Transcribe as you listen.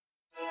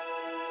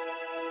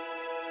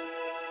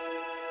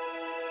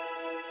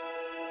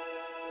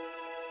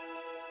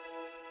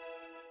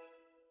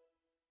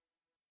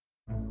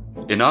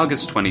In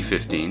August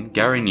 2015,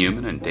 Gary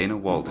Newman and Dana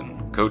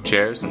Walden,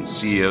 co-chairs and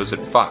CEOs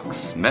at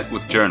Fox, met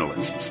with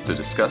journalists to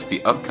discuss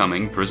the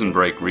upcoming Prison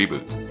Break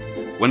reboot.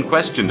 When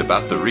questioned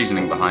about the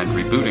reasoning behind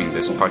rebooting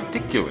this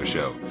particular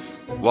show,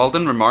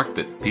 Walden remarked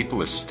that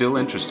people are still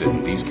interested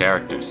in these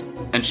characters,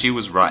 and she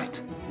was right.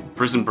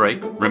 Prison Break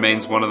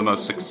remains one of the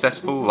most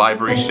successful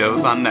library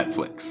shows on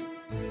Netflix.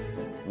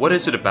 What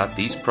is it about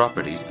these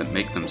properties that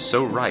make them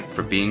so ripe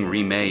for being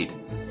remade?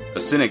 A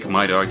cynic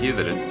might argue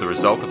that it's the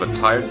result of a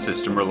tired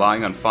system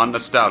relying on fond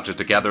nostalgia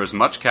to gather as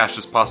much cash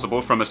as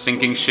possible from a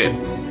sinking ship.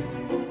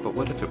 But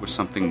what if it were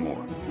something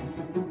more?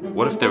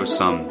 What if there was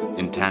some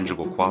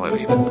intangible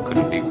quality that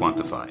couldn't be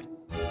quantified?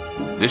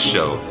 This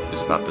show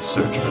is about the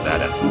search for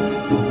that essence.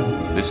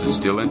 This is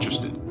Still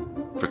Interested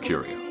for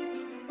Curio.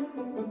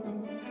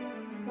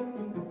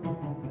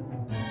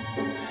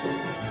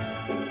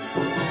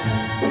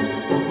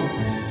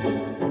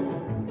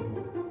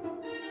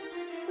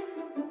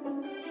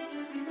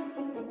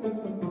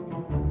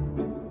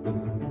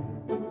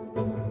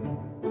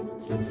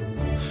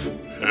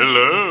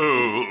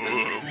 Hello,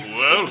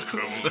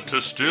 welcome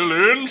to Still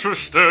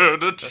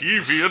Interested, a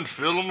TV and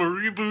film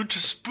reboot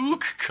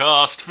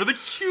spookcast for the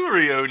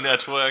Curio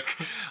Network.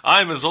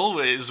 I'm, as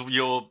always,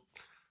 your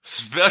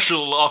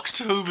special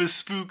October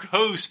spook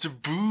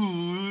host,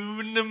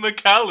 Boone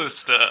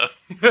McAllister.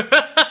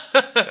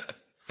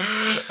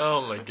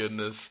 Oh my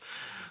goodness.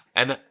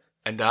 And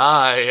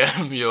I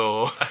am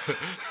your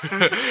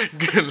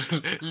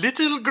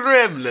little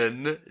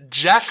gremlin,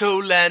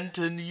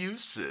 Jack-o'-lantern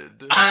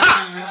Usid.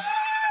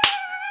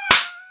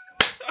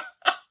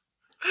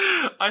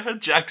 I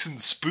had Jackson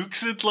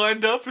Spooksid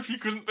lined up if you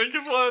couldn't think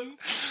of one.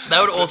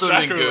 That would also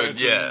have been good,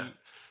 Jack-o'-lantern- yeah.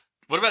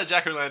 What about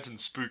Jack-o'-lantern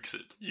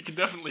Spooksid? You can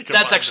definitely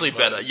combine That's actually them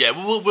both. better. Yeah,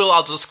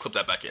 I'll just clip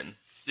that back in.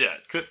 Yeah,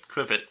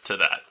 clip it to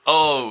that.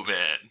 Oh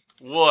man,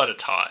 what a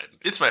time.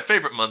 It's my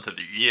favourite month of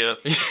the year,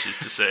 which is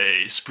to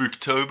say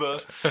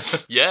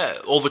Spooktober. Yeah,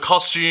 all the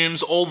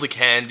costumes, all the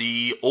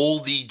candy, all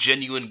the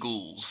genuine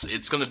ghouls.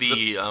 It's going to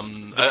be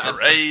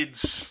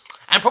Parades.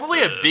 and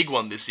probably a big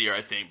one this year,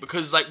 I think,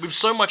 because like with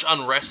so much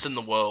unrest in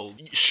the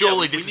world,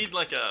 surely we this need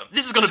like a...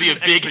 this is going to be a an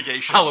big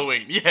expurgation.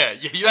 Halloween. Yeah,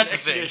 you had to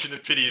think. Expurgation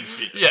of pity and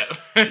fear. Yeah.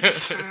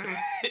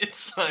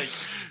 It's like...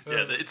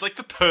 Yeah, it's like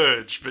the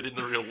Purge, but in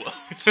the real world.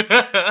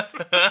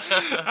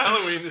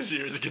 Halloween this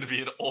year is going to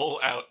be an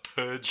all-out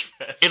Purge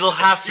fest. It'll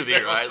have to be,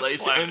 Everywhere on right?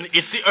 the Like planet.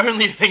 it's the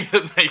only thing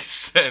that makes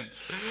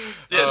sense.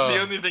 Yeah, it's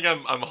the only thing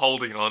I'm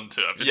holding on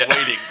to. I've been Yeah.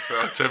 waiting for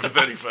October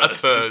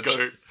 31st to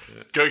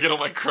just go get all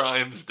my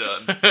crimes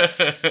done.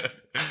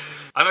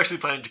 I'm actually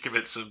planning to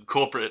commit some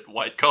corporate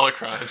white-collar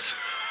crimes.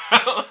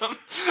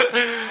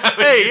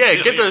 Hey, yeah,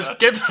 get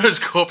those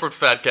corporate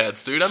fat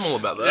cats, dude. I'm all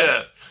about that.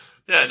 Yeah.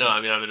 Yeah, no,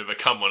 I mean, I'm going to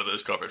become one of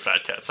those corporate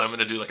fat cats. I'm going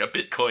to do like a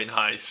Bitcoin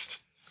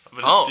heist. I'm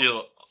going to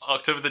steal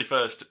October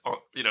 31st,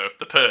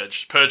 the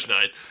Purge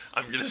night.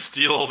 I'm going to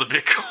steal all the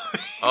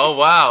Bitcoin. Oh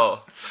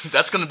wow,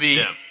 that's going to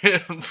be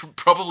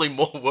probably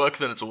more work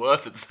than it's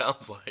worth. It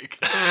sounds like.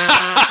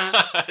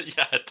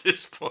 Yeah, at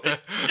this point.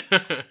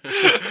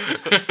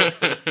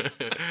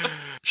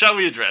 Shall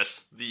we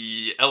address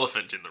the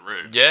elephant in the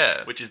room?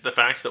 Yeah. Which is the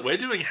fact that we're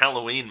doing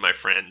Halloween, my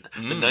friend.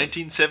 The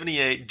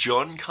 1978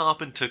 John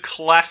Carpenter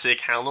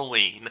classic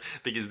Halloween.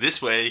 Because this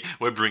way,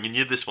 we're bringing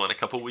you this one a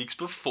couple weeks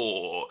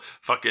before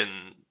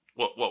fucking...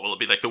 What will it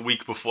be, like the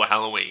week before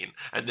Halloween?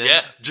 And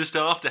then just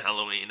after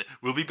Halloween,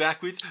 we'll be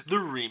back with the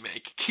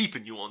remake,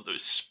 keeping you on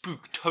those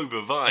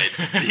Spooktober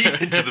vibes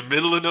deep into the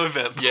middle of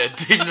November. Yeah,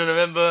 deep into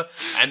November,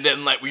 and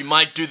then like we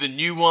might do the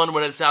new one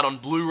when it's out on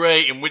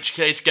Blu-ray. In which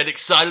case, get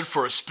excited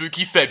for a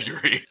spooky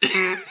February.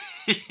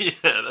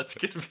 Yeah, that's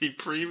going to be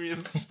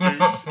premium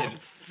spooks in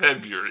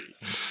February.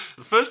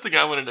 The first thing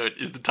I want to note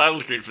is the title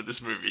screen for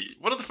this movie.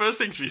 One of the first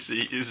things we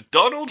see is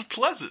Donald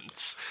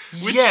Pleasance,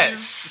 which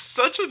is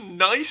such a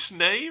nice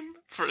name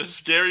for a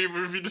scary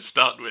movie to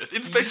start with.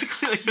 It's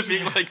basically like the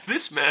being like,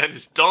 this man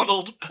is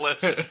Donald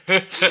Pleasant.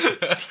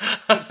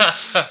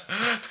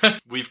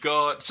 We've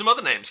got some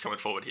other names coming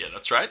forward here.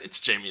 That's right. It's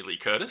Jamie Lee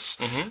Curtis.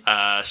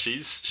 Mm-hmm.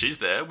 She's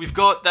there. We've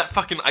got that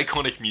fucking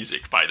iconic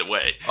music, by the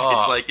way.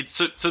 It's like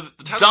so the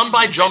title Done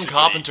by is John basically-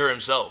 Carpenter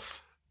himself.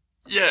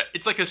 Yeah,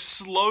 it's like a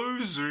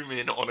slow zoom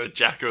in on a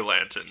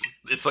jack-o'-lantern.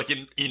 It's like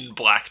in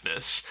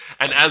blackness.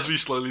 And as we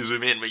slowly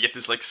zoom in, we get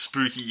this like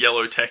spooky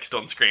yellow text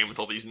on screen with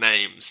all these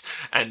names.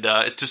 And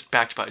it's just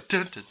backed by...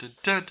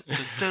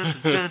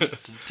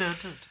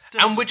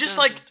 And we're just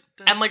like...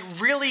 And like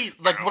really,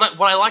 like what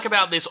I like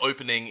about this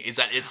opening is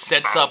that it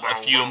sets up a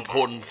few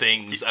important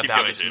things Keep about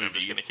going, this dude. I'm movie.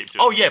 just gonna keep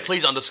doing Oh yeah, music.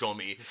 please underscore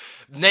me.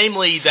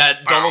 Namely,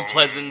 that Donald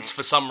Pleasance,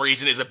 for some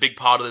reason, is a big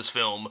part of this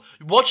film.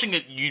 Watching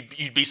it,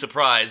 you'd be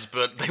surprised,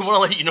 but they want to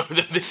let you know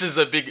that this is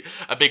a big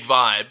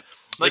vibe.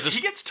 Like, There's a-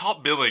 he gets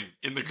top billing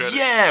in the credits.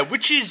 Yeah,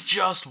 which is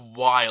just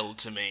wild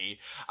to me.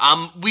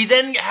 We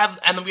have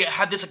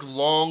this like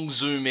long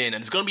zoom in,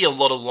 and there's going to be a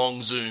lot of long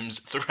zooms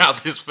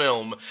throughout this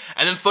film,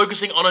 and then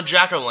focusing on a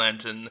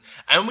jack-o'-lantern,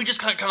 and we just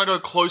kind of go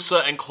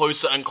closer and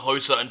closer and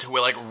closer until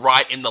we're like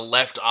right in the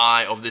left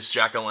eye of this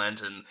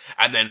jack-o'-lantern,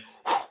 and then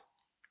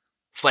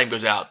flame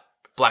goes out,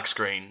 black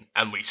screen,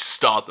 and we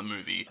start the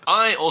movie.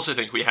 I also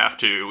think we'd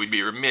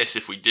be remiss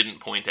if we didn't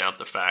point out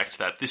the fact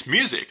that this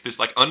music, this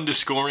like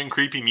underscoring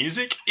creepy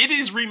music, it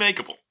is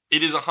remakeable.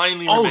 It is a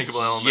highly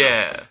remakeable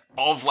element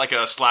of like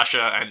a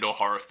slasher and or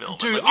horror film.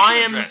 Dude,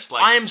 and,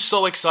 like, I am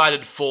so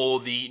excited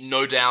for the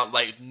no doubt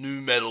like nu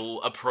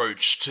metal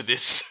approach to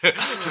this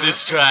to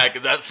this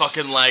track. That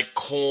fucking like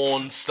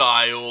Korn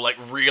style, like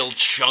real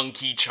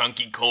chunky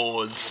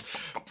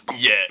chords.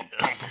 Yeah.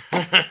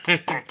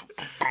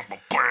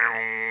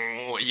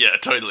 Yeah,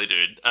 totally,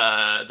 dude.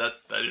 That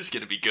is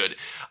gonna be good.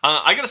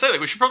 I gotta say, like,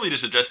 we should probably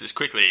just address this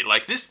quickly.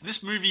 Like,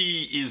 this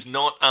movie is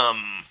not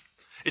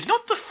it's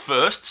not the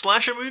first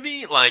slasher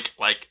movie. Like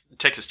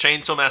Texas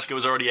Chainsaw Massacre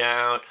was already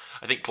out.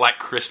 I think Black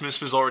Christmas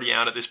was already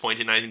out at this point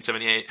in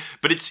 1978.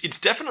 But it's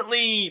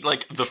definitely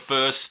like the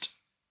first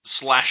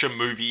slasher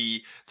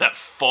movie that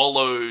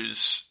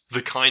follows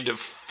the kind of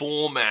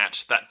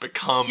format that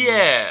becomes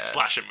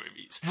slasher movies.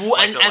 Well,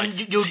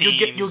 like you're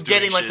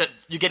getting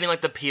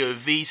like the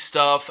POV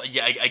stuff.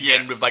 Yeah,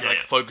 again with like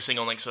focusing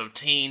on like sort of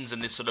teens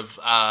and this sort of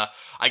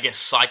I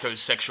guess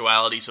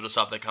psychosexuality sort of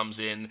stuff that comes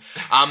in.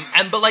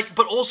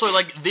 But also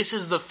like this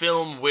is the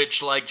film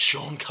which like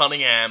Sean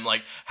Cunningham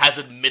like has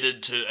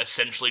admitted to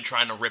essentially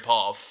trying to rip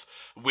off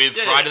with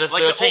Friday the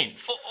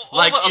 13th.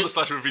 All the other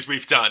slasher movies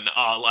we've done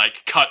are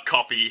like cut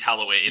copy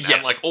Halloween,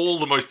 and like all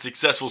the most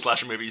successful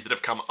slasher movies that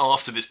have come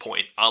after this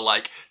point are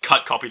like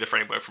cut copy the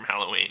framework from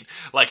Halloween.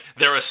 Like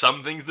there are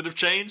some things that have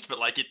changed, but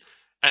like it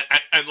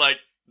and like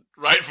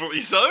rightfully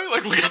so.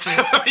 Like we'll get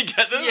there when we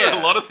get there. There are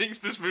a lot of things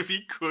this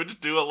movie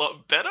could do a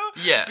lot better.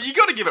 Yeah, but you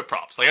got to give it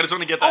props. Like I just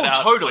want to get that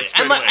out. Oh, totally. Like,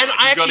 and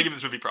I got to give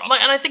this movie props.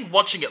 Like, and I think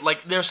watching it,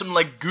 like there's some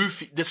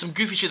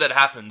goofy shit that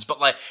happens, but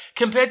like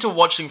compared to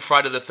watching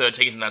Friday the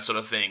 13th and that sort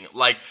of thing,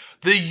 like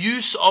the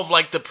use of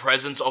like the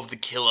presence of the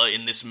killer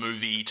in this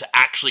movie to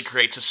actually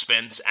create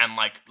suspense and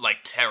like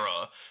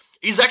terror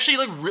is actually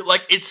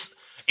like it's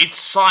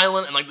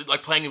silent and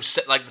like playing with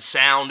like the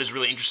sound is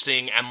really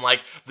interesting, and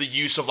like the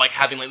use of like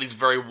having like these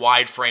very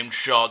wide framed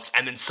shots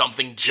and then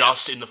something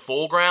just in the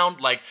foreground,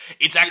 like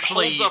it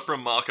holds up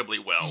remarkably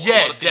well.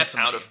 Yeah, a lot of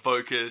definitely. Out of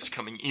focus,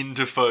 coming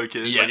into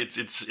focus. Yeah. Like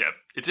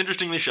it's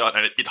interestingly shot,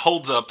 and it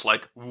holds up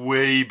like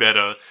way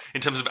better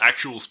in terms of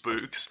actual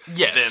spooks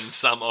than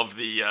some of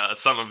the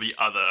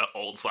other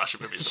old slasher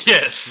movies.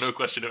 Yes, no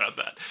question about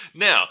that.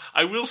 Now,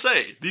 I will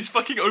say these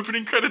fucking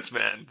opening credits,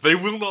 man, they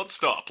will not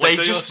stop. Like,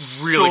 they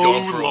just are really so go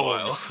on for long. a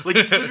while. Like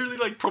it's literally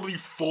like probably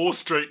 4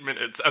 straight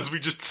minutes as we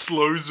just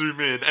slow zoom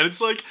in, and it's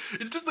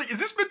just like, is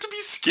this meant to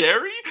be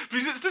scary?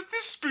 Because it's just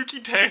this spooky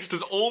text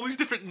as all these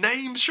different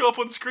names show up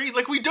on screen.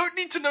 Like we don't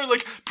need to know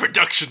like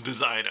production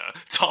designer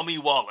Tommy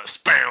Wallace.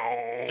 Bow.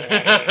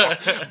 Bow,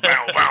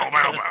 bow,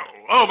 bow, bow.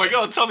 Oh my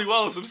god, Tommy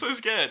Wallace, I'm so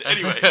scared.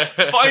 Anyway,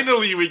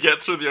 finally we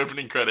get through the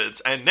opening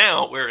credits, and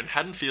now we're in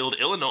Haddonfield,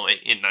 Illinois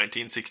in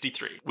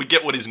 1963. We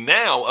get what is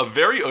now a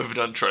very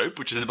overdone trope,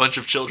 which is a bunch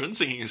of children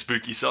singing a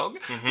spooky song.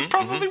 It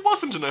probably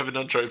wasn't an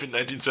overdone trope in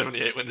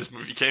 1978 when this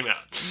movie came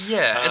out.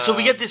 Yeah, and so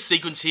we get this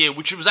sequence here,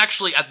 which was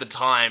actually at the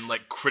time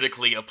like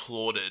critically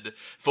applauded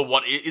for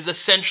what is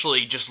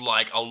essentially just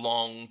like a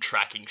long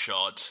tracking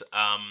shot.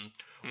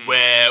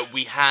 Where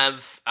we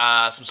have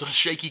some sort of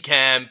shaky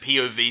cam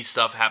POV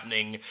stuff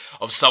happening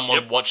of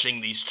someone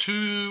watching these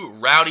 2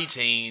 rowdy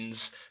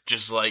teens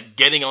just like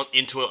getting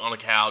into it on a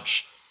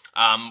couch.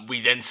 We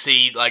then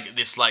see like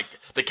this like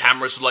the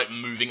cameras like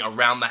moving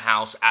around the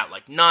house at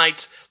like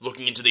night,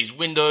 looking into these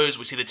windows.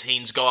 We see the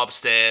teens go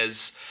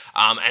upstairs,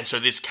 and so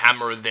this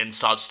camera then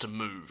starts to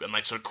move and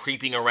like sort of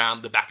creeping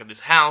around the back of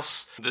this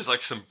house. There's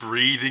like some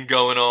breathing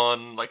going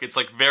on. Like it's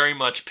like very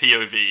much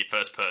POV,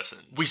 first person.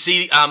 We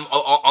see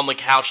on the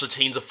couch the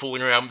teens are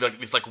fooling around with like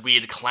this like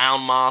weird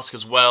clown mask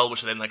as well,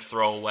 which they then like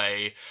throw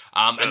away.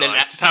 And then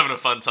like, just having a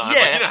fun time.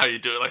 Yeah. Like, you know how you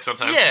do it. Like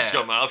sometimes you just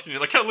got a mask and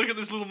you're like, oh, look at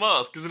this little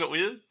mask. Isn't it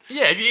weird?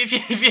 Yeah,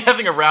 if you're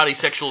having a rowdy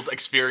sexual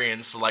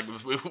experience like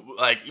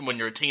when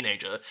you're a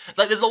teenager,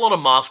 like there's a lot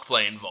of mask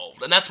play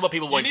involved, and that's what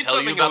people won't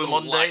tell you about the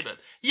modern day. But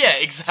yeah,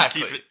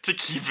 exactly. To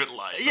keep it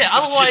light. Yeah,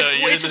 otherwise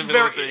it's just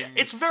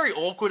it's very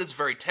awkward. It's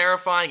very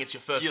terrifying. It's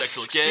your first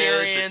sexual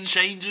experience. There's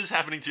changes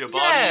happening to your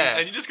bodies,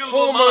 and you just got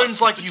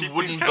hormones like you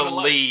wouldn't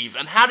believe.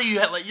 And how do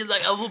you have like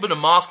a little bit of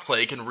mask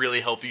play can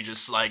really help you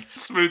just like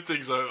smooth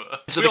things over.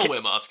 So we all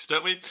wear masks,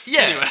 don't we?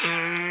 Yeah.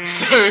 Anyway.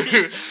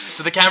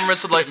 So the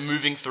camera's sort of like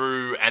moving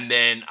through, and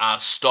then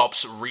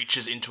stops,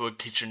 reaches into a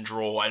kitchen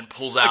drawer, and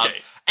pulls out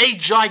a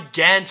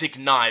gigantic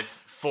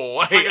knife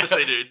for. I gotta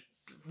say, dude,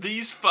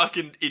 these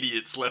fucking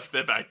idiots left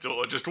their back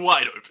door just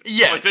wide open.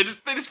 Yeah. Like, they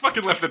just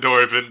fucking left the door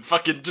open.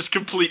 Fucking just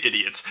complete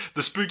idiots.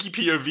 The spooky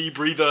POV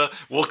breather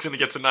walks in and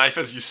gets a knife,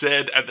 as you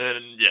said, and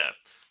then,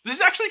 this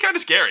is actually kind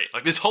of scary.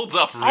 Like, this holds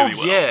up really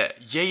well.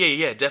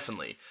 Yeah,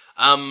 definitely.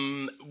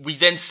 We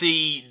then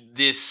see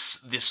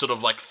this sort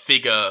of, like,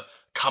 figure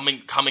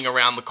coming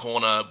around the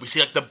corner. We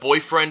see like the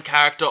boyfriend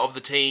character of the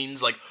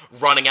teens like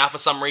running out for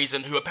some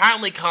reason, who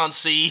apparently can't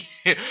see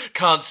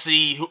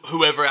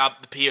whoever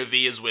the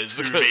POV is with.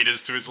 2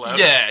 meters to his left.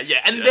 Yeah.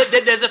 And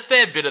there's a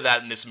fair bit of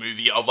that in this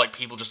movie of like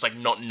people just like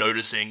not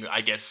noticing,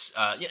 I guess.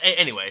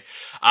 Anyway,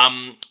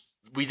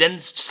 we then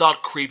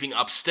start creeping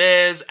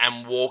upstairs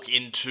and walk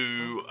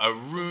into a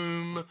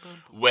room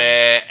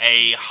where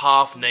a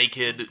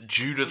half-naked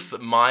Judith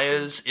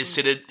Myers is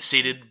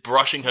seated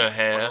brushing her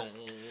hair.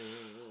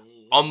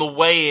 On the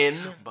way in,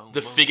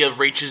 the figure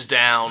reaches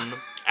down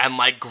and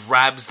like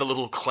grabs the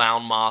little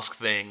clown mask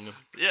thing.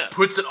 Yeah.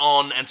 Puts it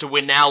on, and so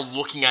we're now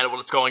looking at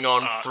what's going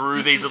on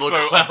through these little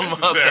clown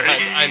masks.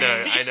 I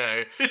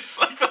know. It's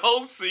like the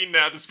whole scene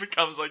now just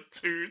becomes like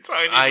 2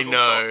 tiny little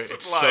dots of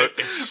it's light.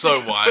 so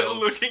Because wild.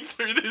 we're looking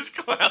through this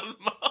clown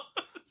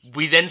mask.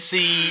 We then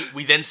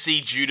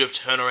see Judith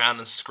turn around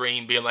and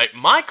scream, being like,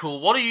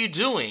 "Michael, what are you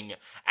doing?"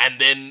 And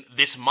then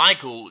this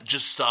Michael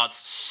just starts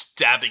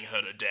stabbing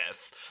her to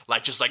death.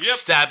 Like, just like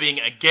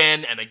stabbing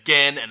again and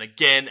again and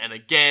again and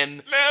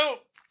again. Now,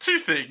 2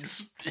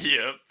 things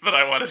here that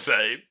I want to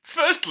say.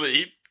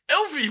 Firstly,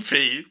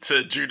 LVP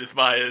to Judith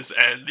Myers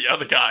and the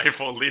other guy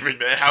for leaving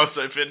their house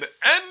open,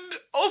 and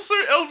also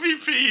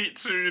LVP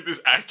to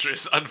this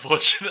actress,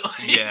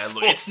 unfortunately. Yeah,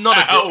 look, it's not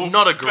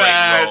a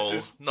great role.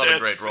 Not a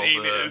great role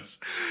for her.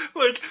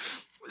 Like,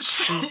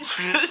 she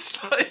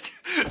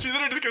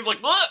literally just goes like,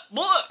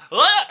 what,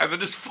 and then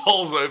just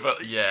falls over.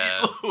 Yeah.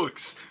 It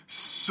looks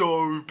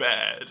so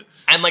bad.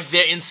 And like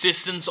their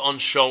insistence on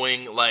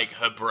showing like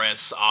her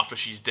breasts after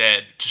she's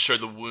dead to show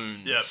the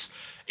wounds. Yep.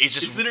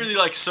 It's literally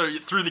like, so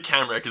through the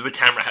camera, because the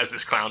camera has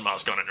this clown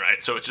mask on it,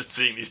 right? So it's just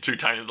seeing these 2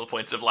 tiny little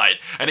points of light,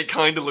 and it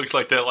kind of looks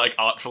like they're like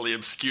artfully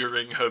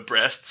obscuring her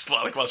breasts,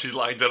 like while she's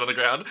lying down on the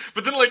ground.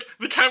 But then like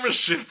the camera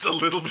shifts a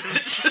little bit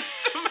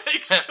just to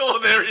make sure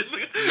they're in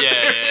the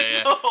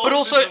yeah. But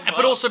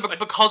also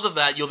because of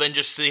that, you're then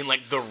just seeing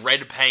like the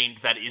red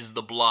paint that is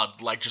the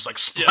blood, like just like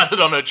splattered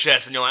on her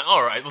chest, and you're like,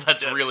 all right, well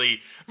that's really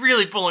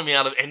pulling me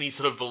out of any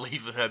sort of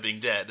belief in her being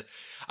dead.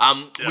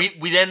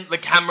 We then, the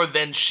camera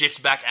then shifts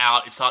back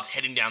out, it starts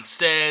heading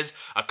downstairs,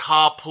 a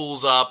car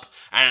pulls up,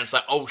 and it's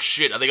like, oh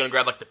shit, are they gonna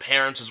grab like the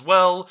parents as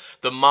well?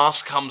 The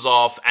mask comes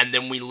off, and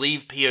then we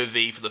leave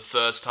POV for the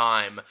first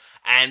time,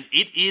 and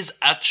it is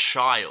a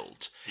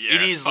child. Yeah,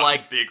 it is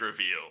like big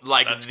reveal.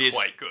 Like that's this,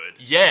 quite good.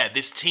 Yeah,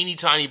 this teeny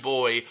tiny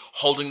boy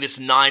holding this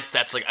knife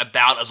that's like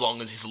about as long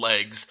as his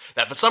legs,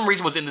 that for some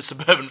reason was in the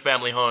suburban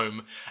family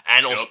home,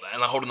 and also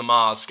and holding the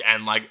mask,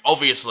 and like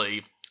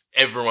obviously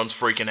everyone's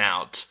freaking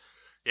out.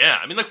 Yeah,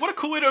 I mean, like, what a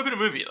cool way to open a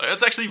movie. Like,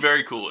 that's actually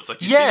very cool. It's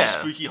like, you see this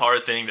spooky horror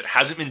thing that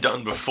hasn't been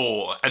done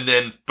before, and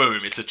then,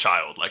 boom, it's a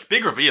child. Like,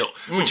 big reveal.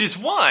 Which is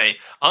why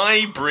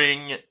I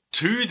bring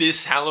to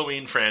this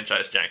Halloween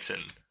franchise,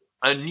 Jackson,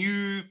 a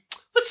new,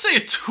 let's say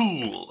a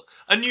tool.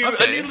 A new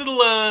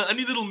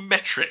little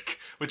metric,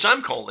 which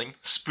I'm calling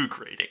spook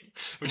rating,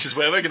 which is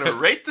where we're going to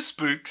rate the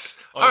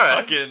spooks on a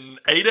fucking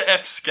A to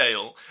F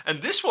scale. And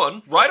this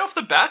one, right off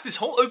the bat, this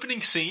whole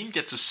opening scene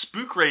gets a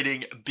spook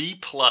rating B+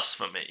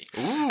 for me.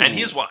 Ooh. And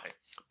here's why.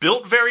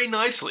 Built very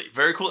nicely,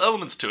 very cool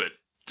elements to it.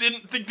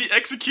 Didn't think the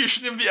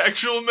execution of the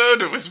actual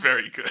murder was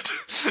very good.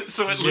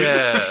 So it loses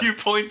a few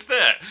points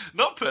there.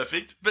 Not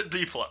perfect, but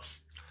B+.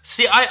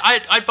 See,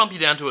 I'd bump you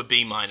down to a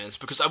B-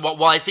 because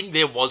while I think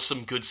there was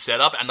some good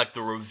setup and like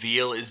the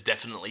reveal is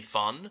definitely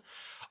fun,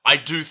 I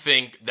do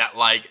think that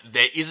like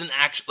there isn't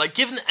actually like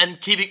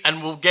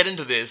and we'll get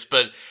into this,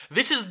 but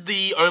this is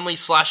the only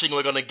slashing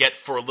we're gonna get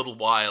for a little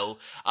while.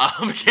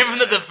 Given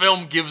that the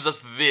film gives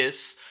us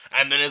this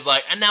and then is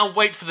like, and now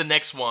wait for the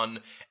next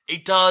one.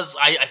 It does,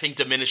 I think,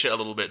 diminish it a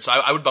little bit. So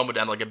I would bump it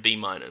down to like a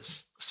B-.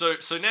 So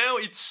now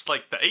it's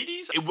like the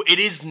 80s? It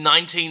is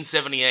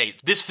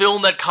 1978. This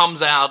film that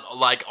comes out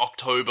like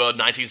October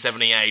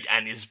 1978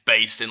 and is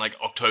based in like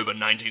October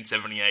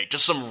 1978.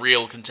 Just some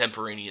real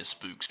contemporaneous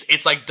spooks.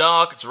 It's like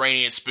dark, it's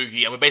rainy, it's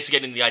spooky, and we're basically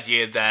getting the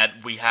idea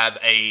that we have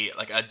a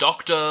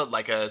doctor,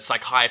 like a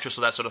psychiatrist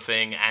or that sort of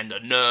thing, and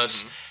a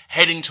nurse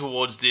heading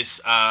towards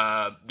this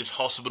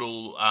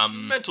hospital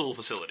mental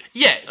facility.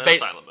 Yeah,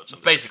 asylum of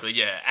something. Basically,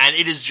 yeah. And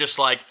it is just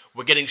like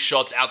we're getting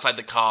shots outside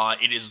the car.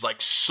 It is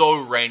like so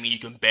rainy you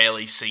can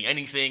barely see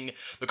anything.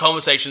 The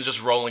conversation's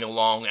just rolling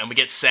along, and we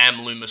get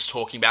Sam Loomis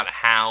talking about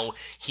how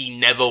he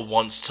never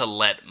wants to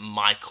let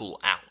Michael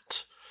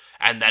out.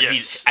 And that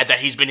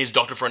he's been his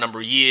doctor for a number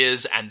of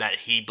years, and that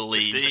he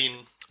believes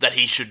 15. that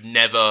he should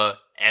never,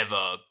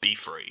 ever be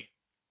free.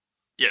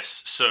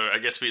 Yes, so I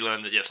guess we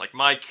learned that, yes, like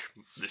Mike,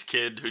 this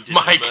kid who did the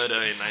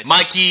murder in 19...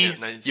 Mikey,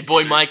 your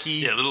boy Mikey.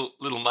 Yeah,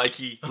 little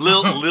Mikey.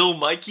 Lil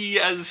Mikey,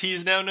 as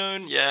he's now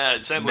known. Yeah,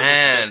 Sam Loomis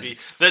is supposed to be...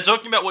 They're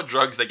talking about what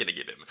drugs they're going to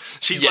give him.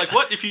 She's like,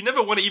 what? If you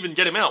never want to even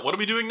get him out, what are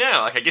we doing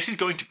now? Like, I guess he's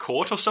going to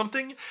court or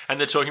something? And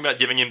they're talking about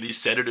giving him these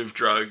sedative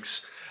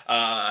drugs.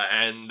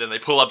 And then they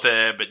pull up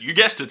there, but you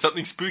guessed it,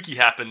 something spooky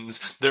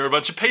happens. There are a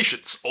bunch of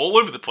patients all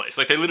over the place.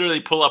 Like, they literally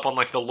pull up on,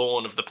 like, the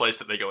lawn of the place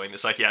that they're going, the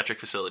psychiatric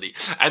facility,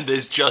 and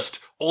there's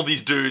just all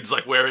these dudes,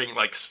 like, wearing,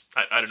 like,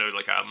 I don't know,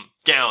 like,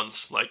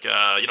 gowns, like,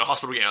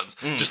 hospital gowns,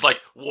 just,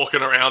 like,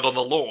 walking around on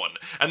the lawn.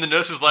 And the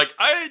nurse is like,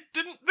 I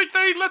didn't think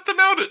they let them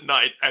out at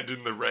night and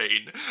in the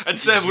rain. And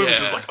Sam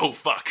Loomis is like, oh,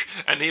 fuck.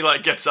 And he,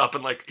 like, gets up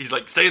and, like, he's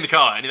like, stay in the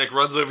car. And he, like,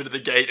 runs over to the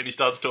gate and he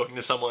starts talking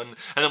to someone.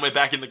 And then we're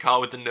back in the car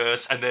with the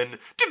nurse, and then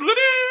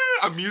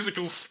a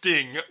musical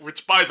sting,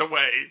 which, by the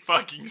way,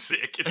 fucking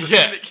sick. It's a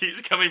thing that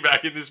keeps coming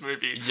back in this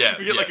movie. Yeah,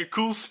 we get like a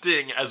cool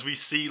sting as we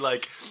see,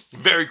 like,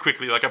 very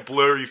quickly, like, a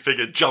blurry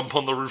figure jump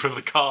on the roof of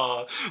the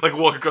car, like,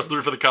 walk across the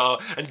roof of the car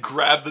and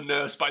grab the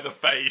nurse by the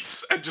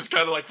face and just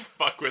kind of, like,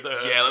 fuck with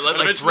her. Yeah,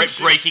 like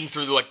breaking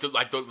through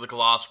the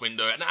glass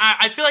window. And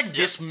I feel like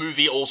this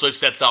movie also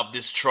sets up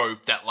this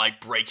trope that, like,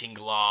 breaking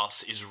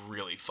glass is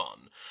really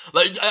fun.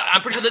 Like,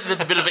 I'm pretty sure that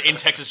there's a bit of it in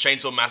Texas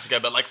Chainsaw Massacre,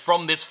 but, like,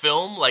 from this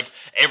film, like,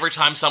 every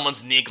time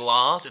someone's near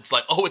glass, it's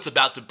like, oh, it's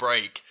about to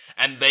break.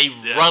 And they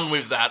run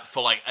with that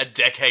for, like, a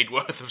decade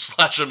worth of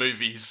slasher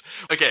movies.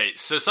 Okay,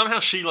 so somehow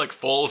she, like,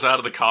 falls out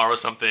of the car or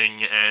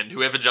something, and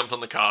whoever jumped on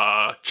the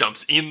car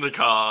jumps in the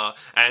car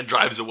and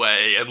drives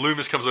away, and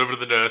Loomis comes over to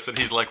the nurse, and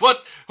he's like,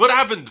 What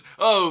happened?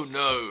 Oh,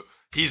 no.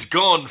 He's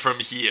gone from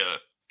here.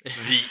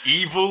 The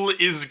evil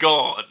is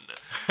gone.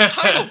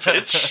 Title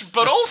pitch,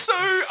 but also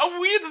a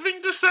weird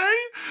thing to say.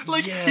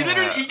 Like,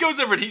 he goes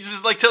over and he's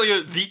just, like, telling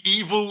you, the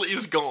evil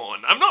is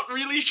gone. I'm not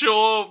really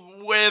sure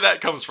where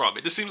that comes from.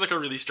 It just seems like a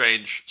really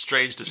strange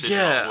decision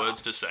on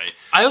words to say.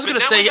 I was going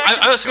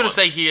to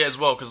say here as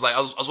well, because, like, I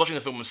was watching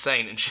the film with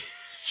Sane, and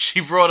she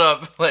brought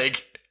up,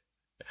 like,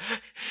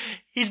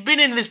 he's been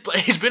in this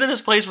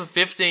place for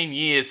 15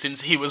 years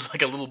since he was,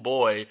 like, a little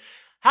boy.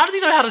 How does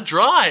he know how to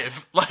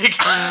drive? Like,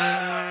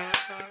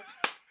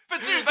 but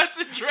dude, that's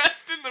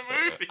addressed in the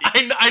movie.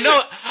 I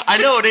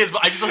know it is,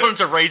 but I just wanted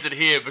to raise it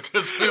here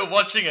because we were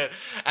watching it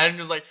and it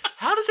was like,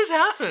 how does this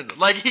happen?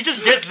 Like, he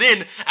just gets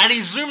in and he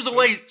zooms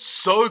away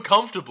so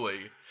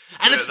comfortably.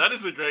 And that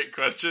is a great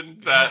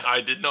question that I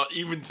did not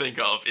even think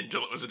of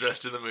until it was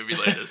addressed in the movie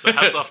later. So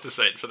hats off to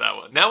Satan for that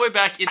one. Now we're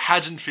back in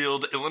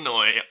Haddonfield,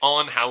 Illinois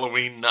on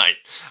Halloween night.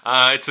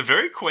 It's a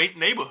very quaint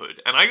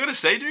neighborhood. And I gotta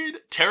say,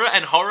 dude, terror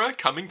and horror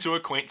coming to a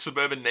quaint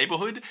suburban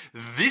neighborhood.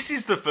 This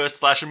is the first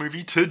slasher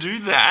movie to do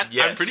that.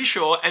 Yes. I'm pretty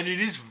sure. And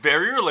it is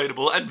very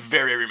relatable and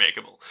very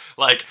remakeable.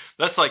 Like,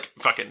 that's like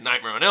fucking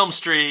Nightmare on Elm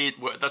Street.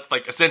 That's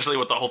like essentially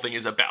what the whole thing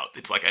is about.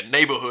 It's like a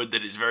neighborhood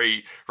that is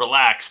very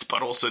relaxed,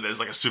 but also there's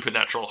like a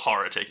supernatural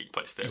horror taking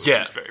place there, which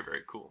is very, very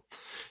cool.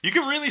 You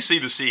can really see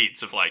the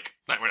seeds of, like,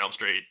 Nightmare on Elm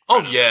Street.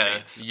 Oh,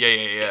 yeah.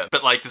 Yeah.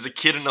 But, like, there's a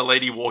kid and a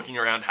lady walking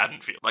around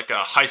Haddonfield. Like a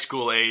high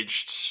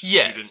school-aged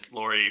student,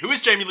 Laurie, who is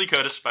Jamie Lee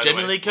Curtis, by the way.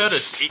 Jamie Lee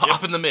Curtis,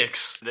 up in the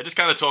mix. They're just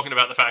kind of talking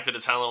about the fact that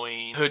it's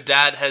Halloween. Her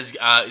dad is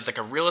like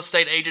a real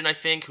estate agent, I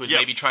think, who is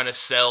maybe trying to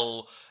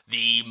sell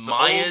the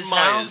Myers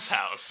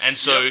house. And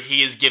so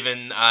he has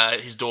given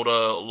his daughter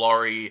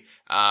Laurie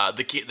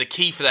the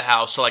key for the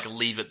house to, like,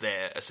 leave it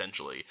there,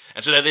 essentially.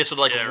 And so they're sort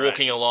of like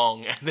walking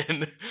along, and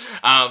then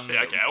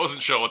okay, I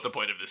wasn't sure what the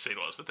point of this scene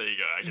was, but there you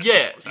go. I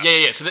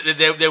guess So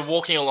they're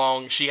walking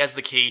along. She has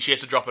the key. She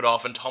has to drop it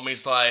off, and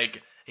Tommy's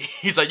like,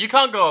 he's like, you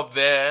can't go up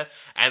there.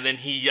 And then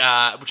he,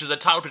 which is a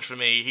title pitch for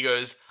me, he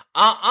goes,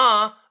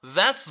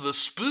 that's the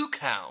spook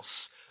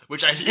house.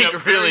 Which I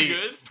think really,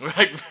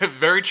 like,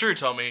 very true,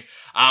 Tommy.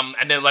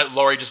 And then, like,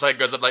 Laurie just, like,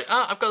 goes up, like,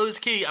 I've got this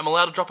key, I'm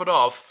allowed to drop it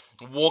off.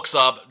 Walks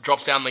up,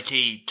 drops down the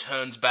key,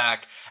 turns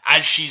back.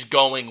 As she's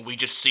going, we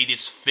just see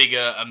this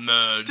figure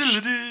emerge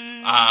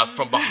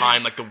from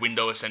behind, like, the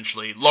window,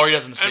 essentially. Laurie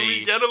doesn't see. And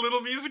we get a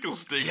little musical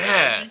sting.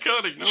 Yeah. You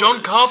can't ignore John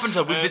it.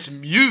 Carpenter with this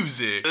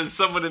music. There's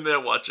someone in there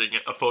watching,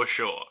 for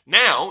sure.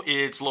 Now,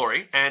 it's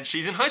Laurie, and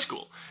she's in high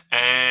school.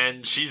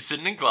 And she's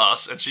sitting in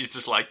class, and she's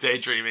just, like,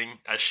 daydreaming,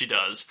 as she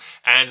does.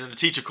 And then the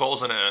teacher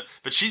calls on her,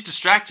 but she's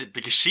distracted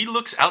because she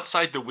looks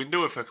outside the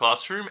window of her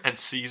classroom and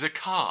sees a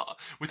car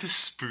with a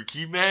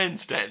spooky man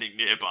standing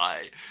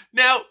nearby.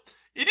 Now,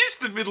 it is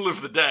the middle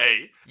of the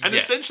day, and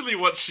essentially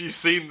what she's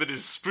seen that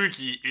is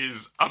spooky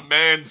is a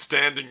man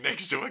standing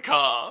next to a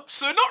car.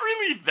 So not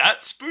really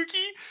that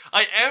spooky.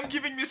 I am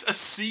giving this a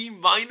C-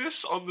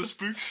 on the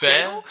spook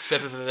scale. Fair.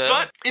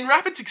 But in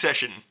rapid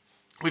succession,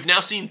 we've now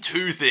seen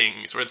two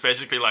things where it's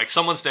basically like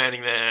someone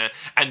standing there,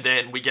 and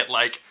then we get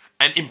like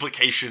an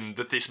implication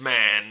that this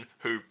man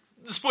who...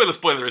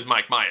 Spoiler is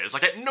Mike Myers.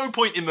 Like, at no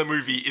point in the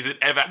movie is it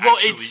ever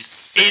actually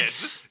said.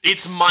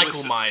 It's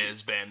Michael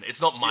Myers, Ben.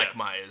 It's not Mike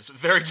Myers.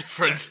 Very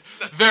different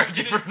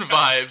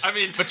vibes. I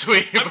mean,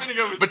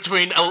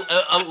 between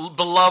a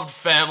beloved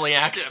family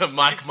actor,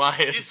 Mike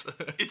Myers.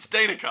 It's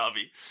Dana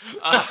Carvey.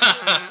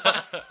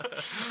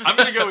 I'm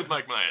going to go with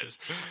Mike Myers.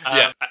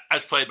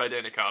 As played by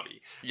Dana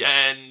Carvey. Yeah.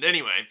 And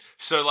anyway,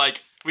 so,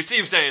 like, we see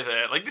him standing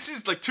there. Like, this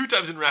is, like, 2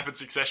 times in rapid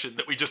succession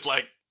that we just,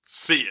 like,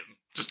 see him.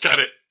 Just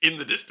kind of in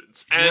the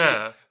distance.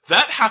 And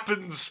that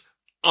happens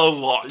a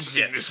lot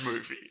in this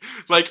movie.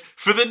 Like,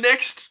 for the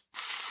next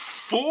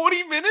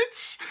 40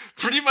 minutes,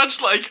 pretty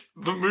much like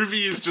the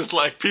movie is just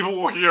like people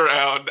walking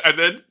around and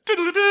then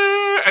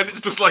and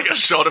it's just like a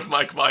shot of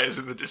Mike Myers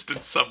in the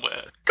distance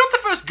somewhere. Got the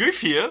first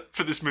goof here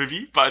for this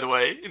movie, by the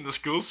way, in the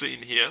school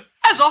scene here.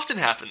 As often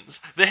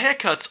happens, the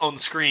haircuts on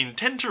screen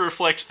tend to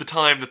reflect the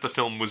time that the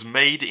film was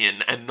made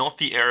in and not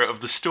the era of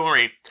the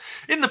story.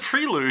 In the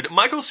prelude,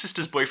 Michael's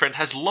sister's boyfriend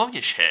has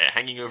longish hair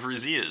hanging over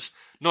his ears.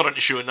 Not an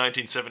issue in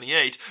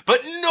 1978,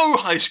 but no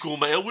high school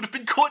male would have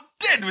been caught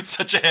dead with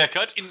such a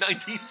haircut in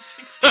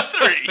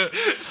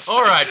 1963.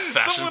 All right,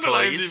 fashion Someone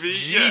on police. IMDb,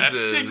 Jesus.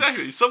 yeah,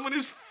 exactly. Someone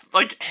is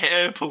like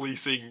hair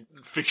policing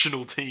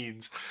fictional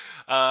teens.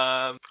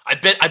 I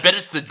bet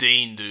it's the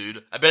Dean,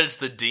 dude. I bet it's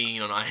the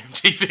Dean on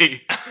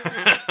IMDb.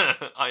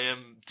 I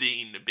am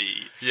Dean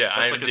B. Yeah, That's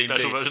I am like a Dean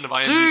special B. version of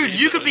IMDb. Dude,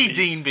 you could that be only-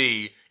 Dean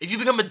B. If you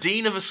become a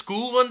dean of a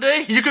school one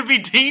day, you could be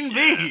Dean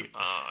B.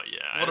 Oh,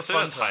 yeah. What a I'd say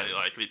fun that's time. highly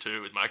likely,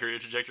 too, with my career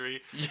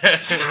trajectory.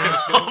 Yes.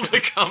 I'll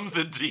become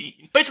the dean.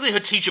 Basically, her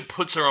teacher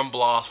puts her on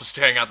blast for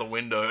staring out the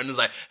window and is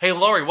like, "Hey,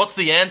 Laurie, what's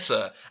the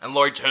answer?" And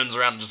Laurie turns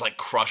around and just like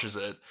crushes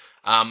it.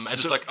 And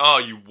Just so, like, oh,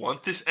 you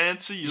want this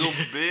answer, you little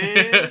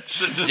bitch?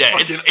 Just yeah,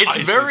 fucking it's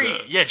ices very her.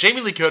 yeah.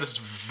 Jamie Lee Curtis is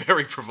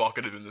very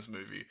provocative in this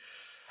movie.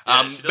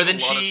 Yeah, she does but then a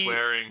lot of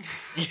swearing.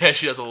 yeah,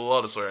 she does a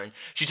lot of swearing.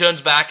 She turns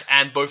back,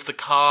 and both the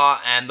car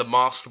and the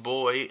masked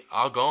boy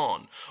are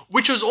gone,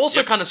 which was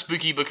also kind of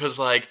spooky because,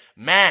 like,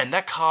 man,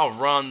 that car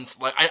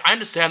runs like I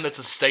understand that's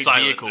a state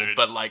Silent, vehicle, dude.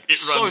 but like It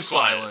so runs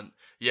quiet. silent.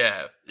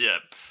 Yeah. Yeah.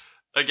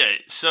 Okay,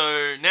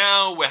 so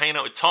now we're hanging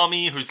out with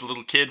Tommy, who's the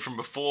little kid from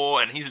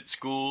before, and he's at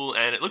school,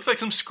 and it looks like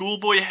some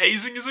schoolboy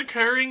hazing is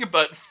occurring,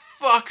 but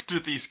fuck do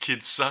these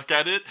kids suck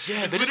at it.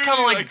 Yeah, It's they're just kind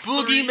of literally like,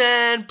 three-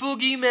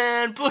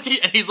 boogeyman, boogie,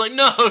 and he's like,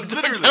 no, don't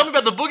Literally. tell me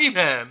about the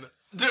boogeyman.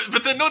 Dude,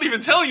 but they're not even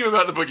telling you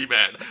about the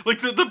boogeyman.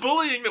 Like, the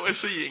bullying that we're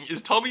seeing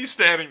is Tommy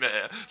standing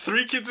there.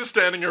 3 kids are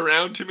standing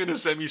around him in a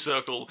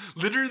semicircle,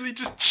 literally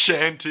just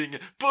chanting,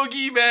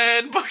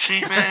 boogeyman,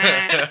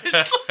 boogeyman.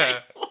 It's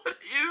like, what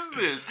is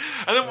this?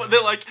 And then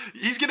they're like,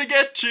 he's gonna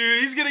get you,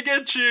 he's gonna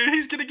get you,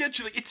 he's gonna get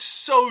you. Like, it's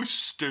so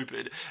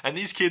stupid. And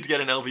these kids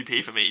get an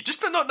LVP for me,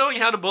 just for not knowing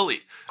how to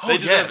bully. They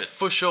deserve it.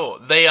 For sure.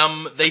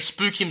 They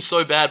spook him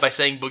so bad by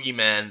saying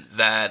boogeyman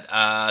that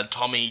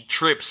Tommy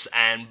trips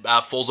and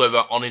falls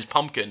over on his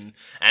pumpkin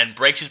and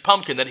breaks his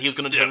pumpkin that he was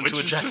going to turn Which into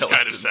a is just jack-o'-lantern.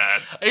 kind of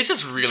sad. It's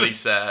just really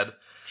sad.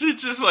 She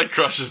just, like,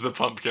 crushes the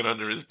pumpkin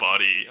under his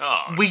body.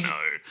 Oh, We- no.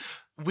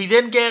 We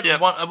then get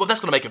Yep. one. Well, that's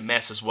going to make a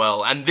mess as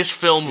well. And this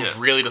film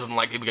really doesn't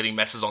like people getting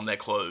messes on their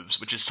clothes,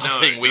 which is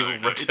something we will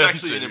return It's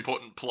actually to. an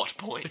important plot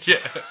point. Yeah,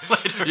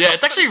 yeah,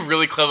 it's actually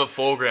really clever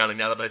foregrounding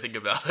now that I think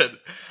about it.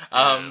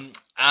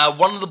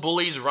 One of the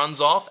bullies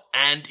runs off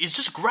and is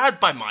just grabbed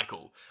by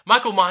Michael.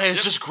 Michael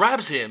Myers just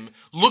grabs him,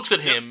 looks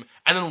at him,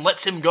 and then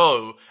lets him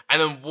go,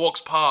 and then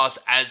walks past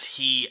as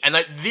he... And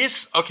like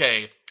this,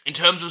 okay, in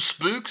terms of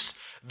spooks,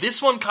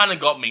 this one kind of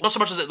got me. Not so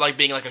much as it like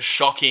being like a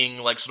shocking,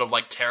 like sort of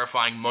like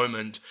terrifying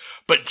moment,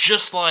 but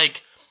just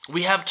like...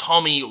 We have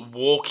Tommy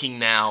walking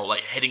now,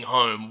 like heading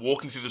home,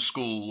 walking through the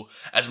school,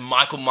 as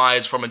Michael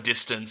Myers from a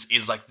distance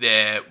is like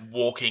there,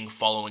 walking,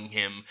 following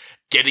him,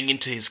 getting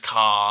into his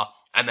car,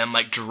 and then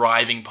like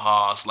driving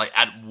past, like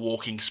at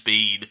walking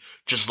speed,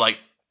 just like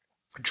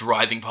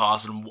driving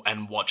past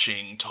and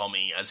watching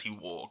Tommy as he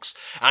walks.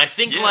 And I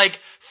think like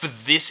for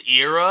this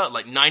era,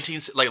 like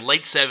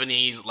late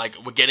 70s, like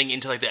we're getting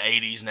into like the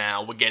 80s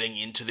now, we're getting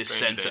into this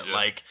Stranger sense that Danger.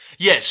 like,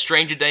 yeah,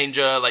 Stranger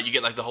Danger, like you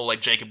get like the whole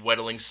like Jacob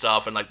Wetterling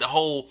stuff and like the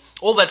whole,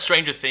 all that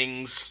Stranger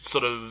Things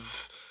sort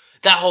of,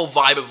 that whole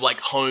vibe of like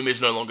home is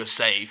no longer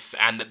safe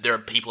and that there are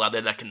people out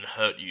there that can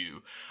hurt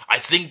you. I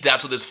think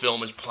that's what this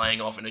film is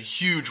playing off in a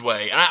huge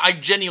way. And I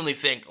genuinely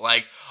think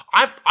like,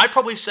 I'd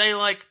probably say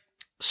like,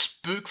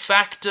 spook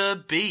factor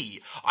B.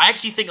 I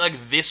actually think like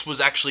this was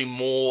actually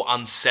more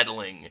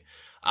unsettling.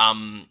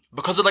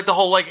 Because of like the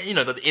whole like, you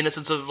know, the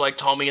innocence of like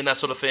Tommy and that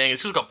sort of thing.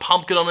 He's just got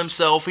pumpkin on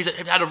himself. He's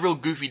had a real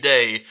goofy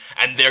day.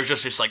 And there's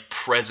just this like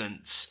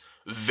presence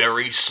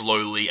very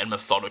slowly and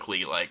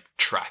methodically like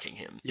tracking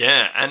him.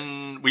 Yeah,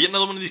 and we get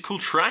another one of these cool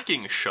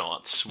tracking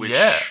shots, which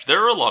Yeah.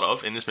 there are a lot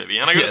of in this movie.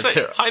 And I gotta Yeah, say,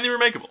 there are. highly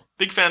remakable.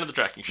 Big fan of the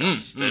tracking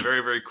shots. They're a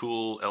very, very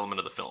cool element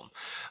of the film.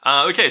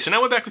 Okay, so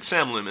now we're back with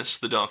Sam Loomis,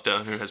 the doctor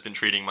who has been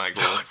treating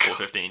Michael for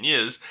 15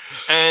 years.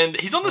 And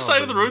he's on the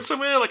side of the road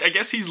somewhere. Like, I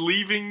guess he's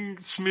leaving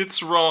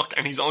Smith's Rock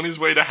and he's on his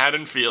way to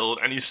Haddonfield.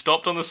 And he's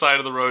stopped on the side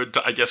of the road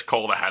to, I guess,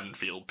 call the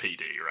Haddonfield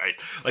PD, right?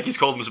 Like, he's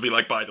called them to be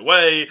like, by the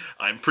way,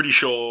 I'm pretty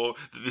sure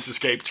that this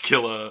escaped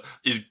killer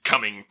is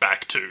coming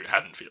back to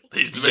Haddonfield.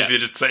 He's basically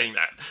just saying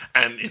that.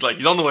 And he's like,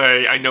 he's on the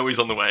way. I know he's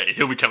on the way.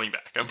 He'll be coming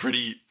back. I'm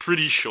pretty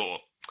sure.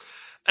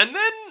 And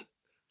then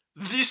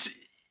this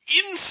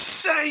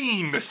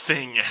insane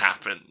thing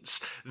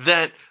happens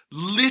that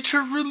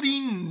literally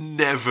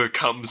never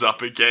comes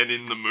up again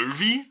in the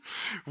movie,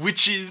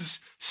 which is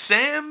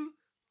Sam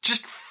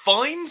just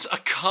finds a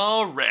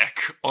car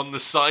wreck on the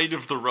side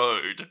of the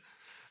road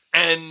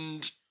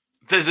and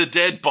there's a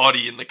dead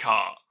body in the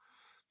car.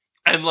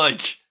 And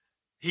like,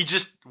 he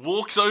just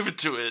walks over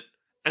to it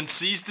and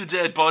sees the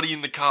dead body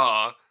in the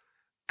car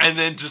and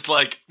then just,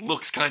 like,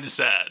 looks kind of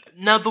sad.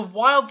 Now, the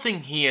wild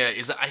thing here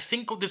is that I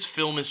think what this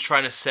film is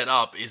trying to set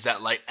up is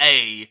that, like,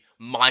 A,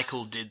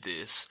 Michael did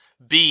this.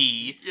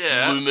 B,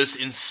 Yeah. Loomis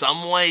in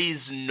some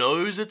ways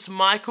knows it's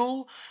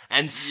Michael.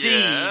 And C,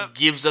 Yeah.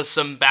 gives us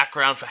some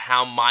background for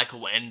how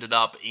Michael ended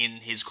up in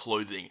his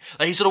clothing.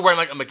 Like, he's sort of wearing,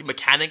 like, a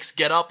mechanic's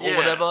getup or Yeah.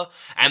 whatever.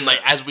 And, like,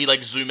 as we,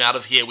 like, zoom out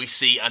of here, we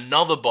see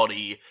another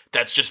body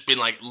that's just been,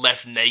 like,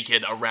 left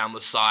naked around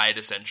the side,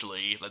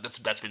 essentially. Like,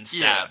 that's been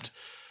stabbed.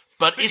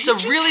 But it's He a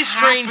just really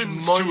strange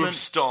happens to have moment.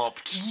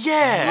 stopped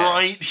Yeah.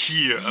 right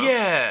here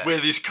Yeah. where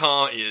this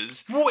car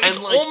is. Well, it's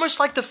and, like, almost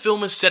like the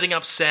film is setting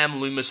up Sam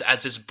Loomis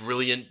as this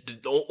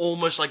brilliant,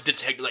 almost like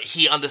detective. Like,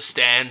 he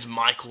understands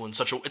Michael in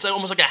such a. It's like,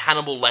 almost like a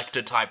Hannibal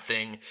Lecter type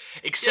thing,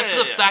 except for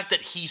the Yeah. fact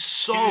that he's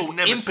so He's his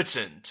nemesis.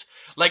 impotent.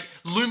 Like,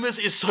 Loomis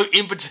is so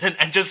impotent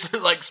and just,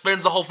 like,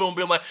 spends the whole film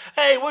being like,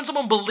 hey, won't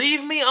someone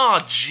believe me? Oh,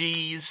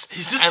 jeez.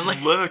 He's just and,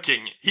 like,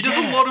 lurking. He does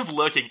a lot of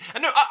lurking.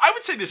 And no, I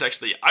would say this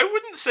actually. I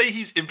wouldn't say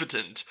he's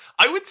impotent.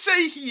 I would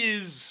say he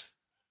is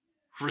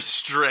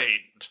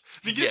restrained.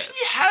 Because Yes.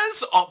 he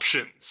has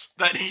options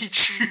that he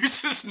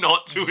chooses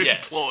not to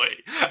Yes. employ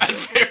at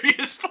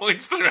various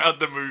points throughout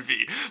the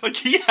movie. Like,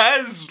 he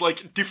has,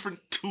 like, different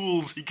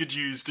tools he could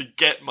use to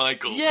get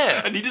Michael.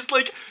 Yeah. And he just,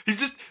 like, he's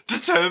just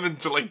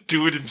determined to, like,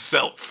 do it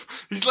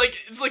himself. He's like,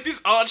 it's like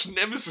this arch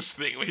nemesis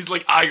thing where he's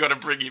like, I gotta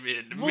bring him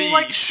in. Well, Me,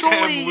 like,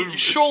 Sam Loomis.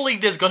 surely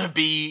there's gonna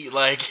be,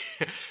 like,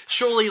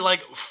 surely,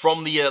 like,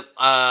 from the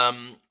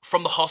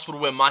hospital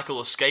where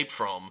Michael escaped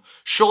from,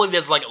 surely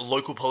there's, like,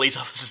 local police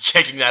officers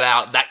checking that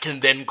out that can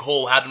then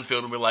call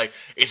Haddonfield and be like,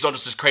 it's not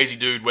just this crazy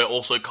dude, we're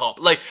also cop.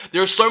 Like,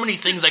 there are so many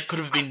things that could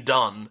have been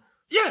done.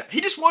 Yeah,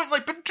 he just won't,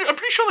 like, but I'm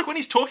pretty sure, like, when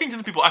he's talking to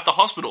the people at the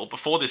hospital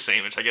before this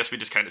scene, which I guess we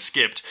just kind of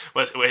skipped,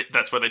 where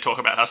that's where they talk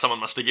about how someone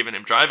must have given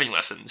him driving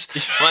lessons.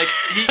 Like,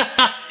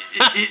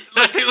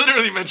 like, they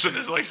literally mention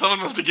this, like, someone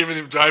must have given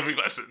him driving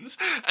lessons.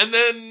 And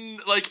then,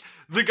 like,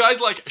 the guy's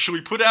like, should we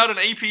put out an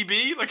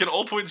APB, like an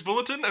all-points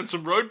bulletin, and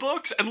some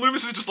roadblocks? And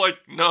Loomis is just like,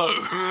 no.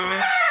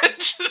 And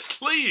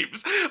just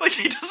leaves. Like,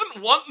 he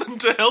doesn't want them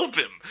to help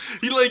him.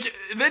 He, like,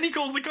 then he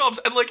calls the cops,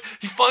 and, like,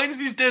 he finds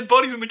these dead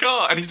bodies in the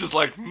car, and he's just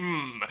like,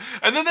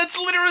 And then that's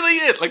literally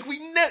it. Like,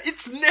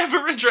 it's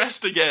never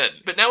addressed again.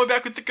 But now we're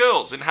back with the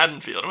girls in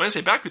Haddonfield. And when I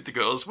say back with the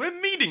girls, we're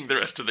meeting the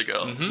rest of the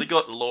girls. We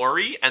got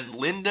Laurie and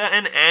Linda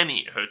and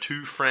Annie, her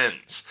two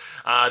friends.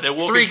 They're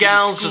walking Three through the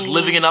gals just school.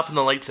 living it up in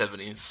the late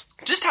 70s.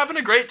 Just having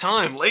a great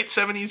time. Late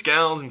 70s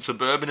gals in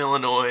suburban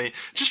Illinois.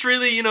 Just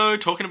really, you know,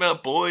 talking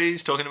about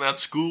boys, talking about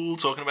school,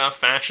 talking about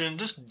fashion,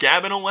 just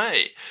gabbing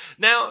away.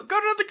 Now,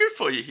 got another goof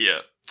for you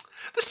here.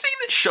 The scene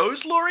that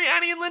shows Laurie,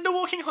 Annie, and Linda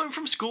walking home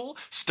from school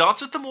starts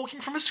with them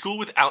walking from a school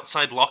with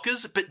outside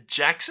lockers, but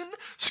Jackson,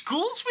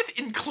 schools with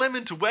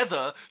inclement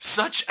weather,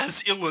 such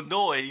as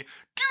Illinois,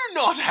 do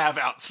not have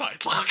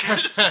outside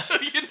lockers. So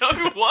you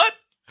know what?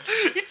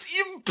 It's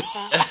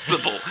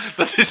impossible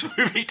that this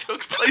movie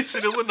took place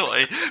in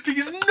Illinois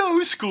because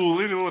no school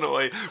in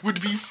Illinois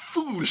would be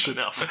foolish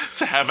enough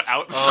to have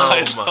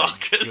outside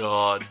lockers.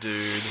 God,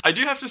 dude. I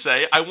do have to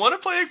say, I want to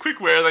play a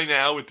quick Where Are They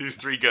Now with these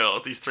three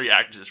girls, these three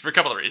actresses, for a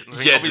couple of reasons. I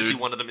mean, Yeah, obviously,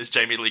 dude. one of them is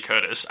Jamie Lee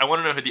Curtis. I want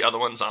to know who the other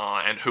ones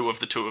are and who of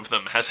the two of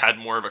them has had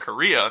more of a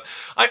career.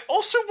 I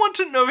also want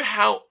to know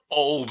how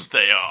old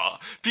they are,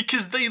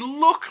 because they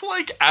look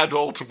like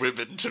adult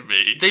women to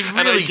me. They And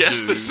I really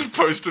guess do. they're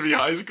supposed to be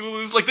high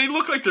schoolers. Like, they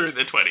look like they're in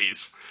their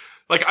 20s.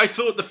 Like, I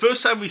thought the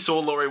first time we saw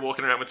Laurie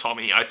walking around with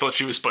Tommy, I thought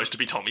she was supposed to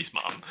be Tommy's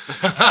mum.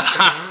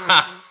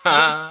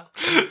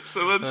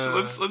 So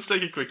let's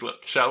take a quick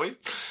look, shall we?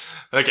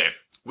 Okay,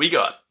 we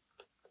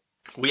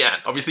had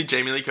obviously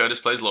Jamie Lee Curtis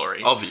plays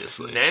Laurie.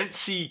 Obviously.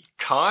 Nancy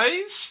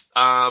Kyes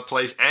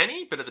plays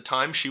Annie, but at the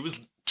time she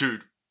was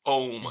dude.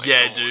 Oh my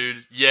god.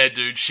 Yeah,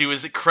 dude. She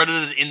was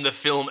credited in the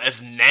film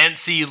as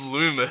Nancy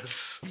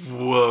Loomis.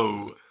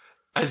 Whoa.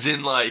 As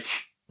in, like,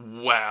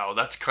 wow,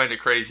 that's kind of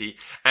crazy.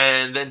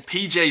 And then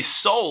PJ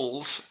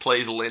Souls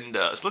plays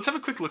Linda. So let's have a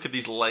quick look at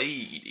these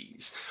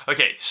ladies.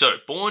 Okay, so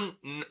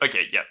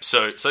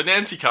So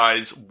Nancy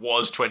Kyes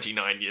was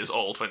 29 years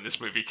old when this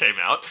movie came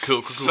out.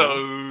 Cool.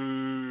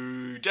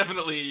 So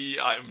definitely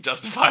I'm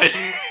justified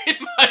in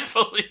my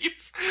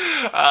belief.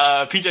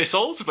 PJ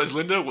Souls, who plays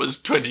Linda,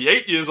 was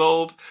 28 years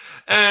old.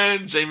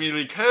 And Jamie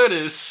Lee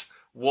Curtis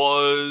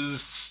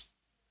was...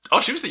 Oh,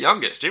 she was the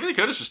youngest. Jamie Lee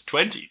Curtis was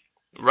 20.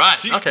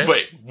 Right, okay.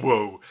 Wait,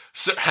 whoa.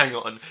 So, hang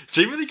on.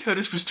 Jamie Lee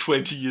Curtis was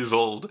 20 years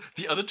old.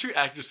 The other two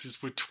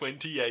actresses were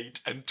 28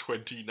 and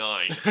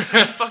 29. And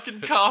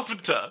fucking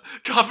Carpenter.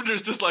 Carpenter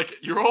is just like,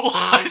 you're all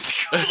high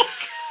school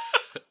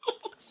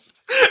girls.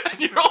 And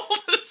you're all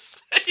the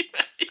same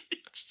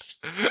age.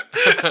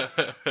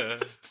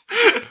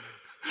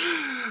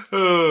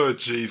 Oh,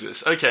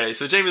 Jesus. Okay,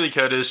 so Jamie Lee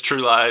Curtis, True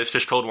Lies,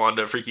 Fish Called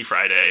Wanda, Freaky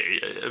Friday,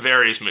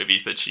 various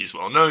movies that she's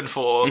well known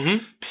for.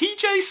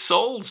 PJ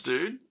Souls,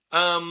 dude.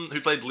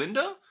 Who played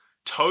Linda,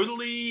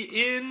 totally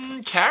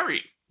in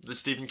Carrie, the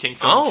Stephen King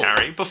film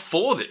Carrie.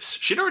 Before this,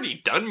 she'd already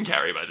done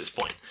Carrie by this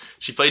point.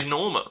 She played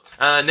Norma.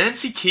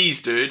 Nancy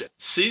Kyes, dude,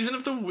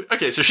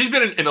 Okay, so she's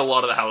been in a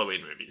lot of the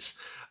Halloween movies.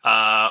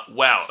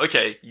 Wow.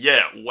 Okay.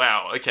 Yeah.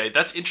 Wow. Okay.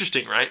 That's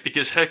interesting, right?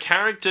 Because her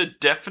character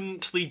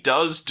definitely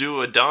does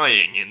do a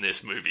dying in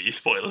this movie.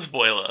 Spoiler,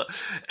 spoiler.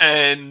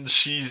 And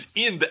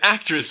the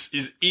actress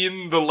is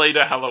in the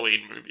later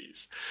Halloween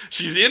movies.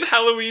 She's in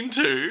Halloween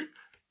 2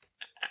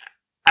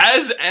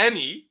 as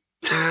Annie.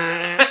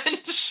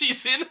 And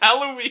she's in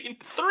Halloween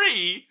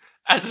 3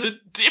 as a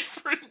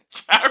different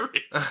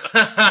character.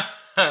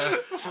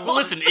 Well,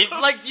 listen, you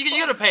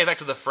gotta pay it back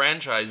to the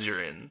franchise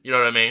you're in. You know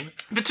what I mean?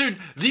 But dude,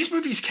 these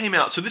movies came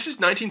out. So this is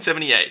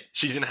 1978.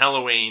 She's in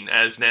Halloween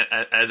as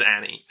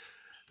Annie.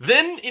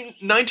 Then in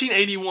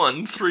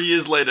 1981, 3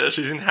 years later,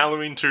 she's in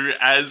Halloween 2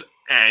 as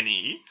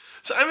Annie.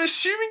 So I'm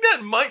assuming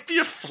that might be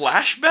a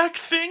flashback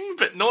thing,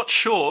 but not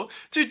sure.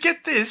 Dude,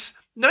 get this.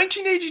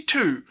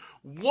 1982,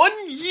 1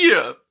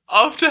 year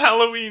after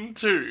Halloween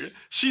 2,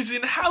 she's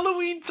in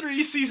Halloween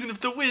 3 Season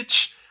of the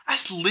Witch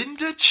as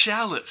Linda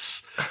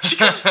Chalice. She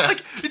comes,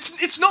 like,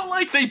 it's not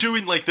like they do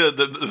in like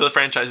the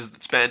franchises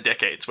that span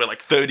decades, where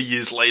like 30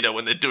 years later,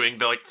 when they're doing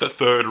the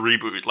third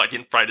reboot, like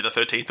in Friday the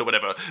 13th or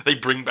whatever, they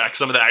bring back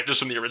some of the actors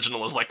from the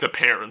original as like the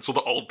parents or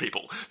the old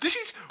people. This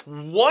is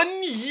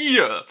 1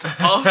 year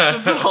after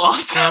the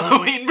last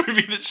Halloween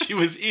movie that she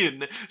was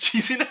in.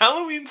 She's in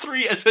Halloween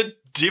 3 as a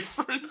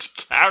different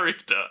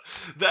character.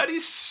 That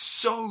is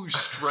so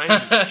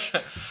strange.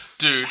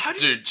 Dude.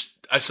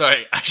 I'm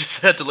sorry, I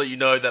just had to let you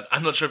know that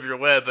I'm not sure if you're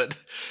aware, but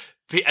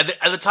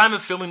at the time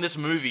of filming this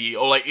movie,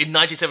 or like in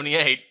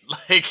 1978,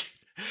 like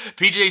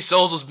PJ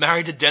Soles was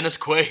married to Dennis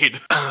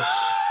Quaid.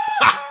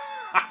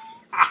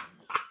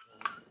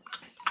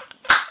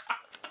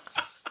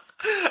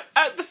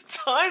 At the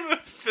time of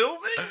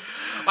filming?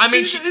 I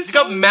mean, she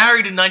got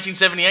married in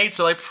 1978,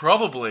 so like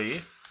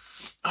probably.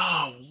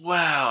 Oh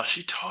wow,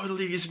 she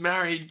totally is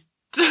married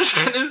to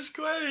Dennis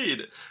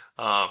Quaid.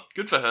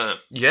 Good for her.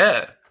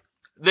 Yeah.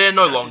 They're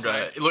no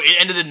longer. Look, it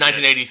ended in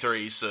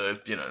 1983, so,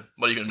 you know,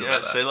 what are you going to do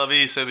about that? C'est la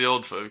vie, say the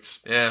old folks.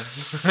 Yeah.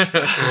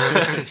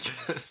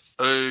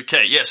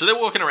 Okay, yeah, so they're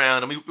walking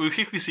around, and we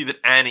quickly see that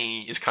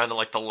Annie is kind of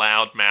like the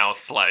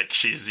loudmouth, like,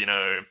 she's, you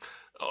know,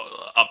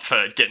 up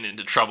for getting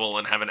into trouble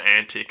and having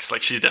antics.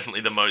 Like, she's definitely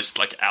the most,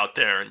 like, out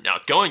there and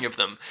outgoing of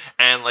them.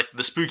 And, like,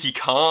 the spooky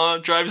car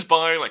drives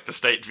by, like, the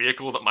state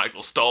vehicle that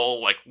Michael stole.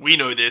 Like, we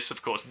know this,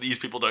 of course, these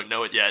people don't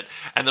know it yet.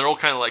 And they're all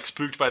kind of, like,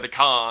 spooked by the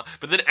car.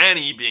 But then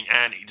Annie, being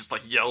Annie, just,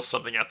 like, yells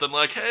something at them,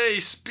 like, hey,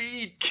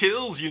 speed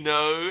kills, you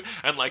know?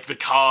 And, like, the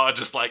car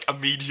just, like,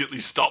 immediately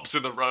stops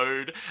in the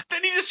road.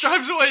 Then he just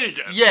drives away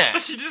again. Yeah.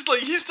 Like,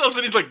 he stops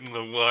and he's like,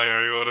 why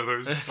are you one of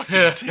those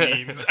fucking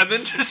teens? And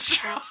then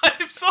just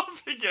drives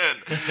off again.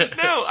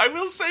 Now, I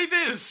will say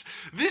this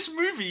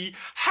movie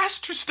has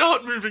to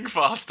start moving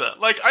faster.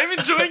 Like, I'm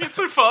enjoying it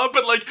so far,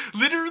 but like,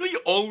 literally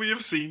all we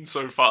have seen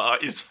so far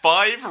is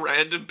 5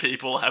 random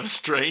people have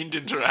strained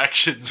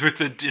interactions with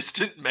a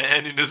distant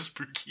man in a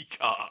spooky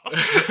car.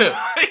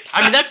 Like,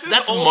 I mean,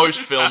 that's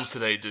most films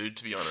today, dude,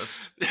 to be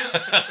honest.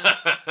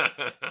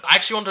 I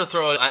actually wanted to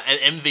throw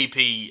an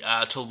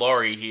MVP to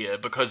Laurie here,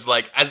 because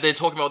like, as they're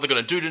talking about what they're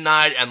going to do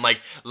tonight, and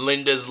like,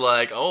 Linda's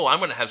like, oh, I'm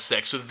going to have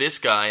sex with this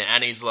guy, and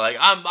Annie's like,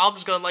 I'm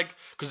just gonna like,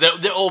 because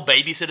they're all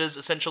babysitters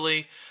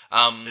essentially.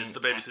 It's the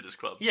Babysitters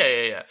Club.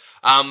 Yeah.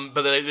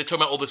 But they're talking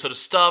about all this sort of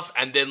stuff,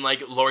 and then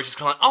like Laurie's just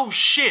kind of like, oh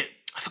shit,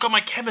 I forgot my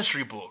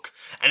chemistry book,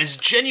 and is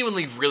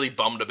genuinely really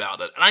bummed about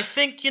it. And I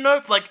think, you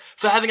know, like,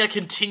 for having a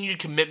continued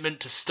commitment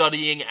to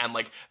studying and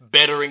like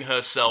bettering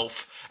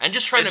herself and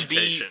just trying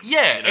education, to be,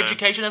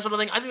 education, that sort of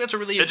thing. I think that's a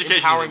really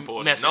empowering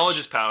message. Knowledge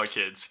is power,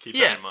 kids. Keep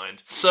that in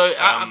mind. So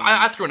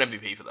I threw an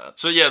MVP for that.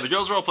 So yeah, the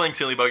girls are all playing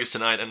silly buggers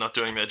tonight and not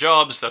doing their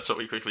jobs. That's what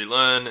we quickly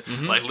learn.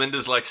 Mm-hmm. Like,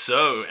 Linda's like,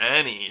 so,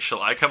 Annie,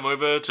 shall I come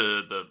over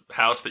to the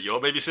house that you're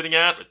babysitting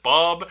at with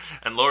Bob?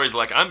 And Laurie's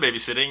like, I'm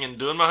babysitting and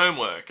doing my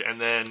homework. And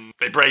then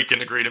they break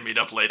and agree to meet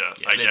up later,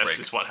 I guess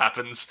is what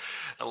happens.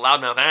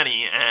 Loudmouth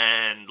Annie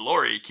and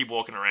Laurie keep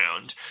walking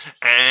around,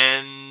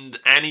 and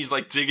Annie's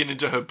like digging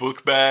into her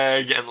book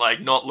bag and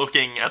like not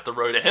looking at the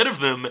road ahead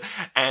of them,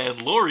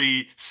 and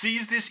Laurie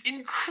sees this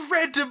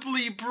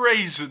incredibly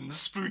brazen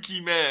spooky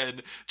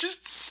man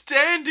just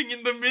standing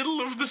in the middle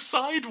of the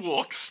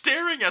sidewalk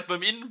staring at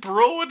them in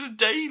broad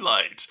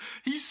daylight.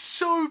 He's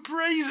so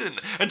brazen,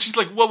 and she's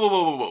like,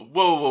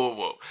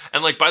 whoa,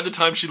 and like by the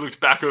time she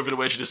looked back over to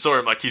where she just saw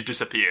him, like, he's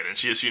disappeared, and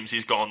she assumes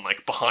he's gone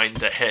like behind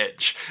the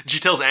hedge, and she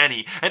tells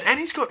Annie, and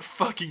Annie's got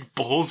fucking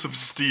balls of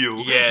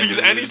steel. Yeah, because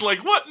dude. Annie's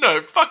like, what?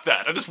 No, fuck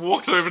that. And just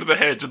walks over to the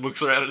hedge and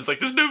looks around and is like,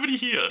 there's nobody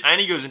here.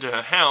 Annie goes into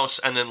her house,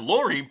 and then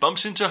Laurie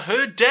bumps into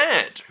her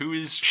dad, who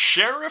is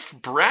Sheriff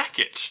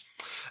Brackett,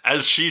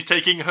 as she's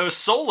taking her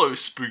solo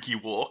spooky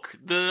walk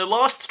the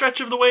last stretch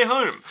of the way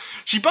home.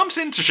 She bumps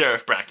into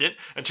Sheriff Brackett,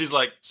 and she's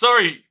like,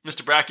 sorry,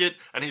 Mr. Brackett.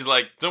 And he's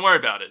like, don't worry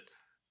about it.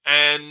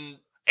 And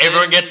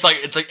everyone gets like,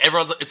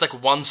 it's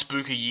like one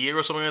spook a year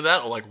or something like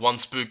that, or like one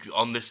spook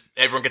on this.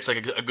 Everyone gets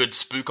like a good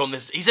spook on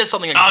this. He says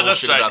something like bullshit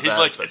that's right. about He's that.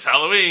 like, it's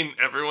Halloween.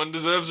 Everyone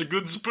deserves a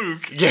good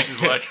spook. Yeah.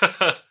 He's like,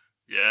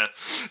 Yeah.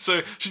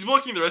 So she's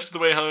walking the rest of the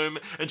way home,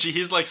 and she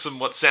hears like some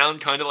what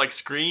sound kind of like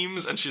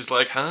screams, and she's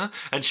like, huh?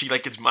 And she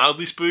like gets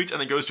mildly spooked, and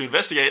then goes to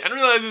investigate, and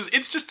realizes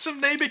it's just some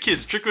neighbor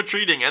kids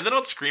trick-or-treating, and they're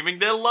not screaming,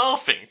 they're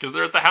laughing, because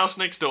they're at the house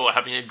next door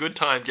having a good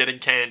time getting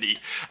candy.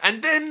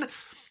 And then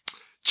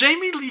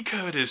Jamie Lee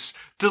Curtis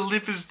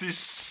delivers this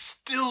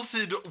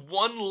stilted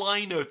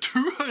one-liner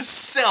to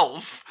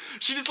herself.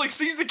 She just like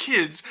sees the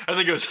kids, and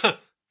then goes, huh,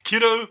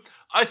 kiddo,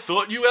 I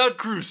thought you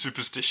outgrew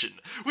superstition,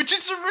 which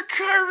is a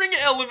recurring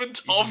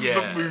element of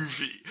the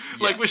movie.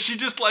 Like, where she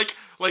just, like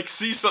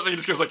sees something and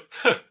just goes, like,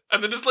 huh,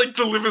 and then just, like,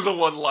 delivers a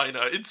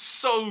one-liner. It's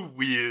so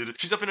weird.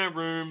 She's up in her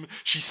room.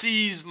 She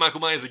sees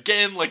Michael Myers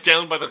again, like,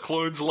 down by the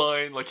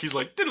clothesline. Like, he's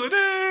like,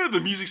 diddle-da-da, the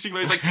music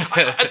stimulates. Like,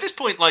 at this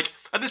point,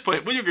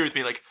 will you agree with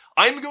me? Like,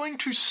 I'm going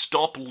to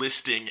stop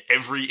listing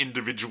every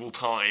individual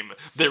time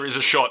there is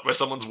a shot where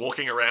someone's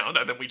walking around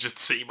and then we just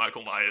see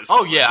Michael Myers.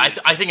 Oh, yeah,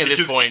 I think at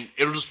this point,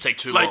 it'll just take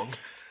too long.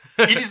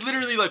 It is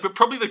literally, like, we're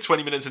probably, like,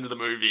 20 minutes into the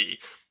movie.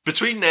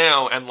 Between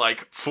now and,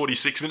 like,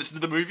 46 minutes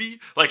into the movie,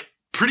 like,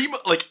 pretty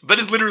much, like, that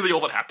is literally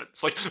all that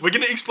happens. Like, we're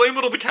gonna explain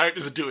what all the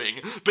characters are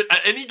doing, but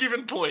at any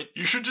given point,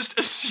 you should just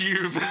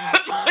assume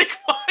that Mike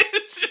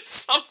Myers is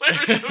somewhere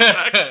in the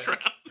background.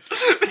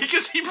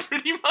 Because he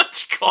pretty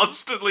much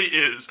constantly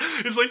is.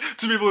 It's like,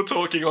 two people are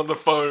talking on the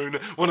phone,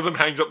 one of them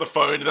hangs up the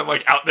phone, and then,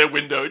 like, out their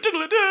window,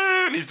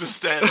 and he's just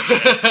standing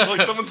there.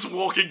 Like, someone's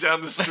walking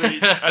down the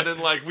street, and then,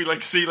 like, we,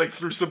 like, see, like,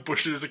 through some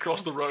bushes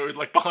across the road,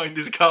 like, behind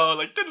his car,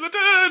 like,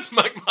 it's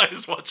Mike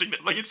Myers watching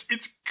them. Like,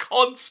 it's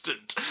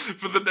constant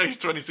for the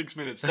next 26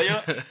 minutes. They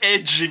are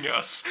edging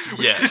us with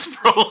this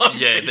prolonged.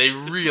 Yeah, they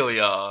really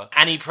are.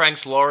 Annie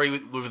pranks Laurie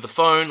with the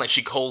phone, like,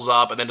 she calls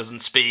up and then doesn't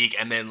speak,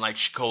 and then, like,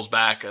 she calls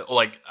back, or,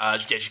 like,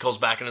 she calls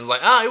back and is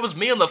like, it was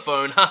me on the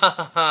phone, ha ha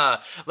ha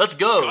ha, let's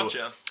go.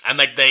 Gotcha. And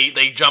like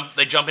they jump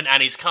in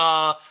Annie's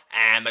car,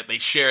 and like they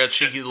share a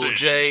cheeky little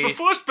J.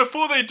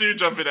 Before they do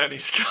jump in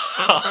Annie's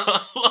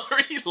car,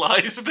 Laurie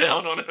lies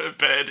down on her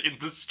bed in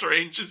the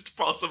strangest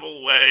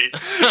possible way.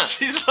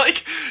 She just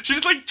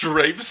like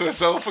drapes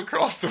herself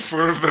across the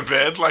foot of the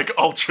bed, like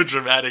ultra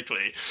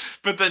dramatically.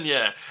 But then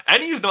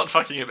Annie's not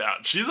fucking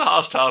about. She's a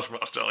harsh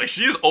taskmaster. Like,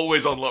 she is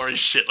always on Laurie's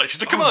shit. Like,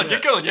 she's like, come on,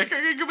 get going. Yeah,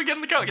 can we get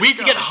in the car? We need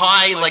to get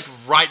high, like,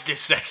 right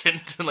this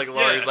second. And like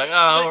Laurie's like,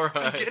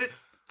 alright.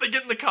 They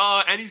get in the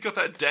car, Annie's got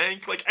that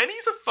dank. Like,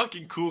 Annie's a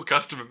fucking cool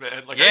customer,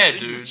 man. Like, yeah, I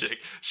dig this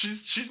chick.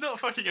 She's not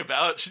fucking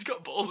about. She's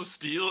got balls of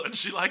steel, and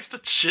she likes to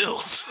chill.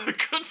 So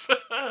good for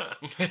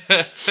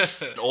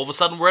her. All of a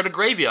sudden, we're at a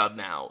graveyard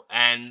now,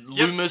 and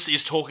Loomis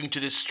is talking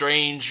to this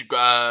strange,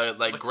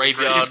 like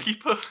graveyard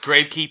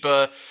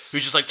gravekeeper,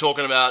 who's just like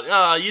talking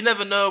about, you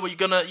never know what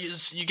you're gonna.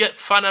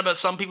 Find out about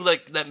some people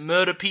that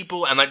murder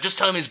people, and like just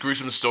telling these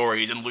gruesome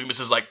stories. And Loomis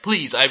is like,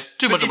 please, I have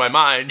too much on my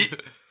mind.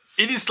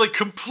 It is, like,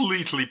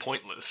 completely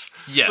pointless.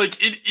 Yeah. Like,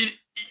 it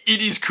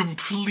is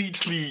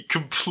completely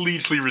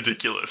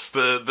ridiculous,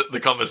 the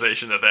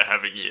conversation that they're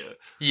having here.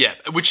 Yeah,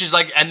 which is,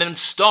 like, and then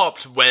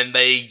stopped when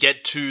they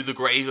get to the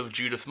grave of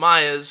Judith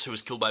Myers, who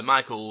was killed by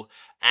Michael,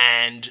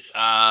 and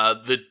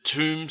the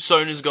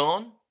tombstone is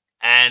gone,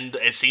 and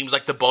it seems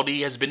like the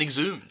body has been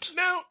exhumed.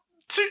 Now,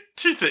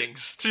 two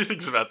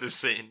things about this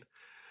scene.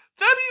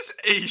 That is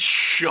a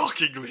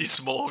shockingly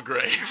small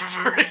grave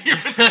for a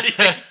human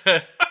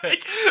being.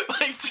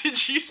 Like,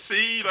 did you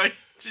see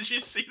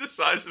the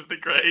size of the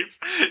grave?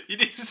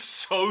 It is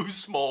so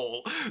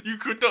small. You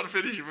could not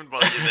fit a human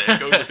body in there.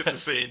 Go look at the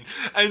scene.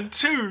 And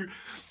two,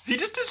 he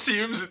just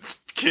assumes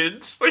it's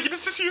kids. Like, he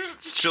just assumes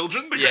it's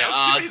children.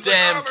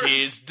 Damn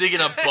kids. Digging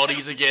up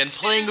bodies again.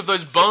 Playing with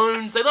those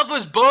bones. They love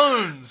those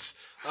bones.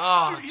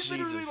 Oh, dude, he's Jesus.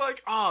 literally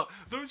like,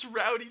 those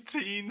rowdy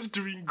teens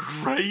doing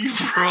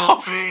grave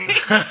robbing.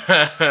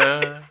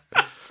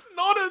 It's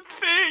not a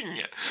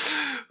thing.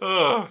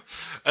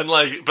 And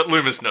like, but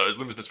Loomis knows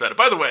better.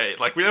 By the way,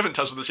 like, we haven't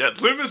touched on this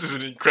yet. Loomis is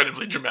an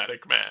incredibly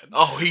dramatic man.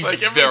 Oh, he's like,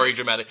 very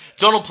dramatic.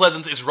 Donald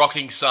Pleasance is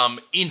rocking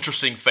some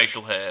interesting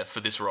facial hair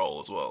for this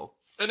role as well.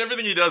 And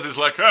everything he does is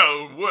like,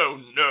 oh, whoa,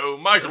 no,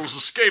 Michael's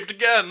escaped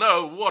again.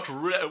 Oh,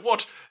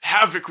 what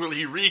havoc will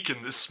he wreak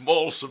in this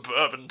small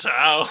suburban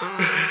town?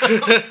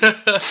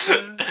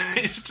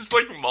 He's just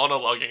like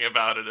monologuing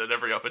about it at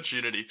every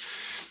opportunity.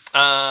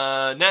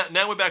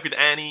 Now we're back with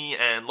Annie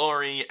and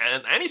Laurie,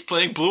 and Annie's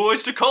playing Blue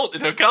Oyster Cult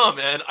in her car,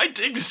 man. I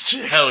dig this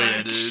chick. Hell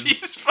yeah, dude.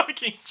 She's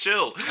fucking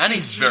chill.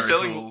 Annie's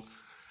very cool.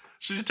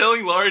 She's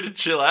telling Laurie to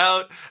chill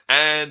out,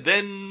 and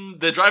then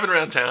they're driving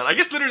around town. I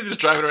guess literally just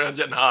driving around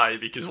getting high,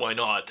 because why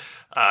not?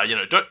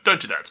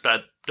 Don't do that. It's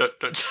bad. Don't.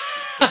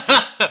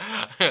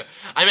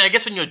 I mean, I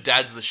guess when your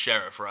dad's the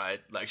sheriff,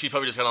 right? Like, she's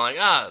probably just kind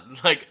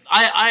of like,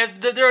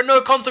 there are no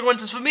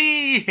consequences for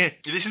me.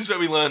 This is where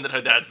we learn that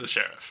her dad's the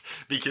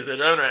sheriff, because they're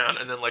driving around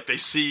and then like they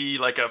see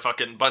like a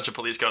fucking bunch of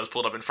police cars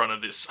pulled up in front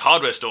of this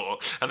hardware store,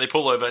 and they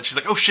pull over and she's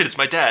like, "Oh shit, it's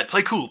my dad.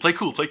 Play cool.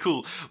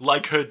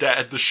 Like her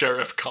dad, the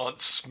sheriff, can't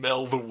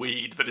smell the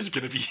weed that is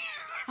going to be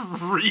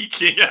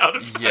reeking out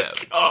of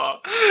that car.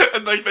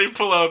 And like they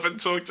pull up and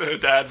talk to her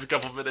dad for a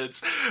couple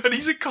minutes. And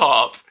he's a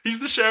cop. He's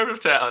the sheriff of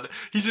town.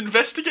 He's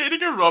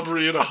investigating a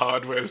robbery in a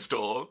hardware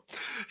store.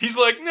 He's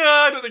like, nah,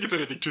 I don't think it's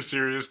anything too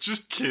serious,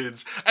 just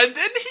kids. And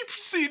then he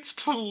proceeds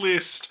to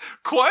list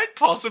quite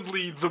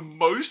possibly the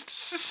most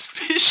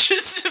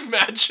suspicious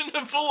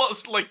imaginable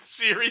like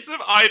series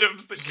of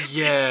items that could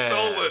be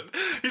stolen.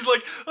 He's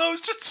like, oh,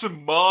 it's just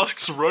some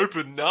masks, rope,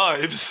 and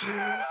knives.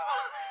 That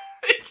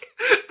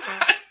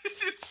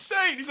is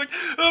insane. He's like,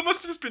 oh, it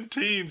must have just been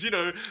teens,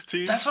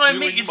 teens. That's what I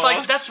mean. It's masks,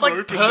 like, that's like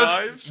rope, and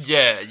knives.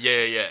 Yeah.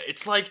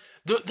 It's like,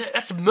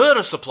 that's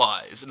murder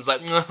supplies. And it's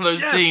like,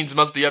 those teens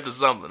must be up to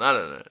something. I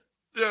don't know.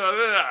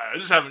 Yeah,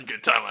 just having a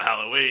good time on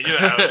Halloween. You know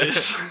how it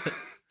is.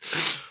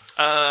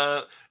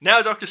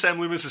 Now Dr. Sam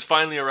Loomis has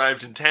finally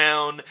arrived in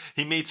town.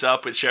 He meets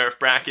up with Sheriff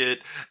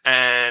Brackett,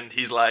 and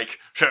he's like,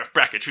 Sheriff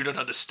Brackett, you don't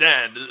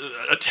understand.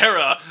 A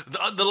terror,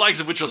 the likes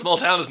of which your small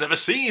town has never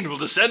seen, will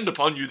descend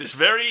upon you this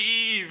very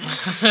eve.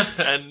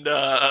 And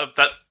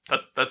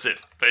that's it.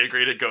 They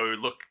agree to go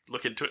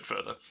look into it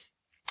further.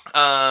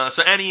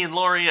 So Annie and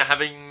Laurie are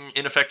having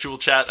ineffectual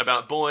chat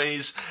about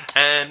boys,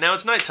 and now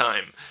it's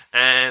nighttime,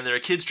 and there are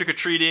kids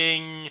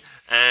trick-or-treating,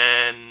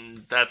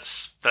 and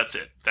that's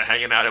it. They're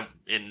hanging out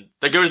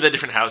they go to their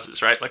different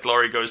houses, right? Like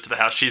Laurie goes to the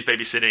house she's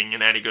babysitting,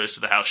 and Annie goes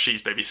to the house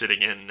she's babysitting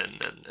in,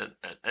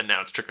 and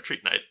now it's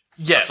trick-or-treat night.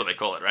 Yeah. That's what they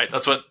call it, right?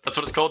 That's what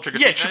it's called,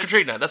 trick-or-treat night? Yeah,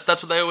 trick-or-treat night. That's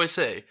what they always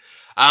say.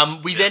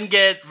 We then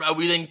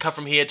cut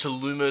from here to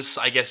Loomis,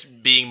 I guess,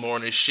 being more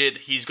on his shit.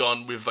 He's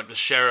gone with, like, the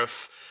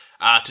sheriff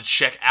to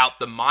check out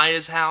the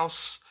Myers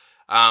house.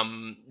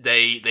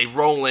 They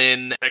roll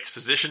in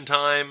exposition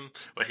time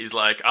where he's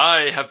like,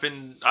 I've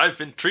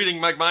been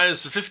treating Mike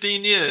Myers for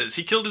 15 years.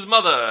 He killed his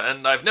mother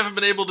and I've never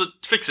been able to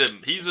fix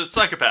him. He's a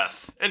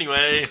psychopath.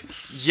 Anyway.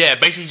 Yeah,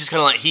 basically just kind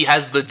of like he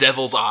has the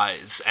devil's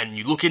eyes and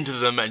you look into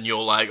them and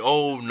you're like,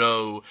 oh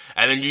no.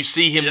 And then you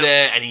see him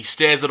there and he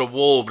stares at a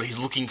wall, but he's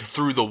looking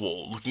through the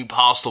wall, looking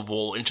past the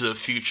wall into the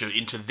future,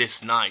 into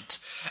this night.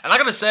 And I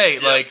gotta say,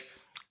 like,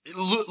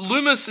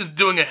 Loomis is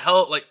doing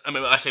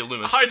I say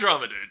Loomis. High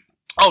drama, dude.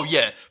 Oh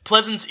yeah,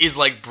 Pleasance is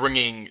like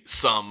bringing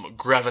some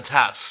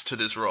gravitas to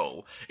this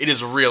role. It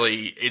is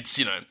really,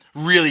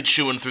 really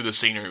chewing through the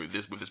scenery with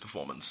this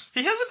performance.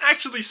 He hasn't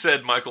actually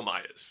said Michael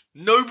Myers.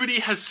 Nobody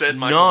has said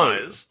Michael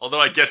Myers, although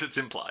I guess it's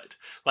implied.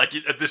 Like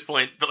at this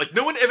point, but like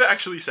no one ever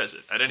actually says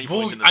it at any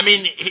point in the movie. I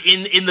mean,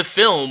 in the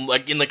film,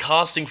 like in the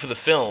casting for the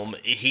film,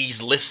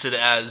 he's listed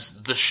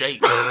as the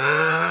Shape.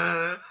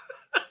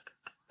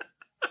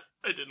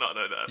 I did not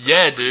know that.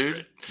 Yeah, dude.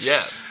 Great.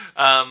 Yeah.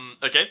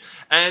 Okay.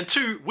 And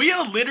 2, we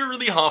are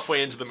literally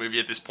halfway into the movie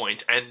at this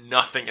point, and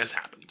nothing has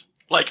happened.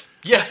 Like,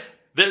 yeah.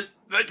 There's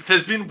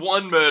been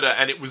one murder,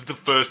 and it was the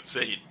first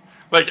scene.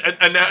 Like,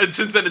 and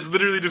since then, it's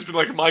literally just been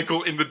like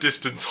Michael in the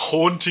distance,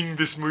 haunting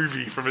this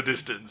movie from a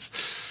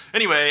distance.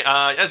 Anyway,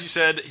 as you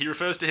said, he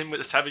refers to him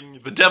as having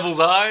the devil's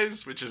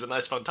eyes, which is a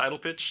nice fun title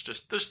pitch,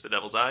 just the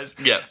devil's eyes.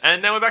 Yeah.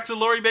 And now we're back to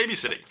Laurie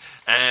babysitting.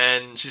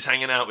 And she's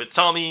hanging out with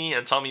Tommy,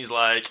 and Tommy's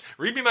like,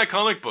 read me my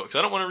comic books.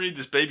 I don't want to read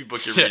this baby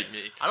book you're reading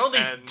me. I don't want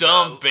these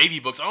dumb baby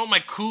books. I want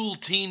my cool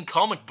teen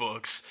comic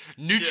books.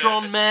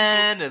 Neutron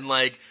Man and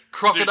like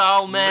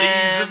Crocodile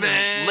Man.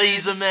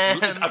 Laser Man.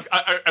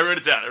 I wrote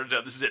it down.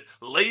 This is it.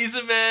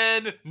 Laser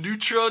Man,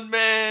 Neutron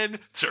Man,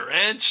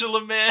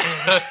 Tarantula Man.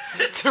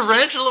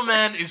 Tarantula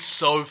Man is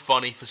so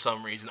funny for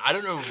some reason. I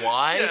don't know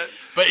why,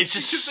 but it's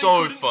just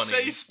so funny.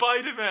 Say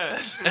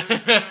Spider-Man.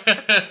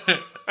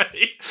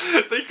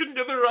 They couldn't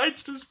get the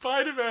rights to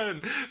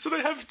Spider-Man, so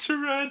they have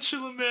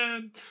Tarantula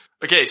Man.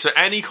 Okay, so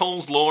Annie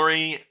calls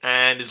Laurie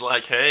and is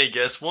like, hey,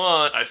 guess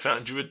what? I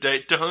found you a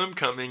date to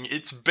homecoming.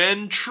 It's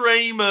Ben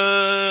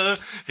Tramer.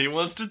 He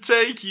wants to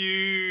take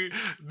you.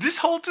 This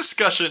whole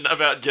discussion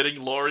about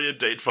getting Laurie a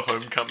date for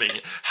homecoming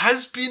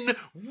has been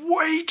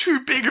way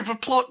too big of a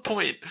plot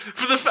point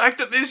for the fact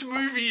that this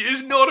movie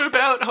is not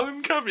about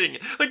homecoming.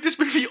 Like, this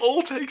movie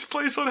all takes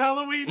place on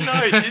Halloween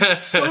night. It's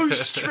so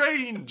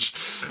strange.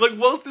 Like,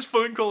 whilst this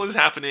phone call is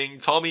happening,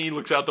 Tommy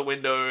looks out the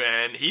window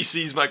and he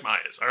sees Mike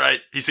Myers,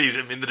 alright? He sees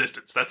him in the distance.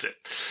 That's it.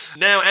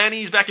 Now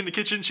Annie's back in the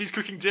kitchen. She's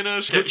cooking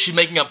dinner. She's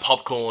making up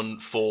popcorn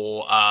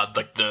for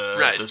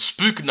the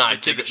spook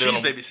night. She's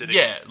babysitting.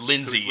 Yeah,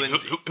 Lindsay.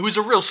 Who is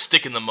a real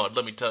stick in the mud.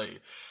 Let me tell you.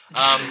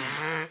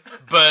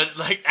 But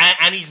like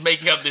Annie's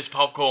making up this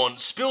popcorn,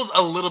 spills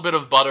a little bit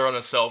of butter on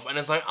herself, and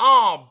it's like,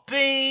 oh,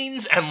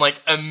 beans, and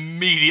like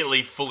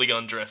immediately fully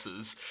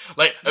undresses.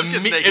 Like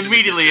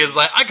immediately is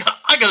like,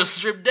 I gotta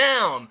strip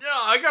down. Yeah,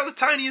 I got the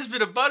tiniest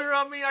bit of butter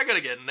on me. I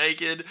gotta get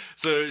naked.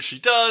 So she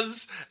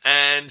does,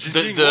 and she's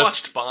being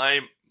watched by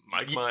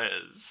Mike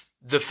Myers.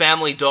 The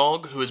family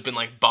dog, who has been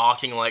like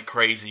barking like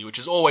crazy, which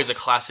is always a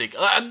classic.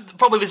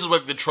 Probably this is where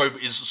the trope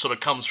sort of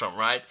comes from,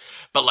 right?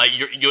 But like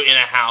you're in a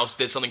house,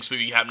 there's something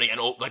spooky happening, and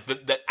all, like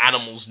the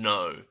animals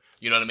know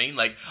You know what I mean?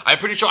 Like, I'm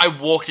pretty sure I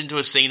walked into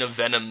a scene of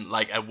Venom,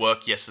 like, at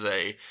work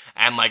yesterday,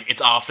 and, like, it's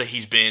after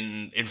he's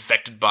been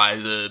infected by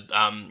the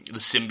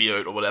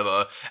symbiote or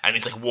whatever, and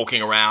he's, like,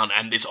 walking around,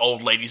 and this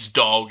old lady's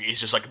dog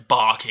is just, like,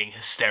 barking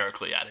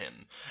hysterically at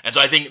him. And so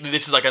I think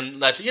this is, like, a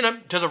nice, you know,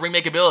 in terms of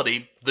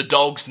remakeability, the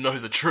dogs know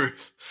the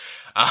truth.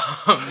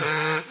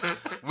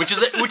 Which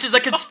is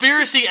a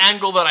conspiracy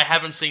angle that I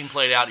haven't seen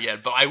played out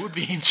yet, but I would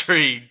be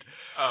intrigued.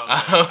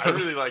 I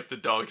really like the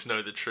dogs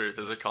know the truth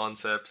as a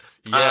concept.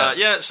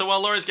 So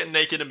while Laura's getting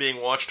naked and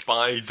being watched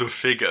by the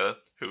figure,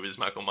 who is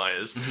Michael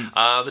Myers,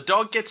 the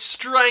dog gets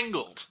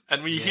strangled,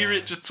 and we hear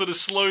it just sort of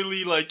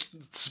slowly, like,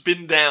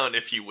 spin down,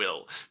 if you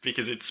will,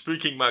 because it's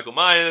spooking Michael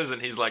Myers,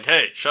 and he's like,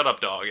 hey, shut up,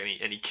 dog,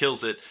 and he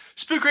kills it.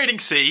 Spook rating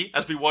C,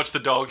 as we watch the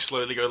dog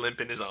slowly go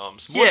limp in his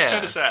arms. What's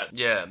kind of sad.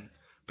 Yeah.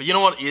 But you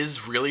know what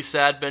is really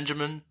sad,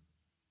 Benjamin?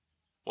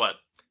 What?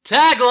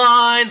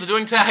 Taglines! We're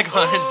doing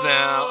taglines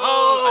now.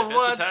 I bet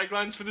What? the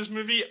taglines for this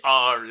movie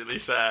are really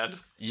sad.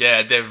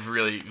 Yeah, they're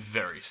really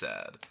very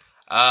sad.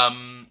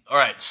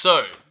 Alright,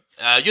 so,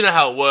 you know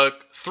how it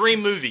works. 3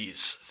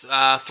 movies, 3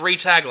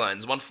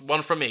 taglines,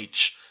 one from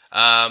each.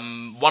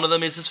 One of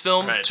them is this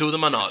film, Right. 2 of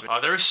them are not.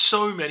 There are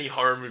so many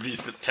horror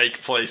movies that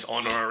take place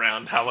on or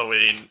around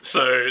Halloween,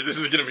 so this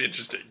is going to be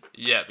interesting.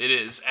 Yeah, it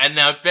is. And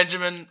now,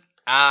 Benjamin,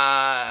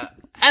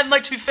 and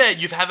like, to be fair,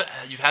 you've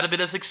had a bit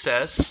of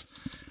success.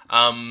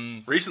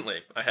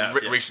 Recently, I have.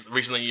 Yes.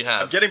 Recently you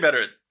have. I'm getting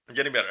better at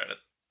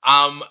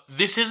it.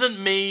 This isn't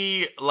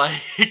me,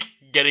 like,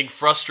 getting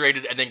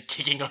frustrated and then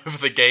kicking over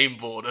the game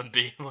board and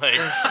being like,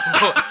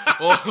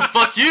 well,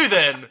 fuck you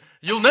then.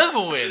 You'll never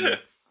win.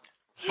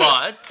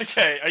 But...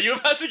 Okay, are you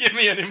about to give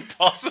me an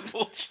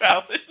impossible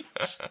challenge?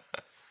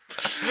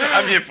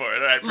 I'm here for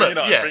it. All right, bring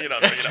it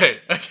on. Okay.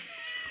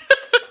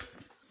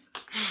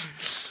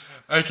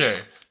 Okay.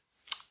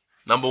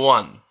 Number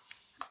 1.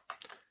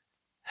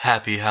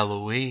 Happy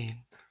Halloween.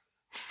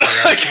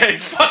 Okay,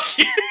 fuck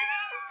you.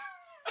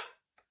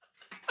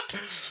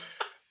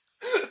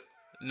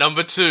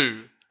 Number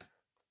 2.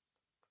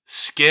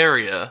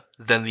 Scarier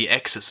than The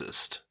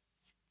Exorcist.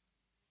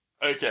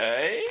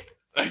 Okay.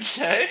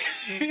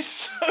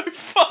 So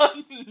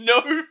fun.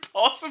 No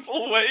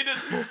possible way to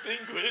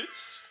distinguish.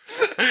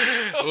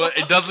 Well,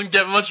 it doesn't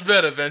get much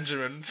better,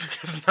 Benjamin,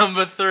 because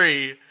number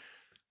 3.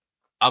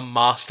 A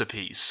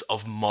masterpiece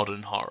of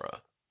modern horror.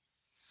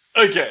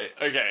 Okay.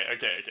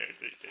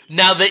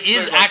 Now, there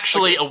is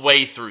actually a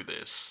way through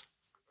this,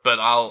 but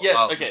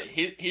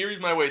Here is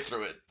my way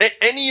through it.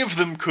 Any of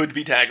them could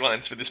be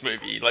taglines for this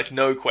movie, like,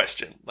 no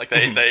question. Like,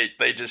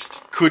 they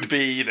just could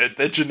be.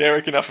 They're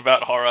generic enough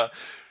about horror.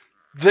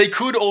 They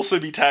could also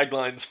be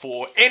taglines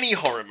for any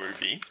horror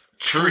movie.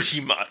 Pretty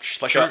much.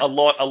 Like, a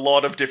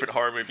lot of different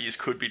horror movies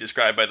could be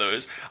described by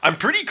those. I'm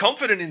pretty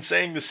confident in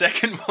saying the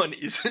second one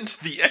isn't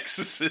The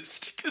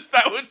Exorcist, because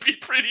that would be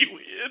pretty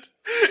weird.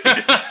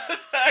 The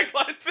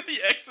tagline for The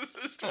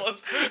Exorcist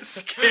was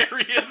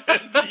scarier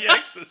than The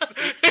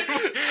Exorcist.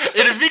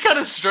 It'd be kind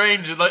of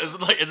strange.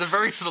 It's a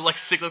very sort of, like,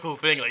 cyclical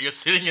thing. Like, you're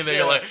sitting in there,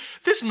 you're like,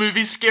 this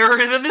movie's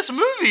scarier than this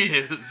movie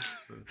is.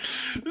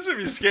 This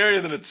movie's scarier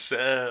than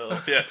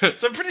itself. Yeah.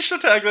 So I'm pretty sure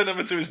tagline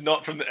number 2 is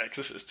not from The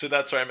Exorcist, so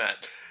that's where I'm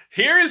at.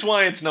 Here is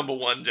why it's number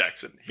 1,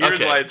 Jackson. Here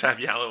is why it's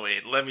Happy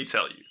Halloween. Let me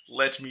tell you.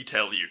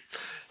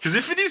 Because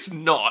if it is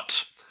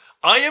not,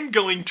 I am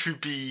going to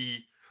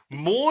be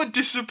more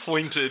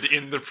disappointed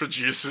in the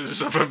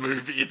producers of a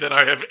movie than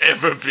I have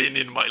ever been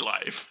in my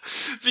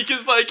life.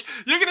 Because, like,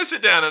 you're going to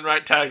sit down and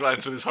write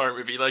taglines for this horror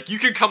movie. Like, you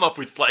can come up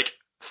with, like,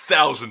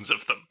 thousands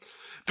of them.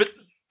 But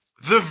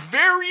the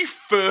very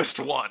first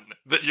one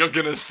that you're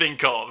gonna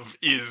think of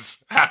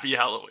is Happy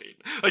Halloween.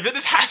 Like, that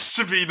just has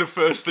to be the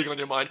first thing on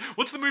your mind.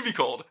 What's the movie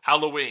called?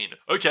 Halloween.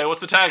 Okay,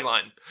 what's the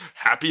tagline?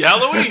 Happy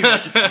Halloween.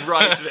 Like, it's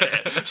right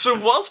there. So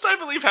whilst I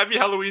believe Happy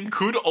Halloween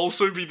could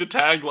also be the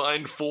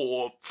tagline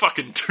for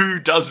fucking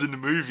 24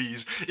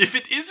 movies, if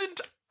it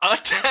isn't a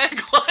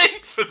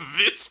tagline for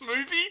this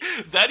movie,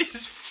 that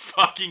is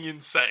fucking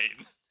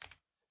insane.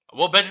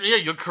 Well, Benjamin, yeah,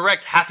 you're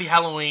correct. Happy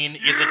Halloween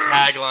is a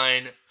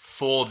tagline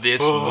for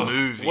this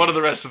movie. What are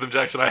the rest of them,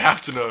 Jackson? I have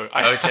to know.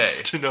 I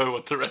have to know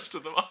what the rest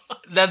of them are.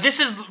 Now,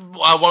 this is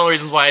one of the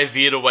reasons why I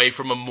veered away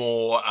from a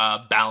more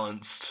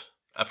balanced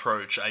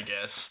approach, I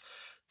guess.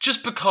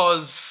 Just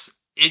because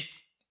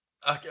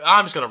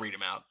I'm just going to read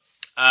them out.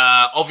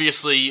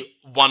 Obviously,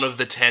 one of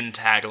the 10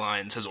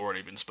 taglines has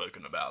already been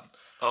spoken about.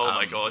 Oh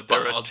my god,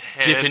 there are 10.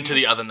 Dip into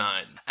the other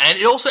 9. And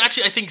it also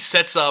actually, I think,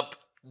 sets up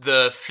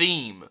the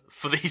theme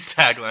for these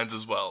taglines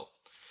as well.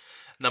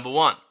 Number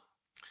 1.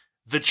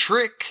 The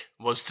trick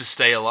was to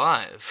stay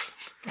alive.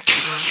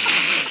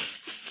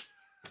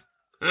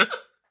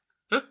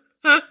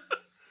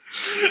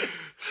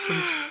 So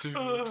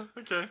stupid.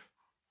 Okay.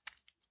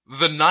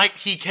 The night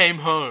he came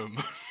home.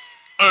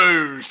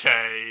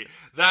 Okay.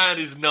 That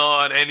is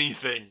not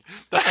anything.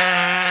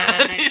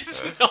 That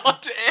is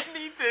not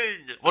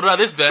anything. What about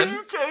this, Ben?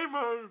 Who came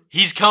home?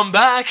 He's come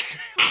back.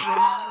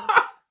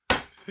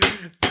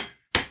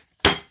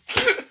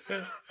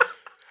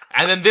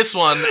 And then this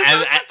one, and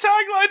That's the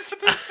tagline for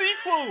the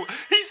sequel.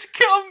 He's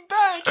come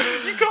back.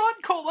 You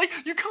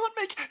can't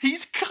make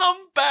he's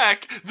come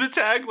back the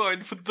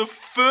tagline for the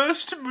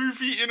first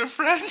movie in a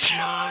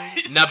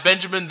franchise. now,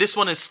 Benjamin, this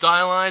one is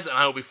stylized, and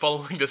I will be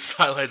following the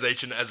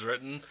stylization as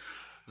written.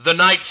 The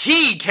night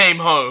he came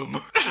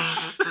home.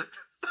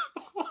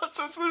 What?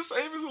 So it's the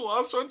same as the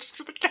last one, just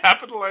with the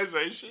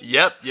capitalization?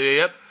 Yep.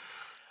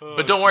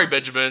 But don't worry,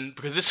 Benjamin,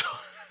 because this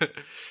one,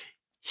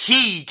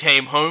 he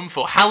came home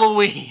for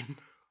Halloween.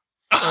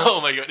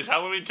 Oh my god, is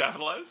Halloween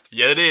capitalized?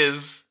 Yeah, it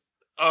is.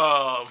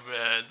 Oh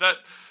man,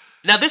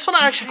 Now, this one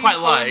I actually quite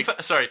like.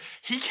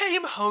 He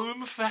came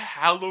home for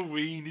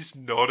Halloween is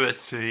not a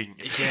thing.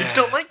 Yeah. It's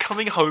not like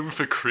coming home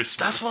for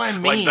Christmas. That's what I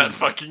Like mean. that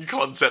fucking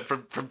concept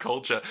from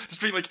culture. Just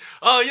being like,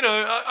 oh,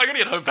 I gotta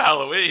get home for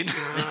Halloween.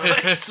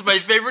 It's my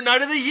favorite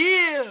night of the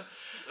year.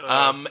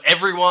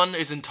 Everyone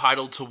is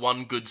entitled to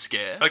one good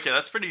scare. Okay,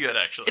 that's pretty good,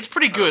 actually. It's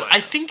pretty good. like I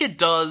think it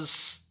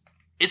does.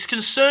 It's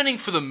concerning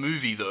for the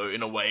movie, though,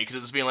 in a way, because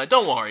it's being like,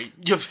 don't worry,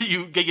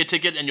 you get your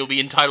ticket and you'll be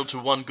entitled to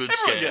one good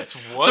Everyone scare. gets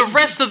one the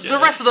rest good of the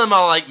scare. rest of them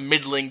are like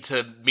middling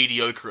to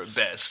mediocre at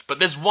best, but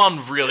there's one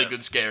really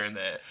good scare in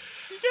there.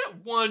 You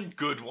get one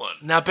good one.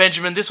 Now,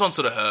 Benjamin, this one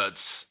sort of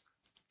hurts.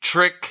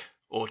 Trick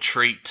or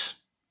treat, ...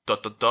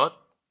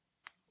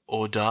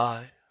 or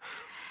die.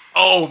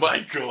 Oh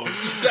my god.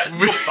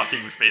 You're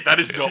fucking with me. That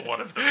is not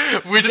one of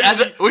them. Which as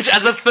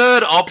a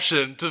third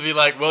option to be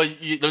like, well,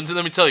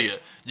 let me tell you,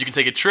 you can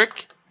take a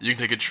trick, you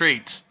can take a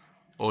treat,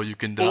 or you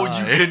can die. Or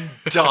you can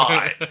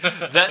die.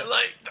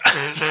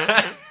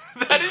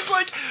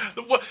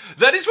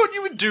 That is what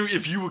you would do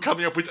if you were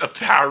coming up with a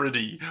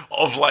parody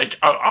of like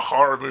a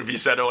horror movie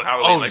set on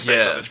Halloween,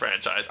 based on this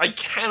franchise. I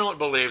cannot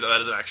believe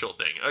that is an actual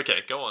thing.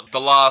 Okay, go on.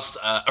 The last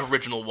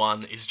original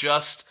one is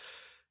just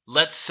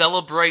let's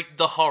celebrate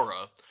the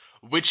horror,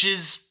 which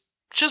is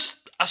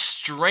just a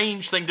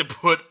strange thing to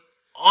put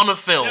on a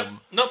film.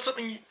 Not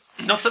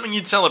something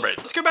you'd celebrate.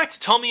 Let's go back to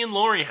Tommy and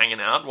Laurie hanging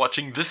out,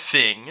 watching The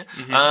Thing.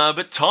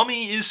 But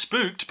Tommy is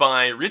spooked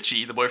by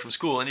Richie, the boy from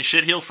school, and his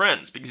shit-heel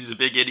friends, because he's a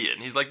big idiot.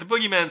 And he's like, the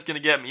boogeyman's gonna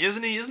get me,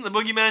 isn't he? Isn't the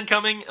boogeyman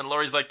coming? And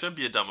Laurie's like, don't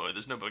be a dumbo,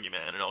 there's no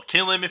boogeyman, and I'll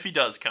kill him if he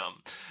does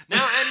come.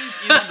 Now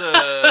Annie's in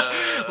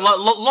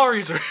the...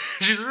 Laurie's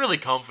she's really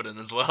confident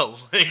as well.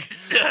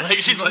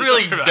 She's like,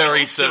 really "Alright, very I'll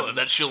kill certain him."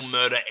 that she'll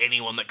murder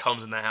anyone that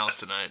comes in the house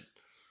tonight.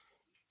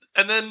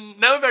 And then,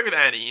 now we're back with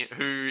Annie,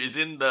 who is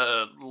in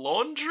the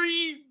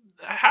laundry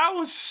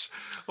house.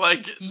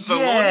 Like, the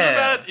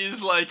Yeah. laundromat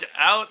is, like,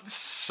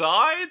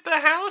 outside the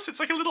house. It's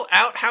like a little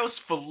outhouse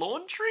for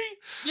laundry.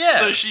 Yeah.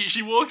 So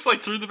she walks,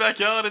 like, through the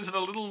backyard into the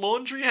little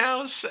laundry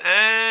house,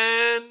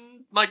 and,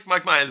 like,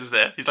 Mike Myers is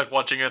there. He's, like,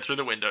 watching her through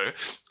the window.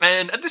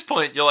 And at this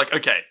point, you're like,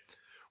 okay,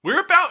 we're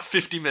about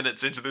 50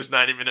 minutes into this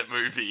 90-minute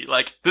movie.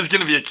 Like, there's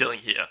gonna be a killing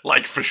here.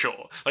 Like, for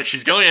sure. Like,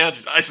 she's going out,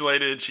 she's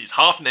isolated, she's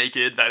half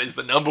naked. That is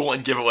the number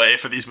one giveaway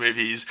for these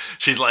movies.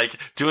 She's, like,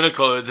 doing her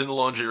clothes in the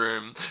laundry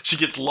room. She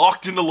gets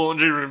locked in the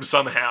laundry room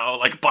somehow,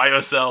 like, by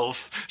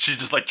herself. She's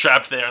just, like,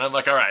 trapped there. And I'm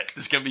like, alright,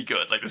 this is gonna be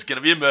good. Like, there's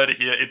gonna be a murder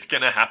here. It's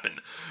gonna happen.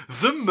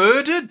 The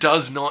murder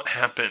does not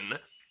happen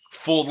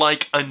for,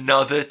 like,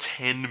 another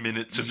 10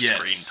 minutes of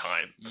screen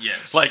time.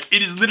 Yes. Like,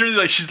 it is literally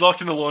like she's locked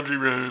in the laundry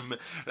room,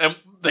 and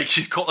like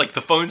she's caught, like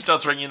the phone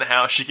starts ringing in the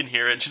house, she can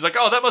hear it, and she's like,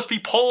 oh, that must be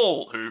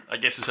Paul, who I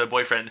guess is her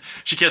boyfriend.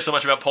 She cares so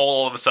much about Paul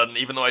all of a sudden,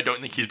 even though I don't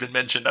think he's been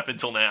mentioned up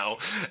until now.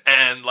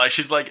 And like,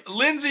 she's like,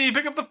 Lindsay,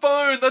 pick up the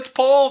phone, that's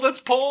Paul.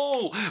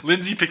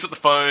 Lindsay picks up the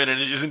phone,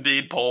 and it is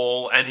indeed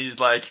Paul, and he's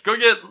like, go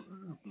get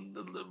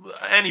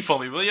Annie for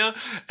me, will ya?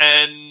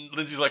 And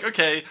Lindsay's like,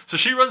 okay. So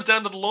she runs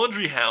down to the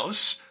laundry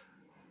house,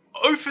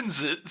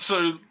 opens it,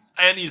 so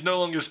Annie's no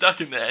longer stuck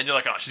in there, and you're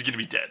like, oh, she's gonna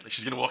be dead. Like,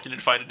 she's gonna walk in and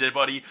find a dead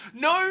body.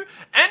 No,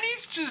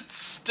 Annie's just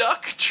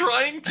stuck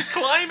trying to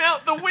climb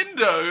out the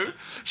window.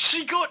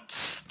 She got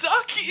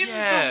stuck in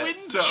the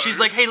window. She's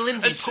like, hey,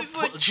 Lindsay,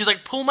 And she's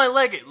like, pull my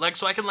leg, like,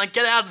 so I can, like,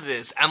 get out of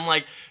this. And,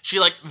 like, she,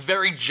 like,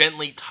 very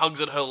gently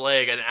tugs at her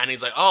leg, and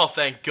Annie's like, oh,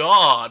 thank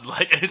God.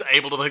 Like, and is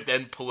able to, like,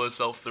 then pull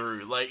herself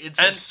through. Like,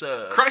 it's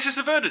absurd. Crisis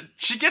averted.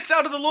 She gets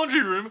out of the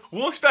laundry room,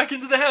 walks back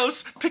into the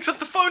house, picks up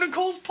the phone and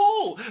calls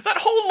Paul. That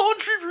whole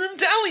laundry room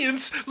dalliance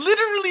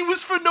literally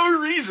was for no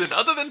reason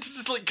other than to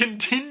just, like,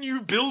 continue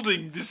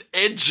building this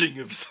edging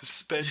of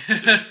suspense.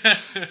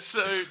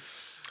 So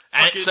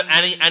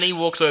Annie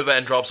walks over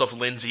and drops off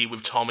Lindsay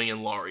with Tommy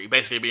and Laurie,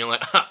 basically being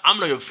like, I'm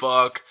gonna go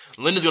fuck,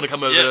 Linda's gonna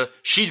come over, Yeah.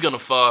 she's gonna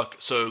fuck,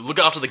 so look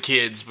after the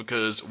kids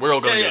because we're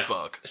all gonna go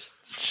fuck.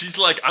 she's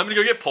like, I'm gonna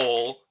go get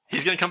Paul.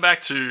 He's gonna come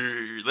back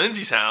to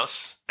Lindsay's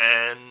house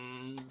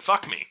and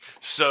fuck me.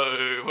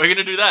 So we're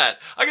gonna do that.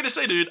 I gotta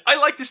say, dude, I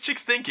like this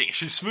chick's thinking.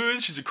 She's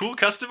smooth. She's a cool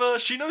customer.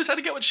 She knows how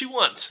to get what she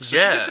wants. So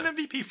Yeah. she gets an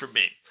MVP from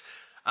me.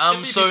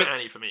 MVP for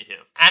Annie for me here.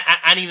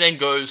 Annie then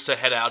goes to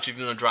head out. She's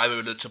going to drive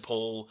over to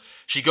Paul.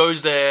 She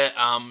goes there,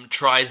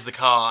 tries the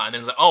car, and then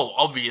is like, oh,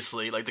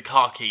 obviously, like, the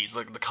car keys,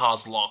 like, the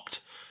car's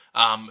locked.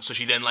 So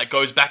she then, like,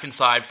 goes back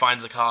inside,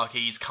 finds the car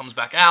keys, comes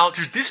back out.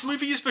 Dude, this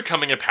movie is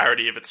becoming a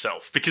parody of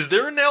itself, because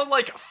there are now,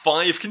 like,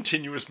 5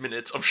 continuous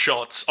minutes of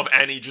shots of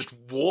Annie just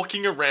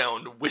walking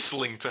around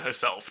whistling to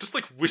herself. Just,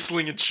 like,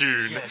 whistling a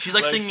tune. Yeah, she's,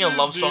 like, singing a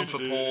love song for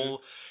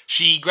Paul.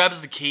 She grabs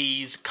the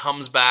keys,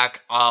 comes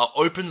back,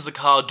 opens the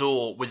car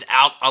door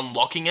without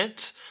unlocking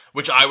it,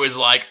 which I was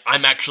like,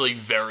 I'm actually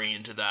very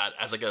into that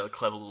as, like, a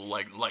clever little,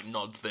 like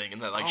nod thing.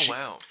 And that, like,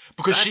 wow.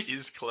 Because that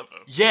is clever.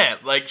 Yeah,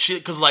 like,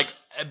 because, like,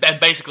 and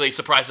basically,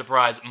 surprise,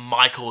 surprise,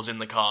 Michael's in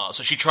the car.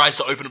 So she tries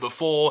to open it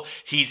before,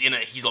 he's in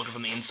it, he's locked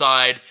from the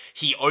inside,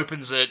 he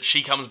opens it,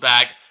 she comes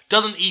back,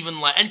 doesn't even,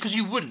 like, and because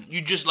you wouldn't,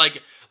 you just,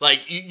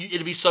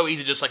 it'd be so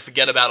easy to just, like,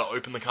 forget about it,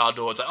 open the car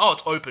door, it's like, oh,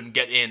 it's open,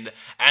 get in,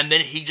 and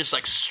then he just,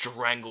 like,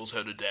 strangles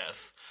her to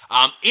death.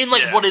 In,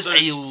 like, what is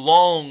a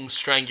long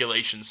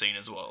strangulation scene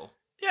as well.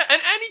 Yeah,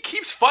 and Annie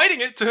keeps fighting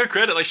it, to her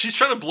credit. Like, she's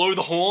trying to blow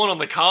the horn on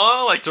the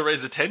car, like, to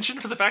raise attention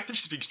for the fact that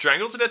she's being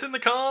strangled to death in the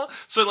car.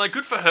 So, like,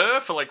 good for her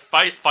for, like,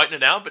 fighting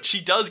it out, but she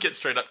does get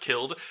straight up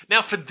killed.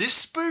 Now, for this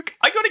spook,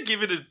 I gotta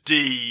give it a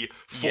D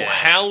for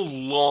how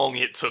long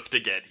it took to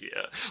get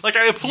here. Like,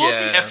 I applaud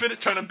the effort at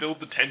trying to build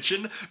the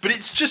tension, but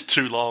it's just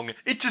too long.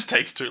 It just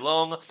takes too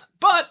long.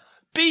 But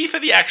B for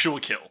the actual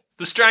kill.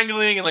 The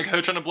strangling and, like, her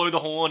trying to blow the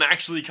horn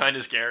actually kind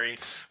of scary.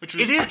 Which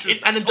was nice.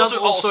 And it does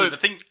also the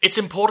thing. It's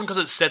important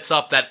because it sets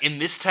up that in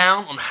this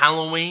town on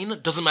Halloween,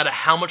 doesn't matter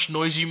how much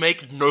noise you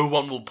make, no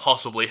one will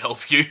possibly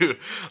help you.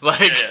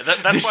 Like,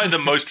 that's why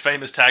the most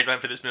famous tagline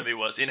for this movie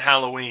was, "In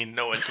Halloween,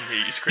 no one can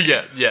hear you scream."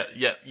 Yeah.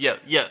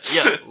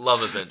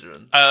 Love it,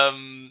 Benjamin.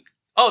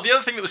 Oh, the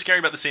other thing that was scary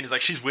about the scene is,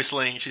 like, she's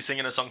whistling, she's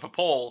singing a song for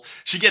Paul,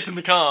 she gets in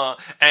the car,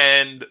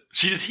 and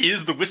she just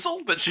hears the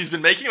whistle that she's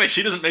been making. Like,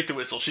 she doesn't make the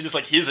whistle, she just,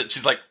 like, hears it.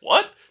 She's like,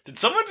 what? Did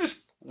someone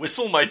just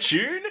whistle my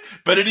tune?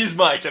 But it is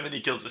Mike, and then he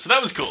kills her. So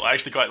that was cool. I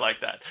actually quite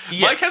like that.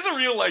 Yeah. Mike has a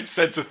real, like,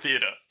 sense of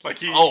theatre. Like,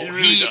 he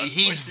really does.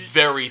 He's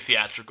very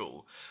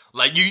theatrical.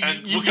 Like,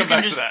 we'll come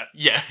back to that.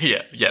 Yeah,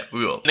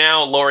 we will.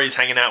 Now Laurie's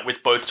hanging out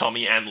with both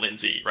Tommy and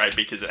Lindsay, right?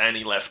 Because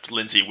Annie left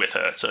Lindsay with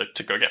her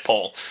to go get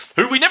Paul,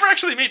 who we never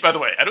actually meet, by the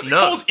way. I don't think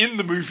Paul's in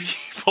the movie.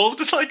 Paul's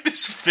just like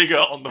this figure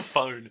on the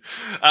phone.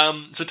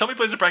 So Tommy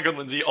plays a prank on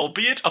Lindsay,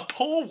 albeit a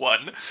poor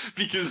one,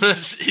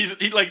 because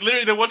he like,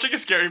 literally, they're watching a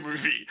scary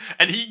movie,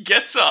 and he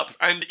gets up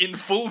and, in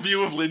full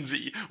view of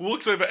Lindsay,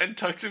 walks over and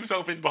tucks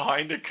himself in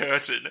behind a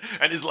curtain,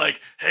 and is like,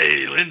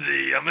 "Hey,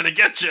 Lindsay, I'm gonna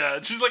get you."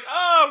 And she's like,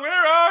 "Oh,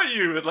 where are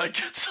you?" And, like,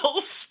 gets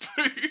all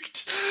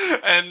spooked.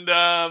 And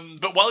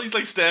but while he's,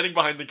 like, standing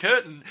behind the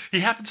curtain, he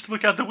happens to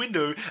look out the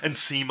window and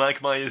see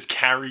Mike Myers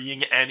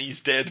carrying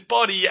Annie's dead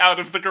body out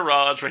of the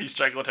garage where he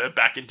strangled her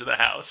back into the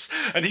house.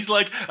 And he's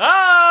like,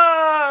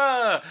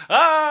 "Ah!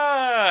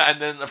 And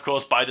then, of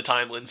course, by the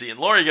time Lindsay and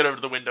Laurie get over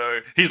to the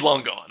window, he's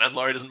long gone, and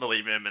Laurie doesn't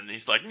believe him, and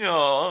he's like, no,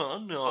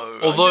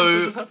 although, I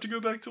guess I just have to go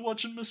back to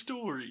watching my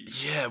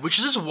stories. Yeah, which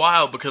is just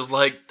wild, because,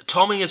 like,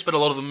 Tommy has spent a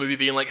lot of the movie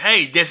being like,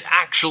 hey, there's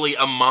actually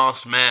a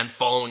masked man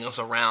following us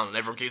around, and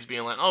everyone keeps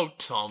being like, oh,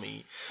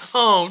 Tommy.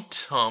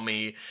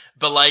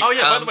 But, like, oh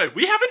yeah, by the way,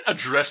 we haven't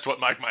addressed what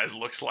Mike Myers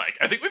looks like.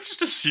 I think we've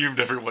just assumed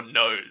everyone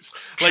knows.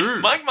 Like,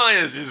 True. Mike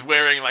Myers is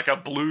wearing, like, a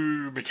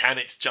blue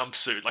mechanics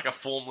jumpsuit, like a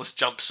formless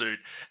jumpsuit,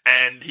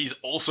 and he's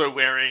also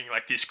wearing,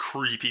 like, this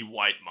creepy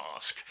white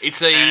mask.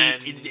 It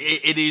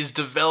is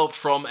developed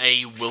from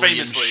a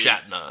William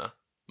Shatner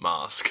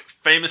mask.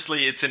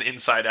 Famously, it's an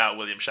inside-out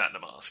William Shatner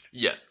mask.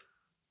 Yeah.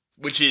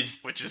 Which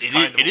is kind of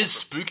it awesome. is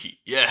spooky,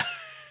 yeah.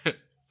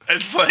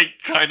 It's, like,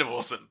 kind of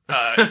awesome.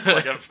 It's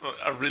like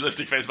a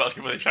realistic face mask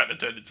of William Shatner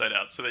turned inside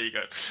out, so there you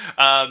go.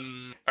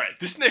 Alright,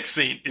 this next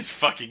scene is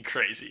fucking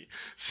crazy.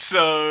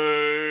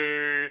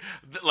 So,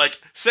 like,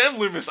 Sam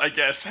Loomis, I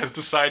guess, has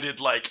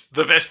decided, like,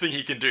 the best thing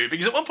he can do,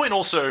 because at one point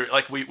also,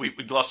 like, we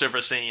glossed over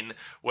a scene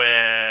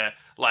where,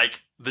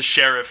 like, the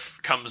sheriff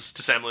comes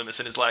to Sam Loomis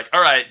and is like,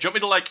 alright, do you want me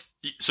to, like,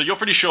 so you're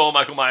pretty sure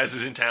Michael Myers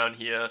is in town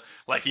here,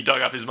 like, he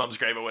dug up his mum's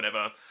grave or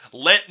whatever,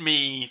 let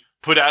me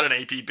put out an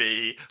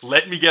APB,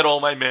 let me get all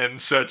my men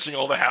searching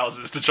all the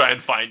houses to try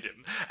and find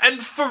him. And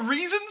for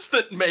reasons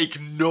that make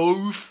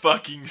no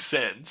fucking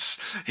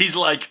sense, he's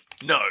like,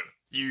 no,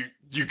 you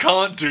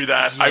can't do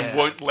that, yeah. I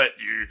won't let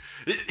you.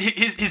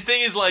 His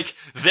thing is like,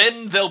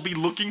 then they'll be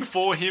looking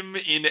for him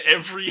in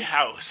every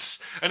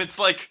house. And it's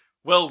like,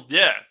 well,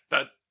 yeah,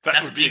 that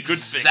would be a good thing.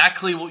 That's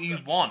exactly what you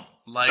want.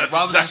 Like, that's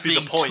rather exactly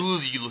than the being point. two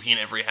of you looking in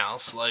every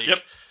house, like... Yep.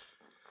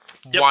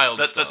 Wild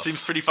that, stuff. That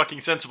seems pretty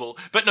fucking sensible.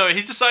 But no,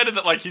 he's decided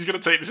that, like, he's gonna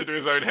take this into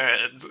his own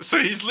hands. So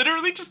he's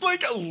literally just,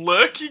 like,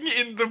 lurking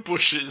in the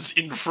bushes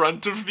in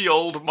front of the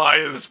old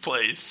Myers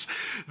place.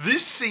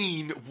 This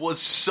scene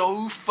was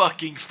so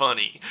fucking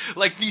funny.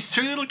 Like, these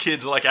two little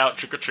kids are, like, out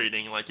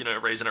trick-or-treating, like, you know,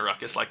 raising a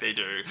ruckus like they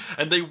do.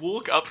 And they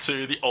walk up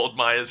to the old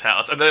Myers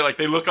house, and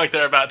they look like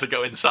they're about to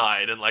go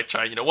inside and, like,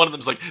 try, you know, one of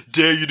them's like,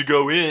 dare you to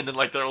go in, and,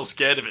 like, they're all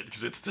scared of it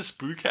because it's the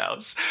spook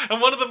house.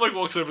 And one of them, like,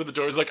 walks over the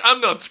door and is like, I'm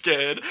not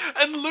scared.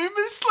 And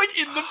Loomis, like,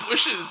 in the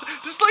bushes,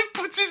 just, like,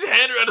 puts his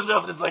hand around his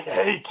mouth and is like,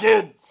 hey,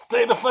 kid,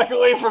 stay the fuck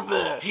away from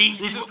there. He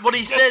says, what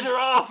he get says. your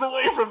ass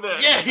away from there.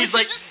 Yeah, he's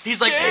like,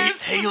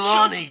 hey,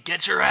 Lonnie,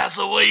 get your ass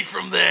away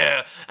from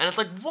there. And it's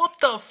like, what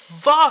the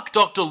fuck,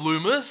 Dr.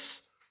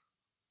 Loomis?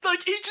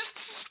 Like, he just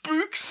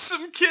spooks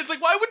some kids.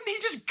 Like, why wouldn't he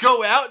just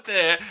go out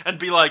there and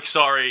be like,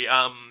 sorry,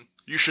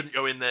 you shouldn't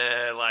go in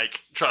there,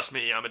 like, trust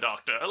me, I'm a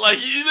doctor. Like,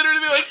 he literally,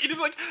 like, he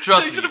just, like,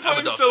 takes it upon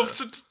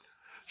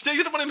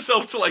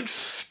himself to, like,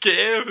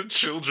 scare the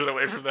children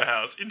away from the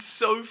house. It's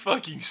so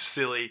fucking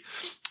silly.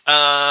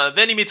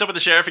 Then he meets up with the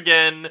sheriff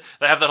again.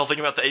 They have that whole thing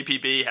about the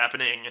APB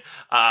happening,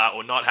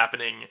 or not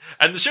happening.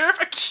 And the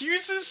sheriff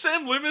accuses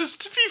Sam Loomis,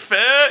 to be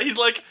fair. He's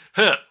like,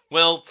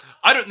 well,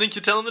 I don't think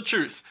you're telling the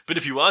truth. But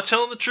if you are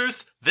telling the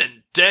truth,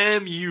 then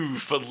damn you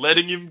for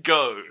letting him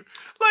go.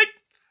 Like,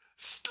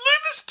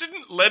 Loomis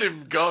didn't let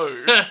him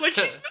go. Like,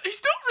 he's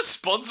not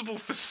responsible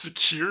for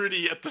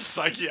security at the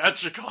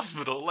psychiatric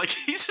hospital. Like,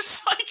 he's a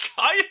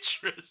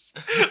psychiatrist.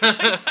 Like,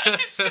 that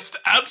is just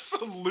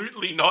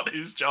absolutely not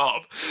his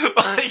job.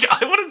 Like, I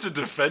wanted to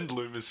defend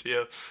Loomis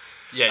here.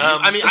 Yeah,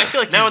 I mean, I feel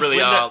like you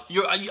really are.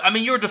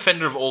 You're a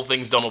defender of all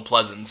things Donald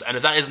Pleasance, and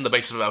if that isn't the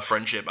basis of our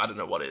friendship, I don't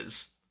know what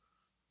is.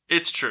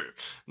 It's true.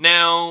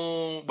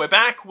 Now, we're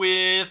back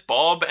with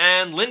Bob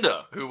and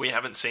Linda, who we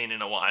haven't seen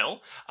in a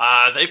while.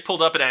 They've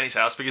pulled up at Annie's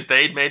house because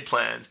they'd made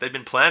plans. They've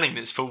been planning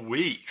this for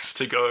weeks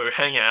to go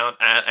hang out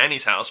at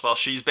Annie's house while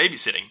she's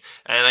babysitting,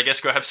 and I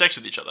guess go have sex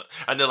with each other.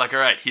 And they're like,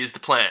 alright, here's the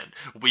plan.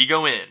 We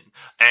go in,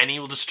 Annie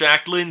will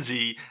distract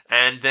Lindsay,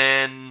 and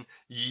then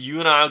you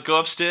and I'll go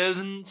upstairs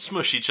and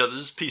smush each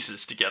other's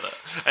pieces together.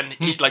 And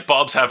he, like,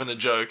 Bob's having a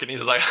joke, and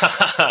he's like, ha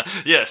ha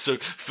ha, yeah, so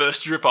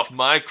first you rip off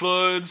my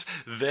clothes,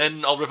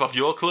 then I'll rip off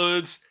your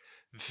clothes,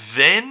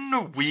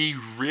 then we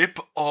rip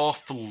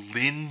off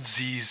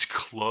Lindsay's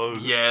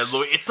clothes. Yeah,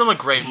 look, it's not a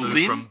great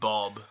move from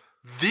Bob.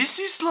 This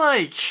is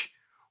like,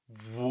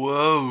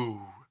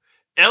 whoa.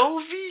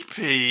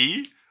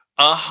 LVP,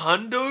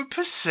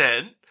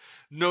 100%,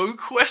 no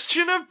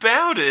question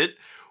about it.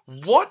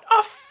 What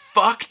a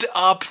fucked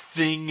up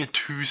thing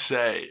to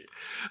say.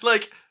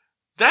 Like,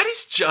 that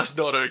is just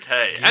not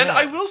okay. Yeah. And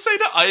I will say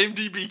to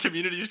IMDb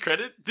Community's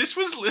credit, this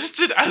was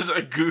listed as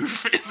a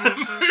goof in the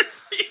movie.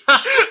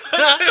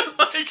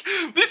 Like,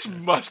 this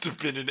must have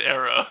been an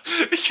error,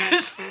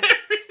 because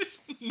there is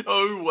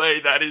no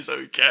way that is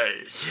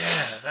okay.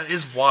 Yeah, that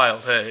is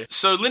wild, hey.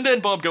 So Linda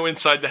and Bob go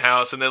inside the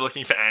house, and they're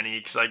looking for Annie,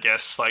 because I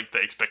guess, like,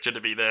 they expect her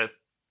to be there.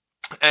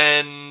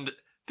 And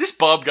this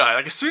Bob guy,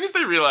 like, as soon as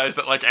they realize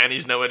that, like,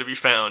 Annie's nowhere to be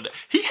found,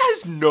 he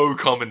has no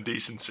common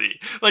decency.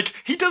 Like,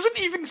 he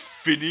doesn't even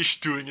finish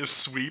doing a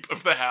sweep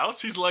of the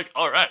house. He's like,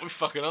 alright, we're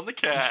fucking on the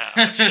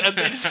couch. And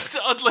they just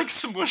start, like,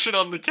 smushing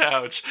on the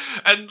couch.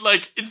 And,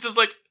 like, it's just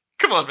like,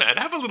 come on, man,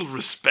 have a little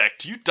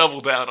respect. You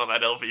double down on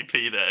that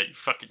LVP there, you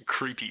fucking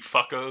creepy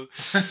fucko.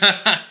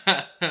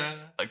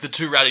 Like, the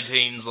two rowdy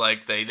teens,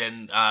 like, they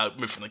then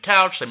move from the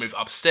couch, they move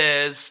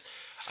upstairs.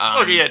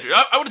 Okay, yeah, dude,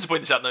 I wanted to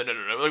point this out. No.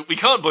 Like, we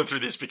can't blow through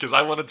this because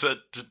I wanted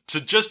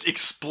to just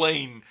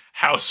explain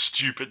how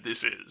stupid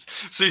this is.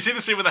 So you see the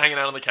scene where they're hanging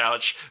out on the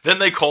couch, then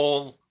they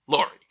call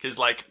Laurie, because,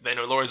 like, they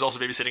know Laurie's also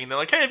babysitting, and they're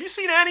like, hey, have you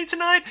seen Annie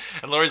tonight?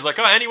 And Laurie's like,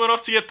 oh, Annie went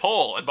off to get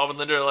Paul. And Bob and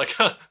Linda are like,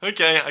 huh,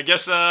 okay, I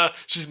guess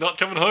she's not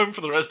coming home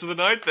for the rest of the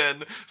night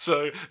then.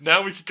 So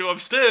now we could go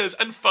upstairs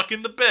and fuck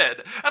in the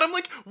bed. And I'm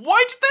like,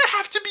 why did there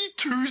have to be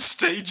two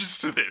stages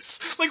to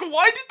this? Like,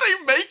 why did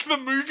they make the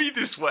movie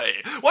this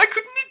way? Why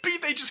couldn't it be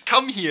they just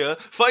come here,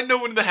 find no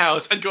one in the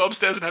house, and go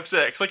upstairs and have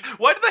sex? Like,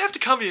 why did they have to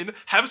come in,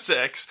 have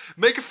sex,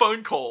 make a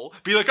phone call,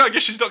 be like, oh, I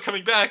guess she's not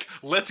coming back,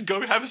 let's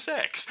go have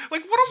sex?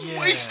 Like, what a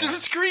waste of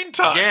screen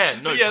time. Yeah,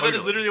 no, yeah, totally. That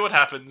is literally what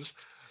happens.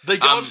 They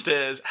go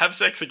upstairs, have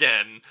sex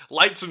again,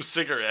 light some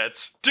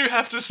cigarettes. Do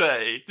have to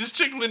say, this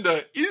chick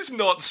Linda is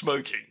not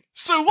smoking.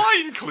 So why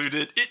include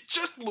it? It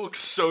just looks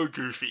so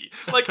goofy.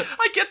 Like,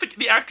 I get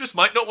the actress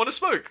might not want to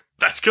smoke.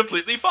 That's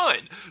completely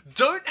fine.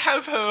 Don't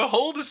have her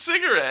hold a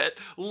cigarette,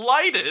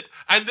 light it,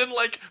 and then,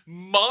 like,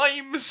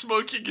 mime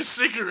smoking a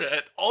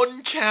cigarette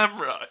on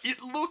camera.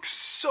 It looks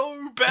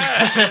so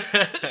bad.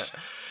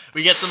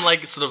 We get some,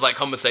 like, sort of, like,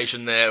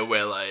 conversation there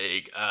where,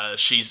 like,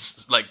 she's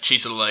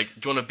sort of like,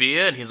 do you want a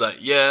beer? And he's like,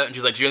 yeah. And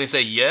she's like, do you only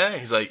say yeah? And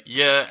he's like,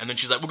 yeah. And then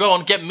she's like, well, go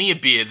on, get me a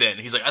beer then.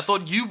 And he's like, I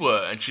thought you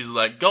were. And she's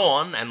like, go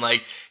on. And,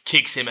 like,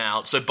 kicks him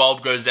out. So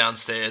Bob goes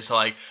downstairs to,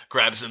 like,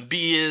 grab some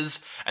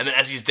beers. And then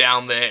as he's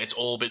down there, it's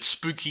all a bit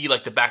spooky.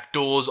 Like, the back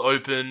door's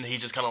open. He's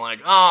just kind of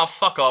like,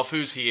 fuck off,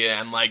 who's here?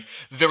 And, like,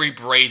 very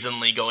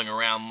brazenly going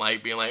around,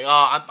 like, being like,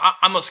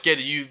 I'm not scared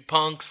of you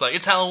punks. Like,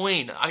 it's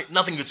Halloween.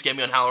 Nothing could scare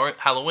me on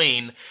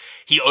Halloween.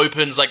 He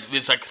opens, like,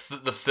 it's like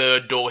the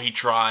third door he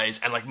tries,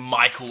 and, like,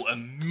 Michael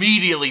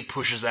immediately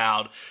pushes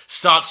out,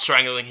 starts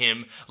strangling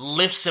him,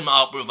 lifts him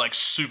up with, like,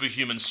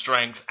 superhuman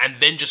strength, and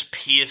then just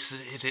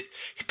pierces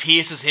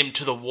him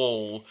to the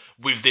wall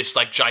with this,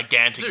 like,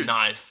 gigantic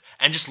knife,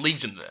 and just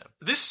leaves him there.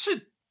 This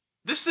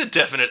is a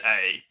definite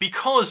A,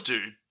 because,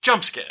 dude,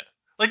 jump scare.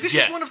 Like, this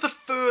is one of the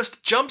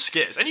first jump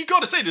scares, and you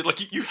gotta say, dude,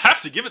 like, you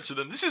have to give it to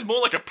them. This is more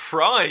like a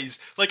prize.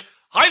 Like,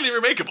 highly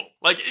remakeable.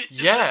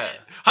 Yeah.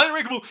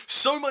 Highly remakeable,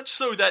 so much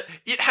so that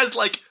it has,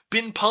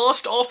 been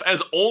passed off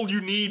as all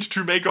you need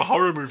to make a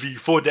horror movie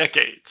for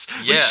decades.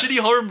 Yeah. Shitty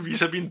horror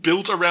movies have been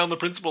built around the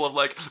principle of,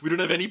 we don't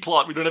have any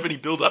plot, we don't have any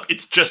build-up,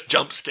 it's just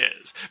jump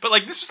scares. But,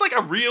 this was, a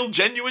real,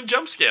 genuine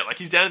jump scare.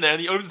 He's down there and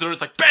he opens the door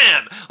and it's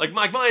BAM!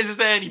 Mike Myers is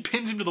there and he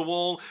pins him to the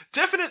wall.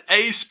 Definite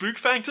spook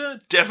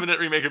factor, definite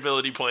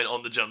remakeability point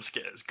on the jump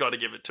scares. Gotta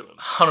give it to him.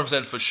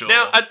 100% for sure.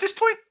 Now, at this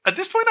point,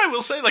 I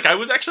will say, I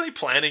was actually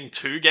planning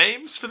 2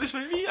 games for this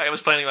movie. I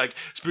was planning,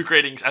 spook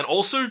ratings and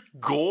also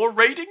gore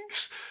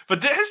ratings,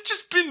 but there has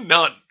just been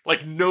none.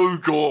 No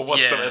gore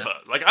whatsoever.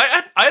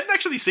 I hadn't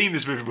actually seen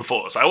this movie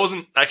before, so I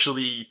wasn't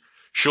actually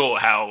sure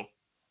how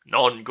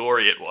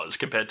non-gory it was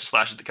compared to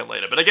slashes that come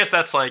later. But I guess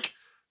that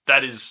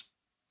is,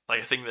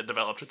 a thing that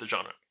developed with the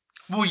genre.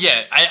 Well,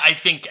 yeah, I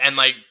think, and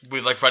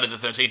with Friday the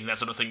 13th and that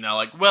sort of thing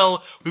now,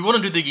 well, we want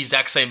to do the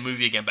exact same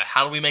movie again, but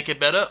how do we make it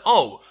better?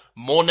 Oh,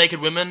 more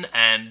naked women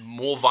and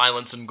more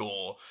violence and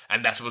gore.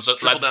 And that's what's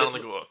triple down on the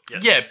gore.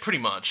 Yes. Yeah, pretty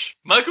much.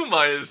 Michael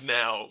Myers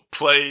now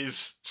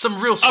plays some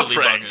real silly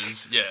prank.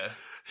 buggers, yeah.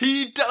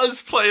 He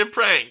does play a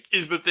prank,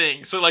 is the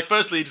thing. So,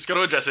 firstly, you just got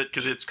to address it,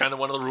 because it's kind of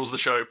one of the rules of the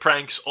show.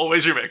 Pranks,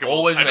 always remakeable.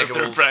 Always I know if remakeable.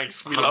 there are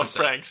pranks. We 100%. love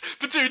pranks.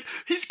 But, dude,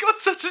 he's got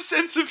such a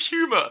sense of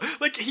humor.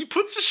 He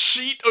puts a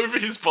sheet over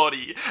his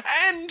body,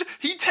 and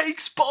he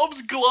takes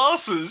Bob's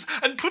glasses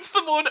and puts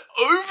them on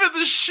over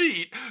the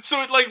sheet,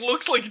 so it,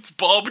 looks like it's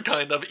Bob,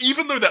 kind of,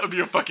 even though that would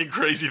be a fucking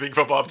crazy thing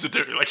for Bob to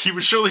do. He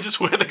would surely just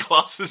wear the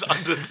glasses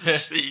under the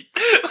sheet.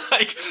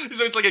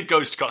 So it's a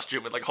ghost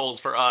costume with, holes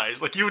for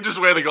eyes. You would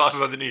just wear the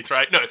glasses underneath,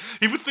 right? No,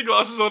 he puts the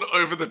glasses on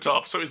over the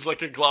top, so he's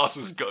a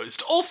glasses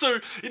ghost. Also,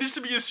 it is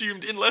to be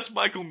assumed, unless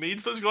Michael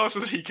needs those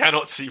glasses, he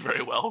cannot see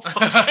very well.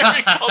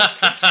 Wearing Bob's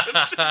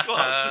prescription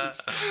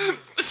glasses.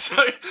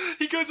 So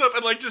he goes up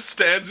and just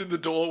stands in the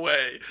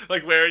doorway,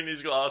 wearing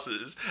these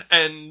glasses,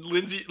 and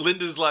Linda's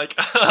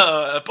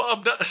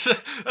Bob,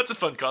 that's a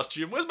fun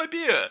costume. Where's my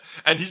beer?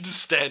 And he's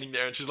just standing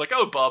there, and she's like,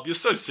 oh, Bob, you're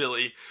so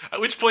silly.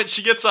 At which point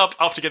she gets up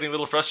after getting a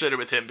little frustrated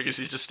with him because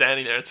he's just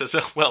standing there and says,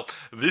 oh, well,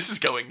 this is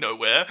going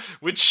nowhere,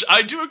 which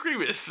I do agree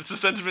with. It's a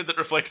sentiment that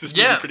reflects this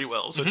movie pretty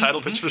well. So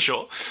title pitch for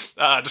sure.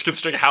 Just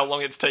considering how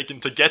long it's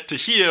taken to get to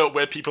here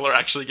where people are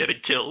actually getting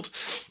killed.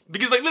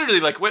 Because literally,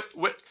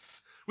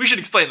 we should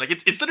explain,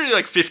 it's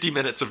literally 50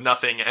 minutes of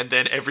nothing and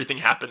then everything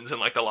happens in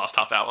the last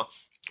half hour.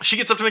 She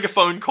gets up to make a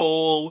phone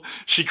call.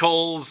 She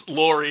calls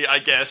Laurie, I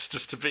guess,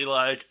 just to be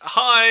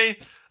hi,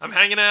 I'm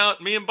hanging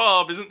out, me and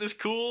Bob, isn't this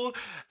cool?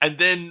 And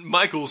then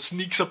Michael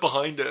sneaks up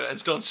behind her and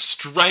starts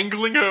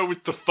strangling her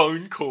with the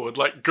phone cord,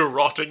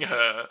 garroting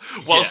her,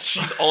 whilst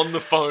she's on the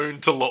phone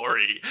to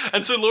Laurie.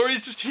 And so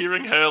Laurie's just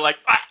hearing her,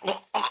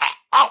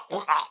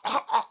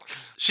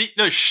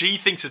 she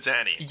thinks it's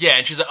Annie. Yeah,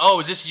 and she's like, oh,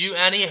 is this you,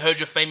 Annie? I heard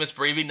your famous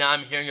breathing, now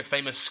I'm hearing your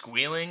famous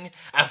squealing.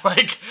 And,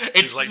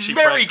 it's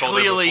very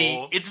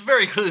clearly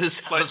the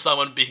sound of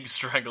someone being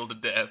strangled to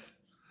death.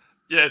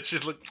 Yeah,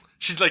 she's like,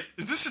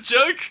 is this a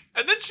joke?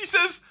 And then she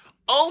says,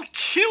 I'll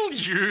kill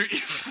you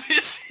if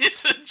this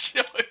is a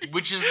joke.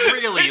 Which is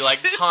really,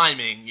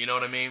 timing, you know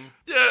what I mean?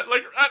 Yeah,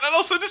 and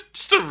also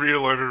just a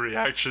real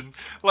overreaction.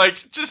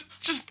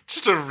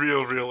 Just a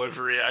real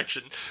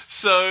overreaction.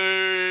 So,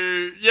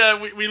 yeah,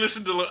 we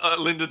listen to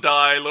Linda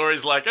die.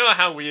 Laurie's like, oh,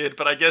 how weird,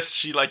 but I guess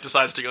she,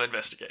 decides to go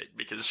investigate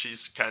because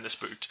she's kind of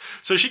spooked.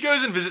 So she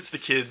goes and visits the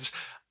kids.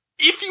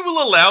 If you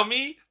will allow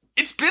me,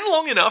 it's been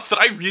long enough that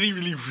I really,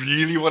 really,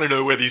 really want to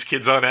know where these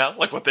kids are now,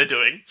 what they're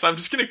doing. So I'm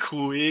just going to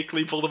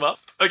quickly pull them up.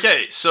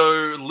 Okay,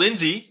 so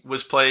Lindsay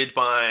was played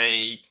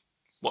by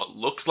what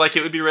looks like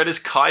it would be read as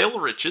Kyle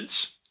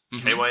Richards,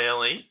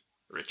 Kyle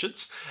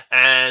Richards,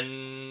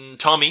 and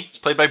Tommy is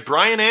played by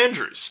Brian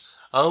Andrews.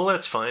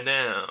 Let's find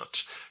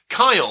out.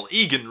 Kyle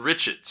Egan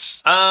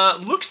Richards.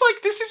 Looks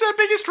like this is her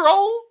biggest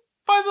role,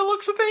 by the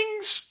looks of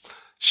things.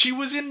 She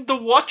was in The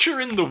Watcher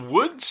in the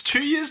Woods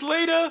 2 years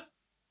later.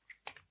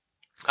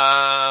 She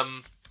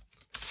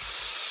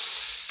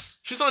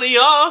was on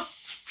ER.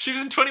 She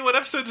was in 21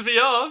 episodes of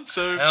ER,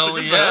 so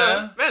good for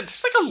her. Man, it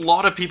seems like a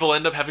lot of people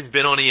end up having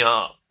been on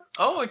ER.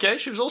 Oh, okay.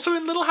 She was also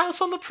in Little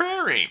House on the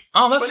Prairie.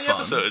 Oh, that's 20 fun.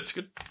 episodes.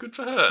 Good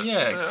for her.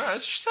 Yeah. All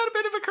right. She's had a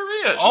bit of a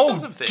career. She's done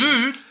some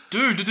things.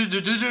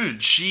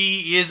 Dude.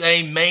 She is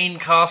a main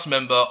cast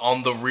member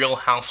on The Real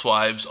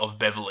Housewives of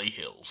Beverly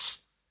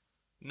Hills.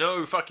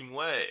 No fucking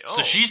way. Oh.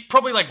 So she's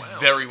probably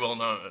very well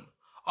known.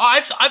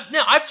 Oh,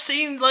 I've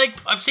seen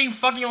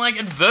fucking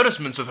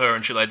advertisements of her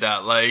and shit like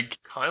that.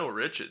 Kyle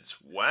Richards.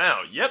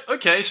 Wow. Yep.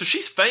 Okay. So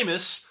she's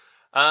famous.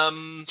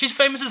 She's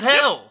famous as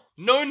hell. Yep.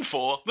 Known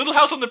for Little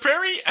House on the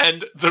Prairie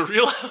and The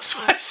Real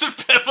Housewives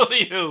of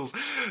Beverly Hills.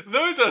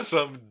 Those are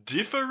some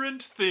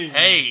different things.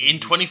 Hey, in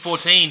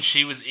 2014,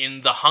 she was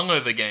in The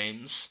Hungover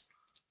Games.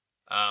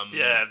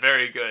 Yeah,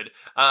 very good.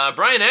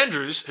 Brian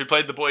Andrews, who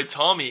played the boy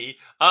Tommy,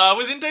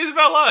 was in Days of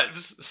Our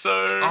Lives.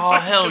 So, oh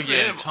hell good for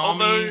yeah, him.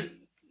 Tommy.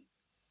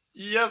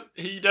 Yep,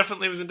 he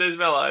definitely was in Days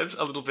of Our Lives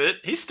a little bit.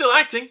 He's still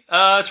acting.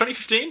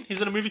 2015,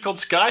 he's in a movie called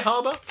Sky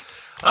Harbor.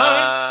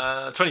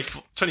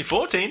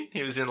 2014,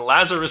 he was in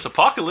Lazarus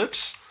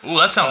Apocalypse. Ooh,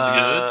 that sounds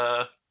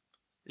good.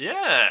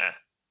 Yeah,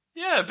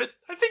 but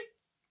I think,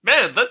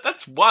 man,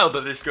 that's wild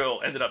that this girl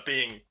ended up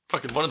being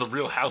fucking one of the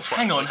Real Housewives.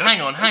 Hang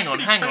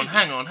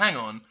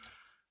on.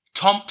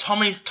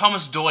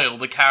 Thomas Doyle,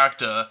 the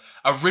character,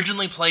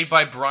 originally played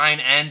by Brian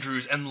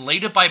Andrews and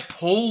later by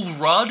Paul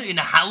Rudd in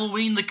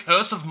Halloween: The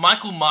Curse of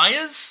Michael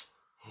Myers?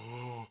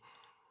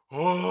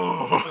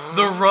 The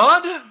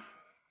Rudd?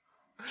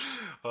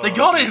 They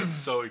got him! I'm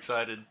so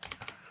excited.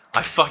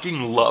 I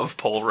fucking love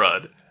Paul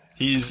Rudd.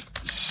 He's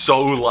so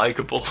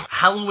likable.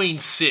 Halloween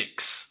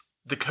 6,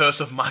 The Curse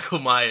of Michael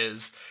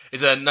Myers,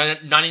 is a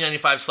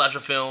 1995 slasher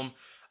film.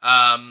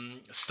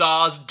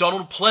 Stars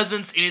Donald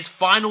Pleasance in his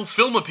final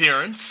film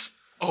appearance.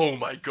 Oh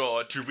my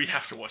god, dude, we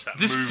have to watch that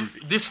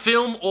movie. This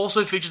film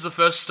also features the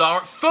first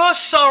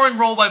starring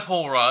role by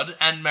Paul Rudd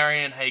and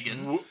Marianne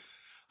Hagen.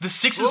 The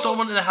sixth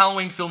installment in the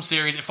Halloween film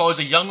series, it follows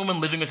a young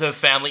woman living with her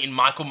family in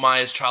Michael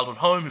Myers' childhood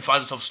home who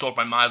finds herself stalked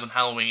by Myers on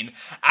Halloween.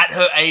 At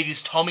her aid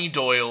is Tommy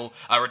Doyle,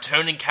 a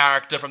returning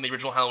character from the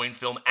original Halloween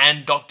film,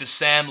 and Dr.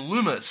 Sam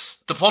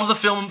Loomis. The plot of the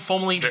film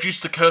formally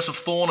introduced the Curse of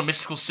Thorn, a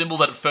mystical symbol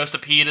that first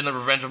appeared in The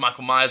Revenge of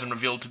Michael Myers and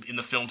revealed in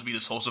the film to be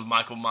the source of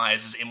Michael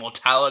Myers'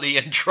 immortality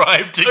and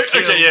drive to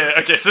kill.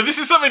 Okay, so this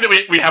is something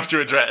that we have to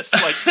address.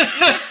 Like, in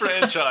the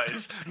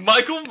franchise,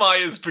 Michael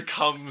Myers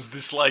becomes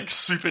this, like,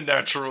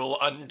 supernatural,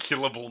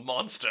 unkillable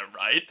monster,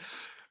 right?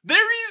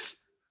 There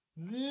is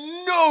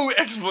no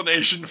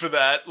explanation for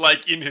that,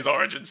 like, in his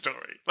origin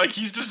story. Like,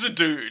 he's just a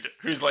dude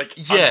who's, like,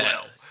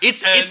 unwell.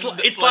 It's a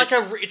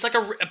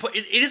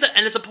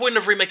point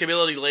of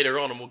remakeability later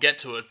on, and we'll get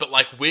to it. But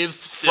like with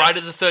Friday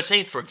the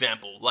 13th, for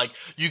example, like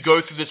you go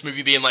through this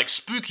movie being like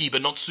spooky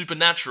but not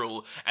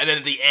supernatural, and then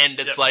at the end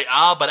it's like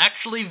but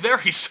actually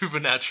very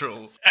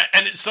supernatural,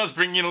 and it starts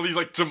bringing in all these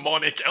like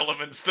demonic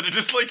elements that are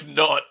just like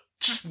not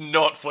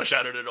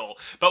foreshadowed at all.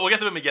 But we'll get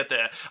to them when we get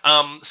there.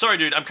 Sorry,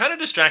 dude, I'm kind of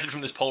distracted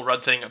from this Paul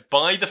Rudd thing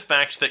by the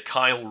fact that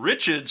Kyle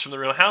Richards from The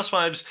Real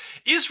Housewives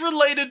is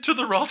related to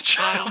the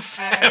Rothschild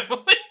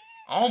family.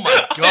 Oh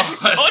my god.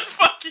 I'm not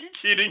fucking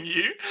kidding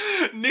you.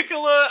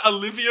 Nicola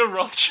Olivia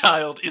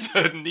Rothschild is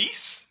her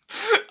niece.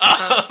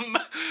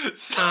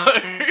 So,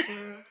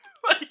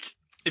 like,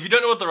 if you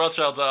don't know what the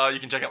Rothschilds are, you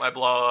can check out my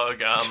blog,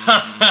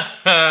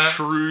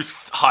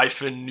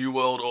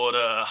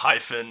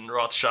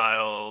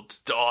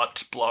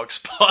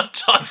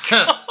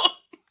 truth-newworldorador-rothschild.blogspot.com.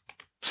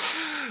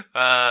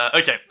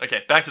 Okay,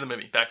 back to the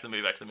movie.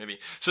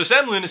 So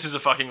Sam Loomis is a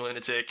fucking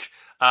lunatic.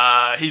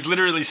 He's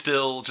literally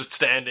still just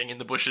standing in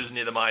the bushes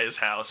near the Myers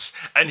house,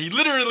 and he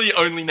literally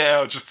only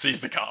now just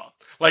sees the car.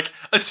 Like,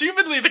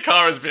 assumedly the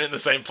car has been in the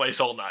same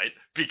place all night,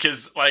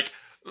 because, like,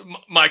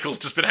 Michael's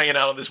just been hanging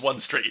out on this one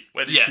street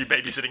where these few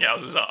babysitting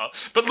houses are.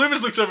 But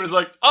Loomis looks over and is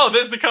like, oh,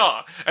 there's the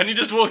car. And he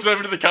just walks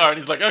over to the car and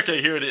he's like,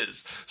 okay, here it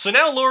is. So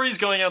now Laurie's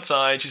going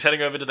outside. She's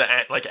heading over to the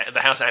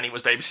house Annie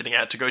was babysitting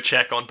at to go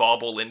check on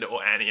Bob or Linda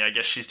or Annie. I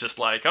guess she's just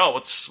like, oh,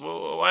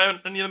 why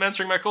aren't any of them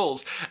answering my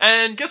calls?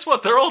 And guess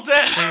what? They're all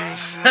dead.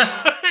 So,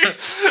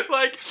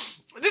 like,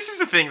 this is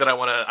the thing that I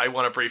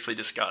want to briefly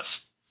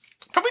discuss.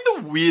 Probably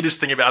the weirdest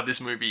thing about this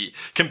movie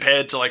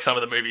compared to like some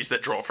of the movies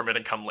that draw from it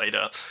and come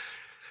later.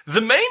 The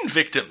main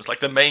victims, like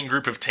the main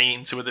group of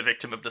teens who are the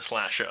victim of the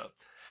slasher,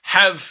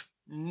 have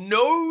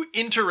no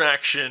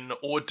interaction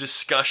or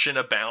discussion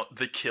about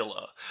the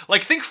killer.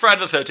 Like, think Friday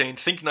the 13th,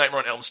 think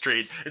Nightmare on Elm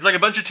Street. It's like a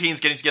bunch of teens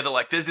getting together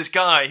like, there's this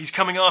guy, he's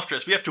coming after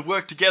us, we have to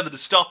work together to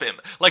stop him.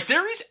 Like,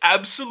 there is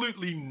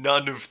absolutely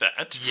none of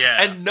that. Yeah.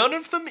 And none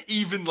of them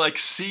even, like,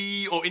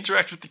 see or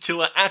interact with the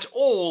killer at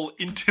all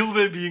until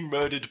they're being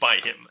murdered by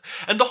him.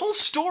 And the whole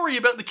story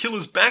about the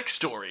killer's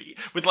backstory,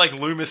 with, like,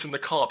 Loomis and the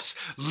cops,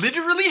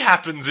 literally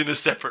happens in a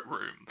separate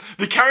room.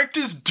 The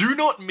characters do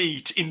not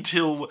meet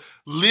until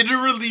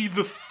literally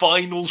the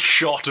final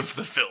shot of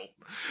the film.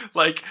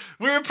 Like,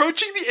 we're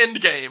approaching the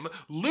end game.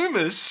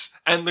 Loomis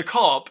and the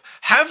cop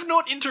have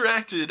not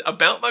interacted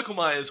about Michael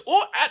Myers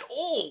or at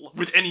all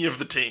with any of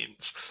the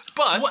teens.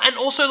 But and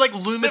also, like,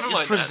 Loomis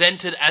is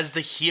presented as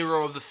the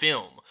hero of the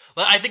film.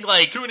 Like, I think,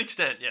 like, to an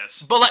extent,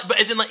 yes. But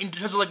as in, like, in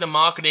terms of, like, the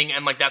marketing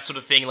and, like, that sort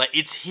of thing, like,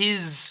 it's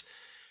his.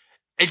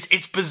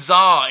 It's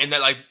bizarre in that,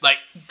 like,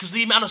 because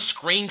the amount of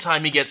screen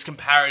time he gets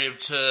comparative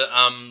to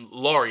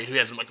Laurie, who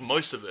has, like,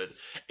 most of it,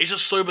 it's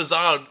just so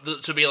bizarre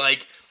to be,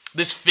 like,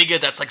 this figure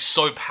that's, like,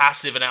 so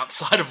passive and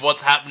outside of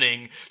what's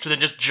happening to then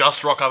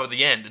just rock up at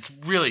the end. It's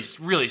really,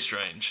 really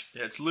strange.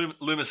 Yeah, it's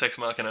Loomis Ex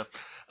Machina.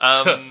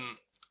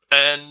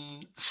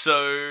 And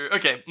so,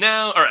 okay,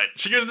 now, alright,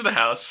 she goes into the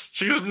house,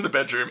 she goes up into the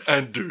bedroom,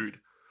 and dude,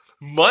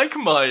 Mike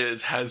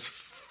Myers has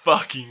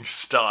fucking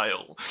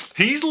style.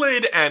 He's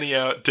laid Annie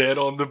out dead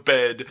on the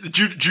bed.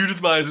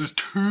 Judith Myers'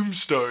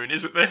 tombstone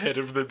is at the head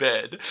of the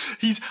bed.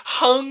 He's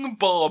hung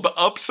Bob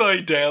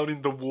upside down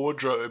in the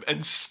wardrobe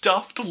and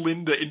stuffed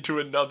Linda into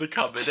another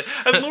cupboard.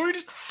 And Laurie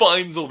just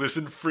finds all this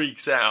and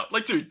freaks out.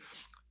 Like, dude,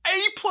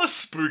 A+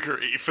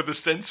 spookery for the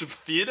sense of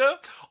theatre.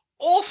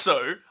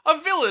 Also, a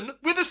villain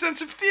with a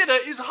sense of theatre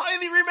is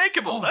highly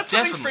remakeable. Oh, That's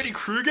definitely. something Freddy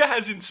Krueger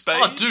has in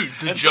spades. Oh, dude,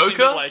 the and something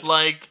Joker? that,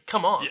 Like,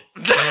 come on.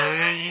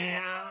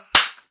 Yeah.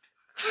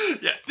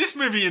 Yeah, this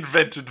movie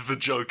invented the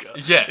Joker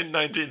in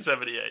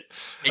 1978. Okay,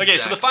 so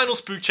Exactly. the final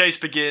spook chase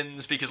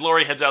begins because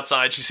Laurie heads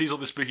outside, she sees all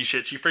this spooky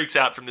shit, she freaks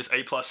out from this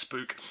A-plus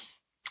spook.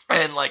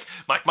 And, like,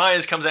 Mike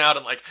Myers comes out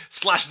and, like,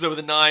 slashes her with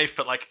a knife,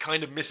 but, like,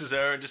 kind of misses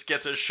her and just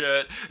gets her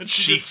shirt. And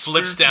She gets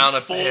flips spooked down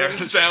and a pair of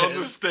falls down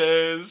the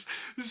stairs. stairs.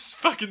 This is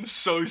fucking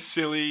so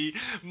silly.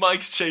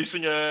 Mike's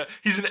chasing her.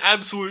 He's an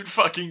absolute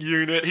fucking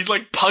unit. He's,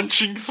 like,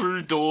 punching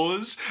through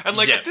doors. And,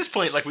 like, Yeah. at this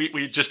point, like,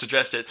 we just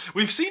addressed it.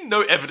 We've seen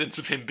no evidence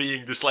of him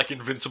being this, like,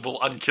 invincible,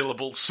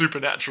 unkillable,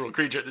 supernatural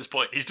creature at this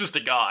point. He's just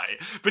a guy.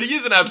 But he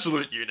is an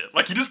absolute unit.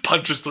 Like, he just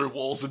punches through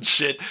walls and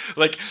shit.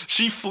 Like,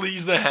 she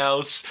flees the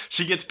house.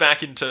 She gets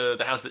back into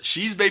the house that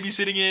she's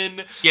babysitting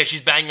in. Yeah,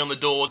 she's banging on the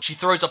door. She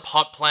throws a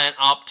pot plant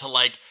up to,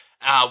 like,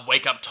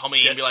 wake up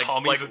Tommy and be like,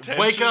 Tommy's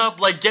attention. wake up,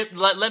 like,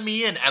 let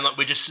me in. And, like,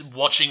 we're just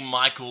watching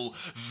Michael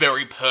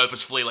very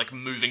purposefully, like,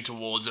 moving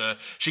towards her.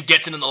 She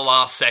gets in the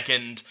last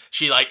second.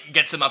 She, like,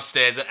 gets him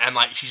upstairs and,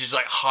 like, she's just,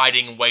 like,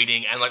 hiding,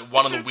 waiting. And, like,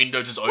 one of the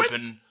windows is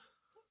open.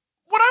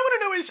 What I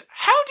want to know is,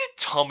 how did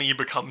Tommy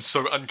become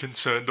so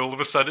unconcerned all of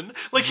a sudden?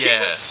 Like, he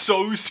Yeah. was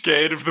so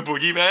scared of the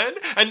boogeyman,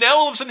 and now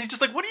all of a sudden he's just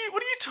like, what are you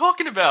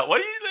talking about? Why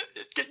do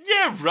you...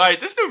 Yeah, right,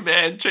 there's no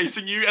man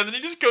chasing you, and then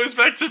he just goes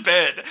back to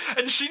bed.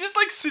 And she just,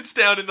 like, sits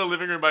down in the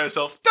living room by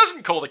herself,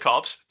 doesn't call the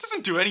cops,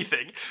 doesn't do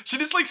anything. She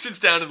just, like, sits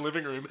down in the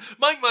living room.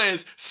 Mike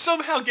Myers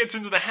somehow gets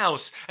into the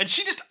house, and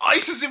she just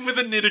ices him with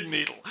a knitting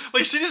needle.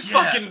 Like, she just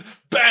fucking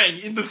bang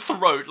in the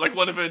throat, like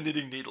one of her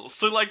knitting needles.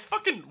 So, like,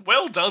 fucking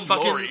well done,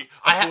 Laurie.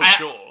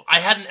 Sure. I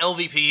had an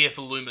LVP here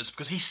for Loomis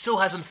because he still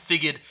hasn't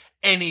figured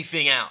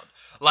anything out.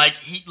 Like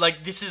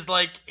this is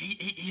like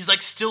he's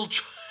like still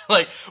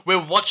like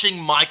we're watching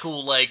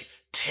Michael like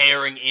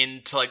tearing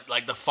into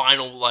like the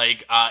final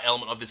like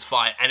element of this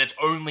fight, and it's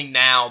only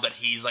now that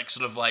he's like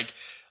sort of like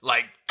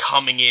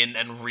coming in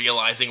and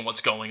realizing what's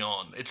going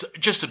on. It's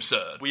just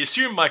absurd. We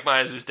assume Mike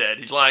Myers is dead.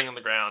 He's lying on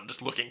the ground,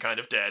 just looking kind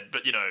of dead,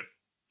 but you know.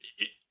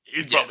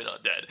 He's probably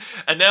not dead.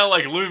 And now,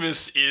 like,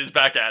 Loomis is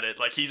back at it.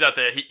 Like, he's out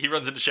there. He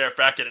runs into Sheriff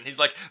Brackett, and he's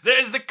like,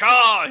 "There's the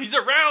car! He's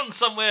around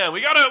somewhere!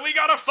 We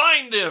gotta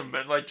find him!"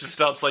 And, like, just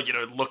starts, like, you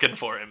know, looking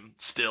for him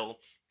still.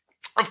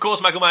 Of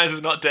course, Michael Myers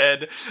is not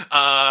dead.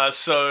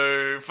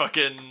 So,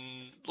 fucking,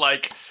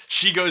 like,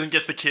 she goes and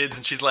gets the kids,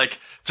 and she's like,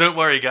 "Don't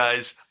worry,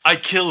 guys. I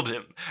killed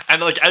him."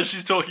 And, like, as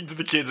she's talking to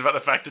the kids about the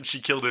fact that she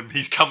killed him,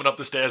 he's coming up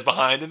the stairs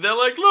behind, and they're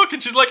like, "Look,"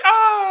 and she's like,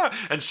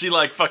 "Ah!" And she,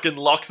 like, fucking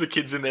locks the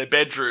kids in their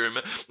bedroom.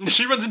 And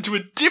she runs into a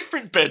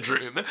different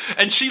bedroom,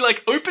 and she,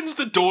 like, opens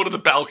the door to the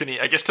balcony,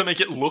 I guess to make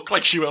it look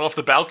like she went off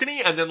the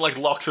balcony, and then, like,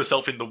 locks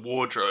herself in the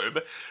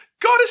wardrobe.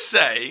 Gotta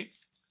say,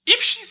 if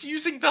she's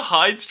using the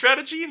hide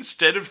strategy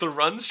instead of the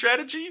run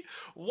strategy,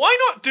 why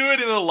not do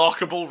it in a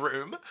lockable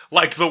room,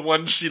 like the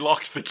one she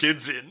locked the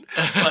kids in,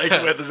 like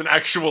where there's an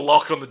actual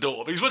lock on the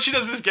door? Because what she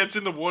does is gets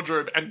in the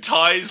wardrobe and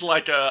ties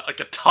like a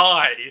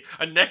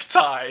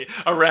necktie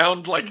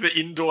around like the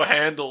indoor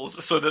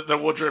handles so that the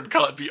wardrobe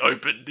can't be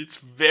opened. It's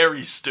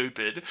very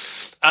stupid.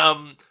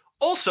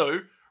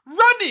 Also,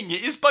 running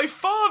is by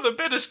far the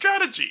better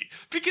strategy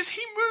because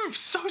he moves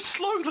so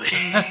slowly.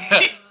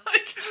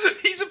 Like,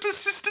 he's a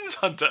persistence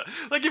hunter.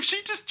 Like, if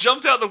she just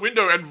jumped out the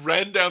window and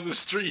ran down the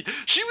street,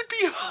 she would be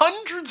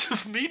hundreds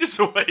of meters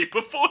away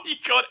before he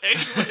got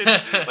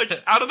anywhere,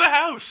 like, out of the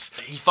house.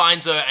 He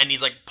finds her and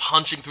he's like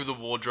punching through the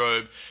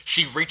wardrobe.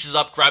 She reaches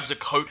up, grabs a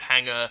coat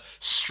hanger,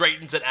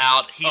 straightens it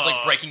out. He's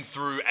like breaking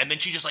through, and then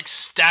she just like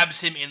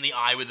stabs him in the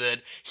eye with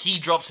it. He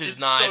drops his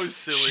knife. So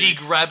silly. She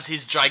grabs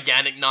his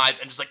gigantic knife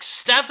and just like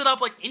stabs it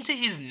up like into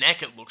his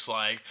neck, it looks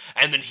like,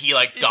 and then he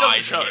like It doesn't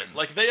dies show again. it.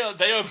 Like, they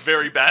are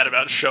very bad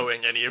about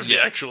showing any of the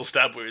actual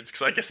stab wounds,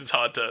 because I guess it's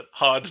hard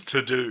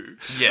to do.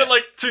 Yeah. But,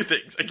 like, two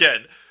things.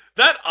 Again,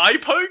 that eye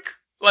poke,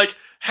 like,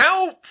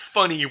 how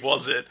funny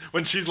was it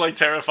when she's, like,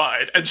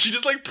 terrified, and she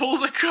just, like,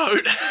 pulls a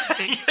coat,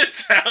 hang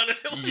it down, and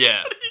you're like,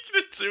 Yeah. what are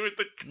you gonna do with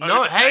the coat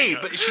No, hey, hanger?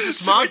 but she's a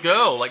She, smart like,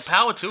 girl. Like,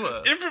 power to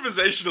her.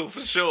 Improvisational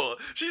for sure.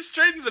 She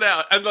straightens it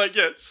out and, like,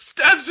 yeah,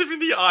 stabs him in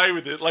the eye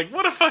with it. Like,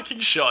 what a fucking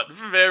shot.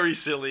 Very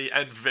silly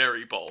and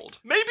very bold.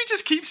 Maybe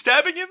just keep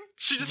stabbing him.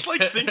 She just,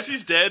 like, thinks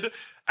he's dead.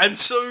 And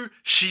so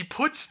she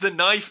puts the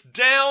knife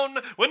down.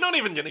 We're not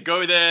even going to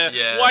go there.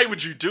 Yeah. Why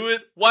would you do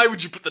it? Why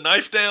would you put the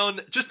knife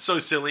down? Just so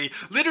silly.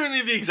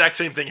 Literally the exact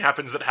same thing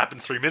happens that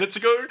happened 3 minutes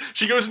ago.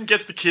 She goes and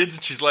gets the kids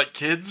and she's like,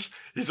 "Kids,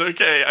 he's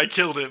okay. I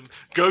killed him.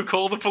 Go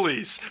call the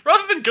police."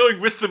 Rather than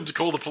going with them to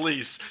call the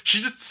police, she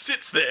just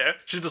sits there.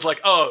 She's just like,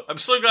 "Oh, I'm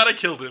so glad I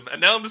killed him.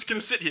 And now I'm just going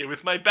to sit here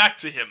with my back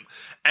to him."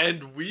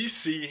 And we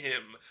see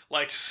him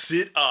like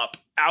sit up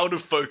out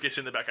of focus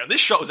in the background. This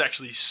shot was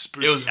actually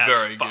spooky. It was as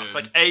very fuck. good.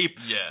 Like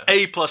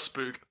A plus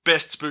spook.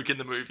 best spook in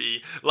the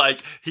movie.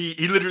 Like, he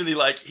literally,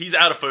 like, he's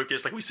out of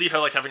focus. Like, we see her,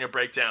 like, having a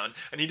breakdown,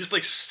 and he just,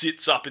 like,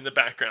 sits up in the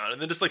background,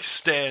 and then just, like,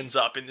 stands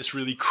up in this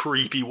really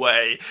creepy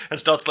way, and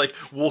starts, like,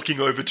 walking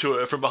over to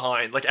her from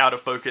behind, like, out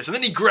of focus. And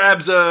then he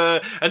grabs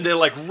her, and they're,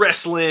 like,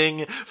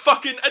 wrestling.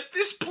 Fucking, at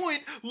this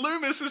point,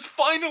 Loomis has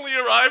finally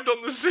arrived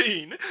on the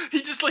scene.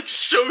 He just, like,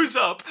 shows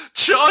up,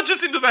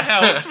 charges into the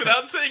house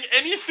without saying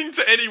anything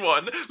to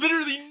anyone.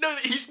 Literally, no,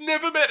 he's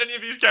never met any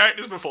of these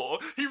characters before.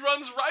 He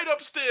runs right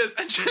upstairs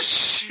and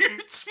just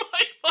shoots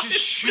Mike Myers.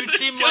 Just shoots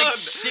with a him gun. like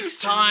 6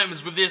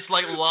 times with this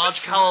like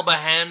large caliber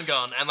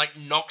handgun and like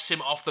knocks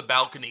him off the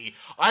balcony.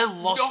 I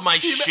lost my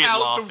Knocks him shit out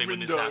the laughing when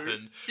this window.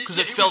 happened because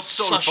Yeah, it it felt was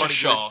so such a funny,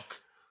 shock.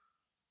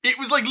 It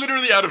was like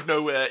literally out of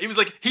nowhere. It was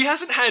like he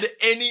hasn't had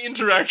any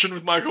interaction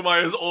with Michael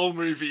Myers all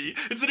movie.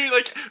 It's literally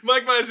like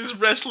Mike Myers is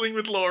wrestling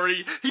with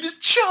Laurie. He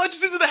just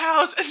charges into the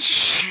house and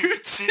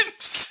shoots him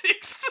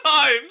 6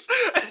 times,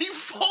 and he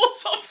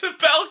falls off the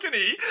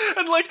balcony.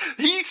 And like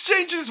he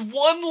exchanges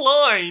one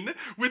line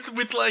with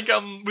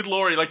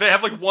Laurie. Like they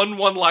have like one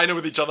liner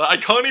with each other. I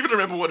can't even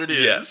remember what it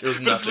is. Yeah, it was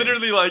but it's nothing.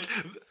 literally like.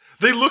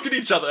 They look at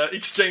each other,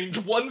 exchange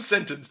one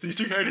sentence. These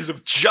two characters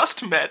have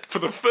just met for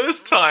the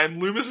first time.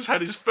 Loomis has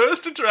had his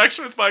first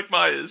interaction with Mike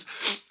Myers.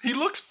 He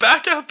looks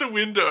back out the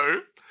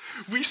window.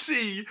 We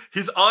see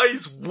his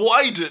eyes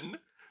widen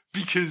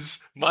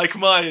because Mike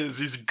Myers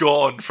is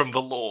gone from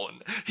the lawn.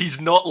 He's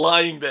not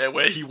lying there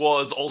where he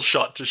was, all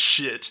shot to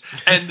shit.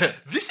 And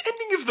this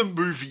ending of the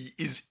movie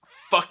is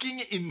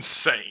fucking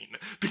insane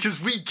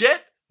because we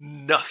get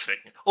nothing.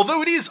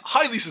 Although it is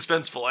highly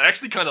suspenseful, I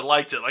actually kind of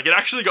liked it. Like, it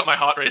actually got my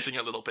heart racing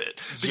a little bit.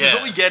 Because Yeah.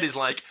 what we get is,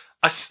 like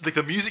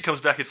the music comes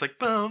back, it's like,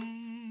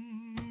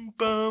 bum,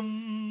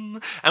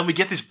 bum. And we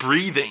get this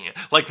breathing.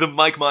 Like, the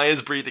Mike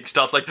Myers breathing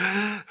starts, like,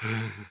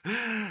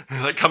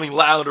 like, coming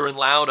louder and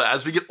louder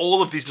as we get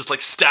all of these just,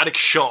 like, static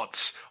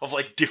shots of,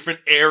 like,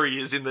 different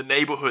areas in the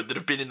neighborhood that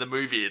have been in the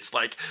movie. It's,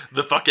 like,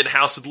 the fucking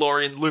house with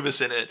Laurie and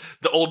Loomis in it,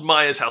 the old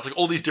Myers house, like,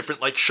 all these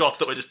different, like, shots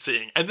that we're just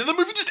seeing. And then the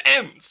movie just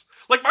ends.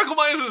 Like, Michael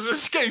Myers has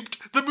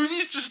escaped. The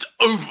movie's just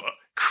over.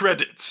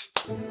 Credits.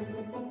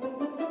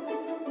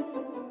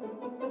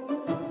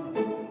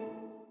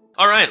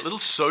 All right, little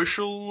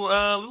social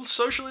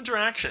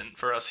interaction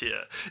for us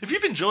here. If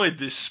you've enjoyed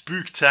this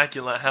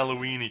spooktacular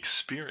Halloween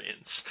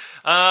experience,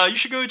 you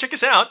should go check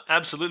us out.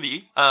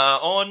 Absolutely,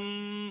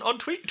 on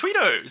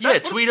Tweeto. Is Yeah,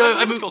 that what Tweeto.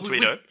 I believe it's called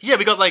Tweeto.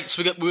 We got like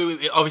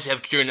we obviously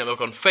have Curio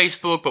Network on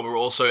Facebook, but we're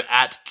also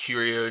at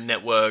Curio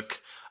Network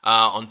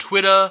on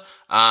Twitter.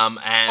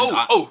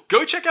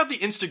 Go check out the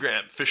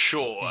Instagram for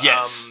sure.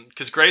 Yes.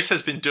 Because Grace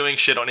has been doing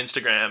shit on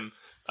Instagram.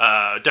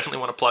 Definitely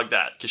want to plug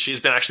that because she's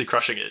been actually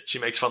crushing it. She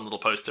makes fun little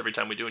posts every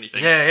time we do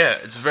anything. Yeah,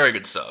 it's very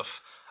good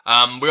stuff.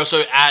 We're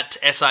also at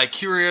SI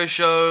Curio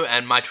Show,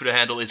 and my Twitter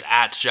handle is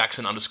at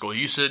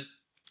Jackson_Usid.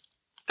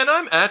 And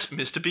I'm at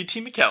Mr.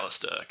 BT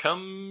McAllister.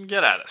 Come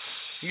get at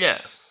us. Yeah.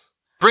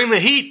 Bring the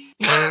heat!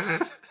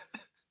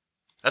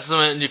 That's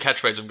the new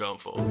catchphrase I'm going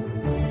for.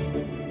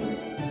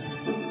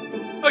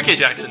 Okay,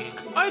 Jackson.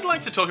 I'd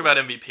like to talk about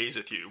MVPs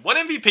with you. One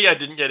MVP I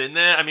didn't get in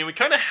there. I mean,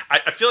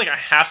 I feel like I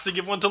have to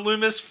give one to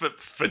Loomis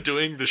for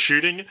doing the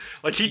shooting.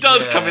 Like, he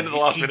does come into the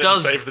last minute and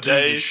save the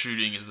day. The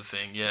shooting is the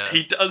thing, yeah.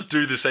 He does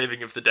do the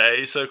saving of the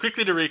day. So,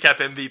 quickly to recap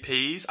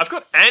MVPs. I've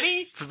got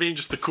Annie for being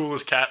just the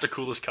coolest cat, the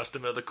coolest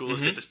customer, the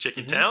coolest hippest chick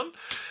in town.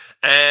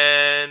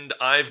 And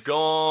I've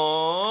got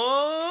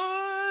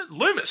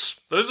Loomis.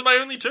 Those are my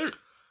only two.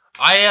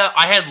 I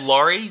had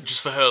Laurie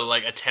just for her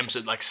like attempts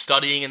at like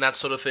studying and that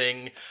sort of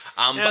thing.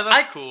 Yeah, but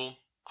that's cool.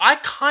 I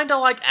kind of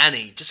like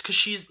Annie just because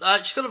she's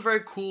got a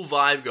very cool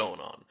vibe going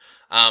on.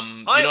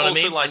 You know I what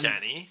also I mean? like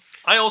Annie.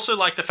 I also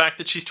like the fact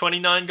that she's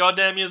 29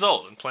 goddamn years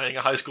old and playing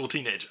a high school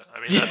teenager. I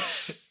mean,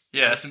 that's...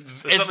 Yeah, it's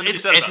something to be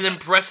said an about that.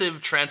 impressive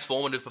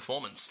transformative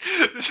performance.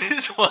 This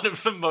is one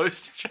of the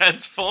most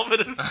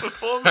transformative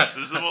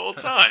performances of all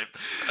time.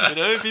 You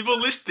know, people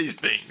list these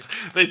things.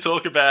 They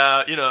talk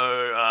about,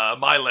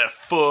 My Left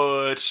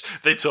Foot.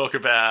 They talk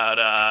about,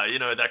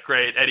 that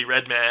great Eddie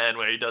Redmayne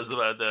where he does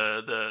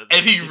the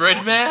Eddie Stephen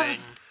Redmayne? Hawking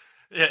thing.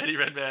 Yeah, Eddie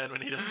Redmayne when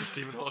he does the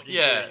Stephen Hawking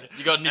Yeah, thing.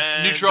 you got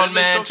And Neutron then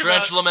they Man, talk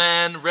Tarantula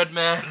Man, Red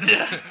Man.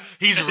 Yeah.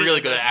 He's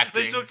really good at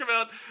acting. They talk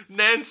about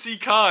Nancy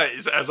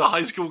Kyes as a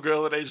high school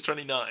girl at age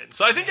 29.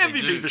 So I think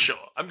MVP do. for sure.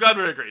 I'm glad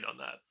we're agreed on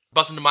that.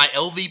 Bust into my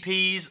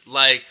LVPs.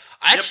 Like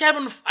I actually have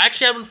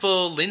one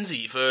for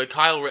Lindsay, for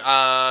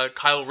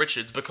Kyle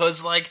Richards,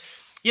 because not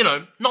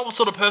what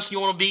sort of person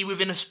you want to be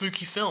within a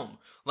spooky film.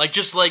 Like,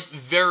 just,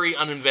 very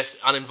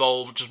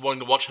uninvolved, just wanting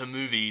to watch her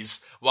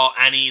movies, while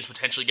Annie is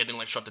potentially getting,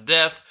 shot to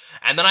death.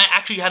 And then I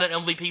actually had an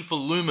MVP for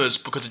Loomis,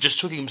 because it just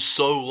took him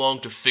so long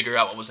to figure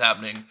out what was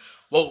happening.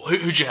 Well,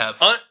 who'd you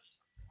have?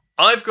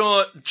 I've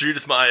got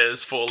Judith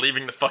Myers for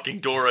leaving the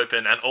fucking door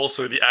open, and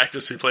also the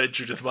actress who played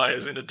Judith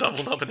Myers in a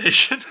double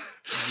nomination.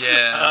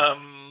 Yeah.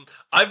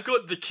 I've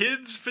got the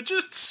kids for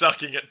just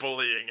sucking at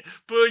bullying.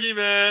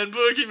 Boogeyman,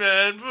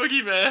 boogeyman,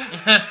 boogeyman.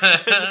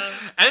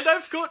 And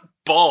I've got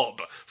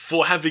Bob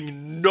for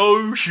having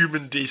no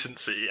human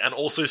decency and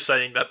also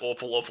saying that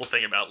awful, awful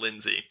thing about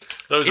Lindsay.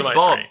 Those are my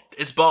Bob. three.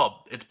 It's Bob.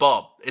 It's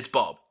Bob. It's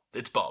Bob.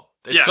 It's Bob.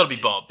 It's got to be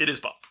Bob. It is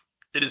Bob.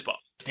 It is Bob.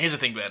 Here's the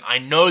thing, Ben. I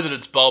know that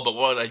it's Bob, but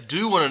what I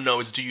do want to know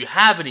is, do you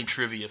have any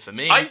trivia for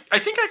me? I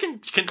think I can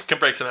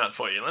break some out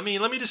for you. Let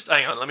me just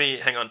hang on.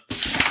 Hang on.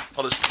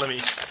 Let me.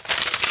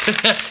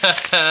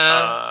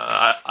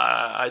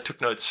 I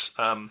took notes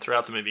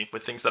throughout the movie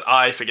with things that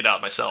I figured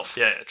out myself.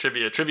 Yeah,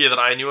 trivia that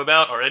I knew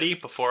about already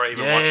before I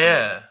even watched it.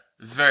 Yeah,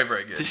 very,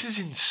 very good. This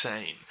is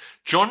insane.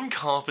 John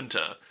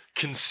Carpenter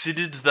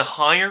considered the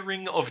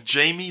hiring of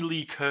Jamie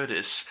Lee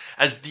Curtis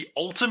as the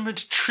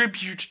ultimate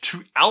tribute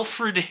to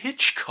Alfred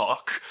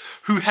Hitchcock,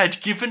 who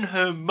had given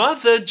her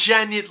mother,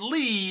 Janet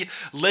Leigh,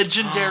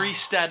 legendary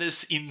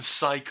status in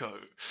Psycho.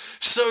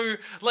 So,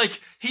 like,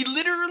 he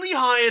literally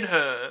hired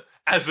her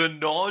as a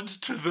nod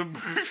to the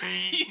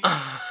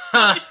movies.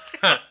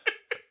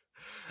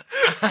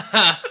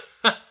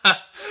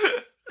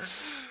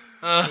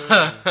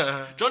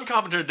 John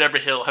Carpenter and Deborah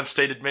Hill have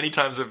stated many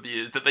times over the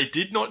years that they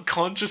did not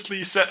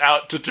consciously set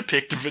out to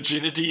depict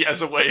virginity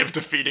as a way of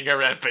defeating a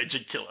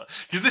rampaging killer.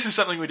 Because this is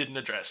something we didn't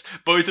address.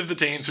 Both of the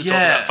teens who talk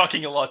about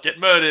fucking a lot get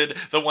murdered.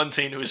 The one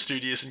teen who is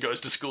studious and goes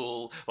to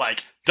school,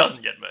 like,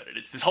 doesn't get murdered.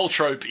 It's this whole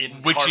trope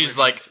in which is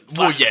horror like, movies,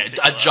 well, yeah,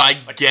 a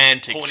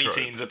gigantic horny trope.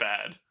 teens are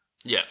bad.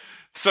 Yeah.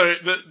 So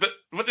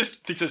what this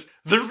thing says,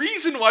 the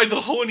reason why the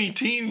horny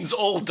teens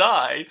all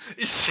die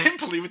is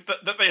simply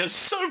that they are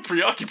so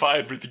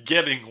preoccupied with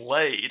getting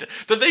laid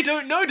that they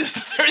don't notice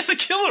that there is a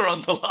killer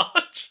on the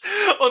large.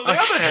 On the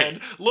other hand,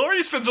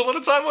 Laurie spends a lot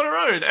of time on her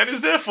own and is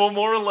therefore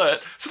more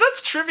alert. So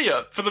that's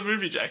trivia for the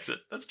movie, Jackson.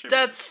 That's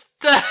trivia.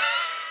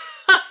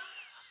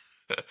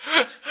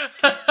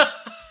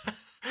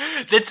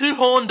 They're too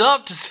horned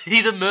up to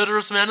see the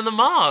murderous man in the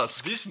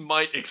mask. This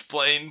might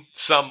explain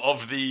some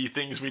of the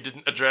things we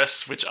didn't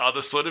address, which are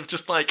the sort of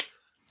just like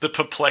the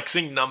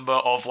perplexing number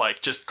of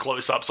like just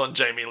close-ups on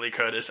Jamie Lee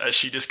Curtis as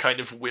she just kind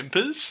of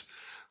whimpers.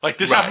 Like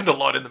this happened a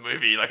lot in the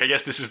movie. Like I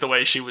guess this is the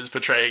way she was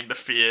portraying the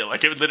fear.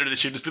 Like it would literally,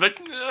 she'd just be like,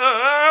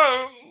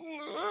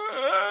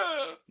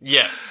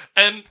 yeah.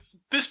 And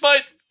this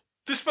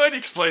might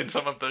explain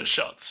some of those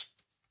shots.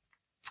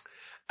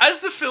 As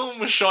the film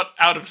was shot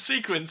out of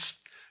sequence,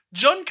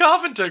 John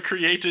Carpenter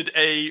created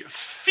a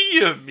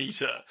fear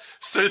meter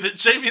so that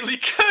Jamie Lee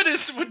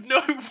Curtis would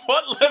know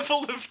what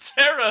level of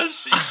terror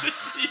she should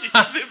be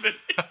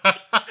exhibiting.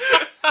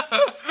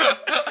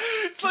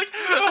 It's like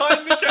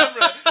behind the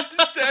camera, he's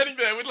just standing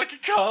there with like a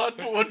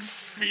cardboard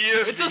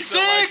fear It's meter. A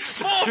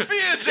 6! Like, more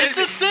fear, Jamie! It's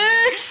a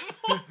 6!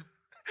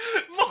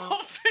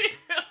 More fear!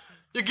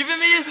 You're giving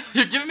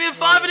me a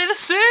 5 and it's a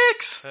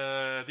 6!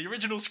 The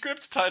original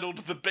script, titled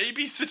The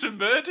Babysitter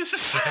Murders,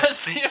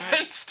 as the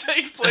events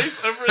take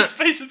place over a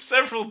space of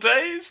several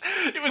days.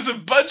 It was a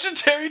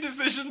budgetary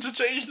decision to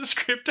change the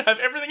script to have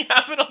everything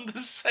happen on the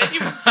same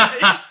day.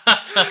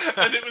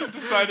 And it was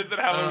decided that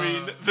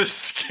Halloween, the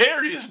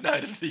scariest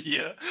night of the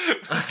year,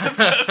 was the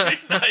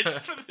perfect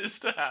night for this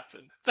to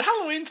happen. The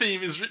Halloween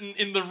theme is written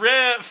in the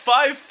rare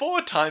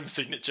 5/4 time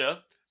signature.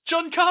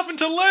 John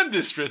Carpenter learned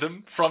this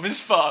rhythm from his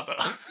father.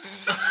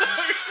 So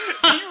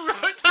he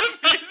wrote the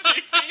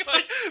music being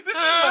like, this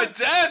is my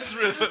dad's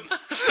rhythm.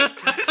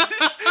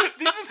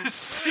 These are the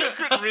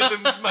secret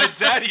rhythms my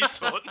daddy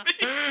taught me.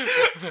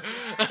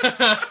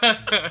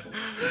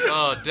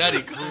 Oh,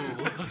 daddy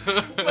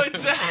cool. My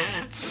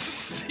dad's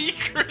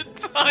secret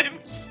time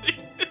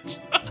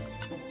signature.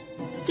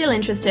 Still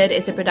Interested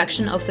is a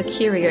production of the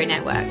Curio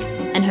Network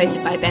and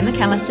hosted by Ben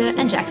McAllister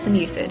and Jackson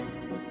Usid.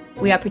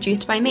 We are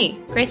produced by me,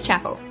 Grace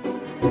Chappell.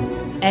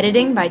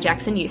 Editing by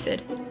Jackson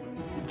Usid.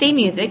 Theme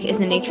music is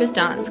Anitra's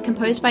Dance,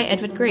 composed by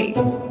Edward Grieg.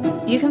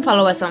 You can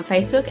follow us on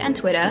Facebook and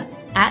Twitter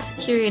at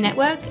Curio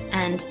Network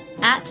and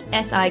at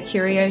SI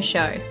Curio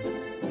Show.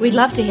 We'd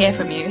love to hear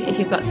from you if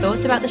you've got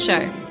thoughts about the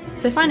show,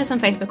 so find us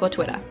on Facebook or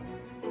Twitter.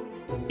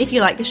 If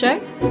you like the show,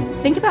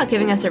 think about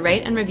giving us a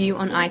rate and review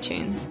on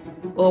iTunes,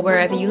 or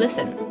wherever you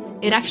listen.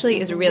 It actually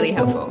is really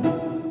helpful.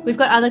 We've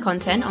got other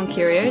content on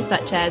Curio,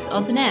 such as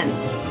Odds and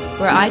Ends,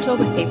 where I talk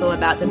with people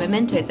about the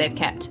mementos they've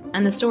kept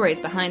and the stories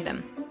behind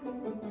them.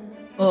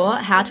 Or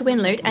How to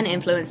Win Loot and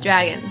Influence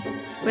Dragons,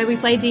 where we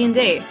play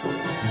D&D.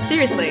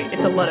 Seriously,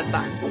 it's a lot of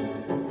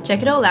fun.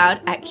 Check it all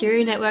out at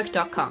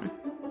CurioNetwork.com.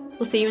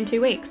 We'll see you in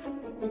 2 weeks.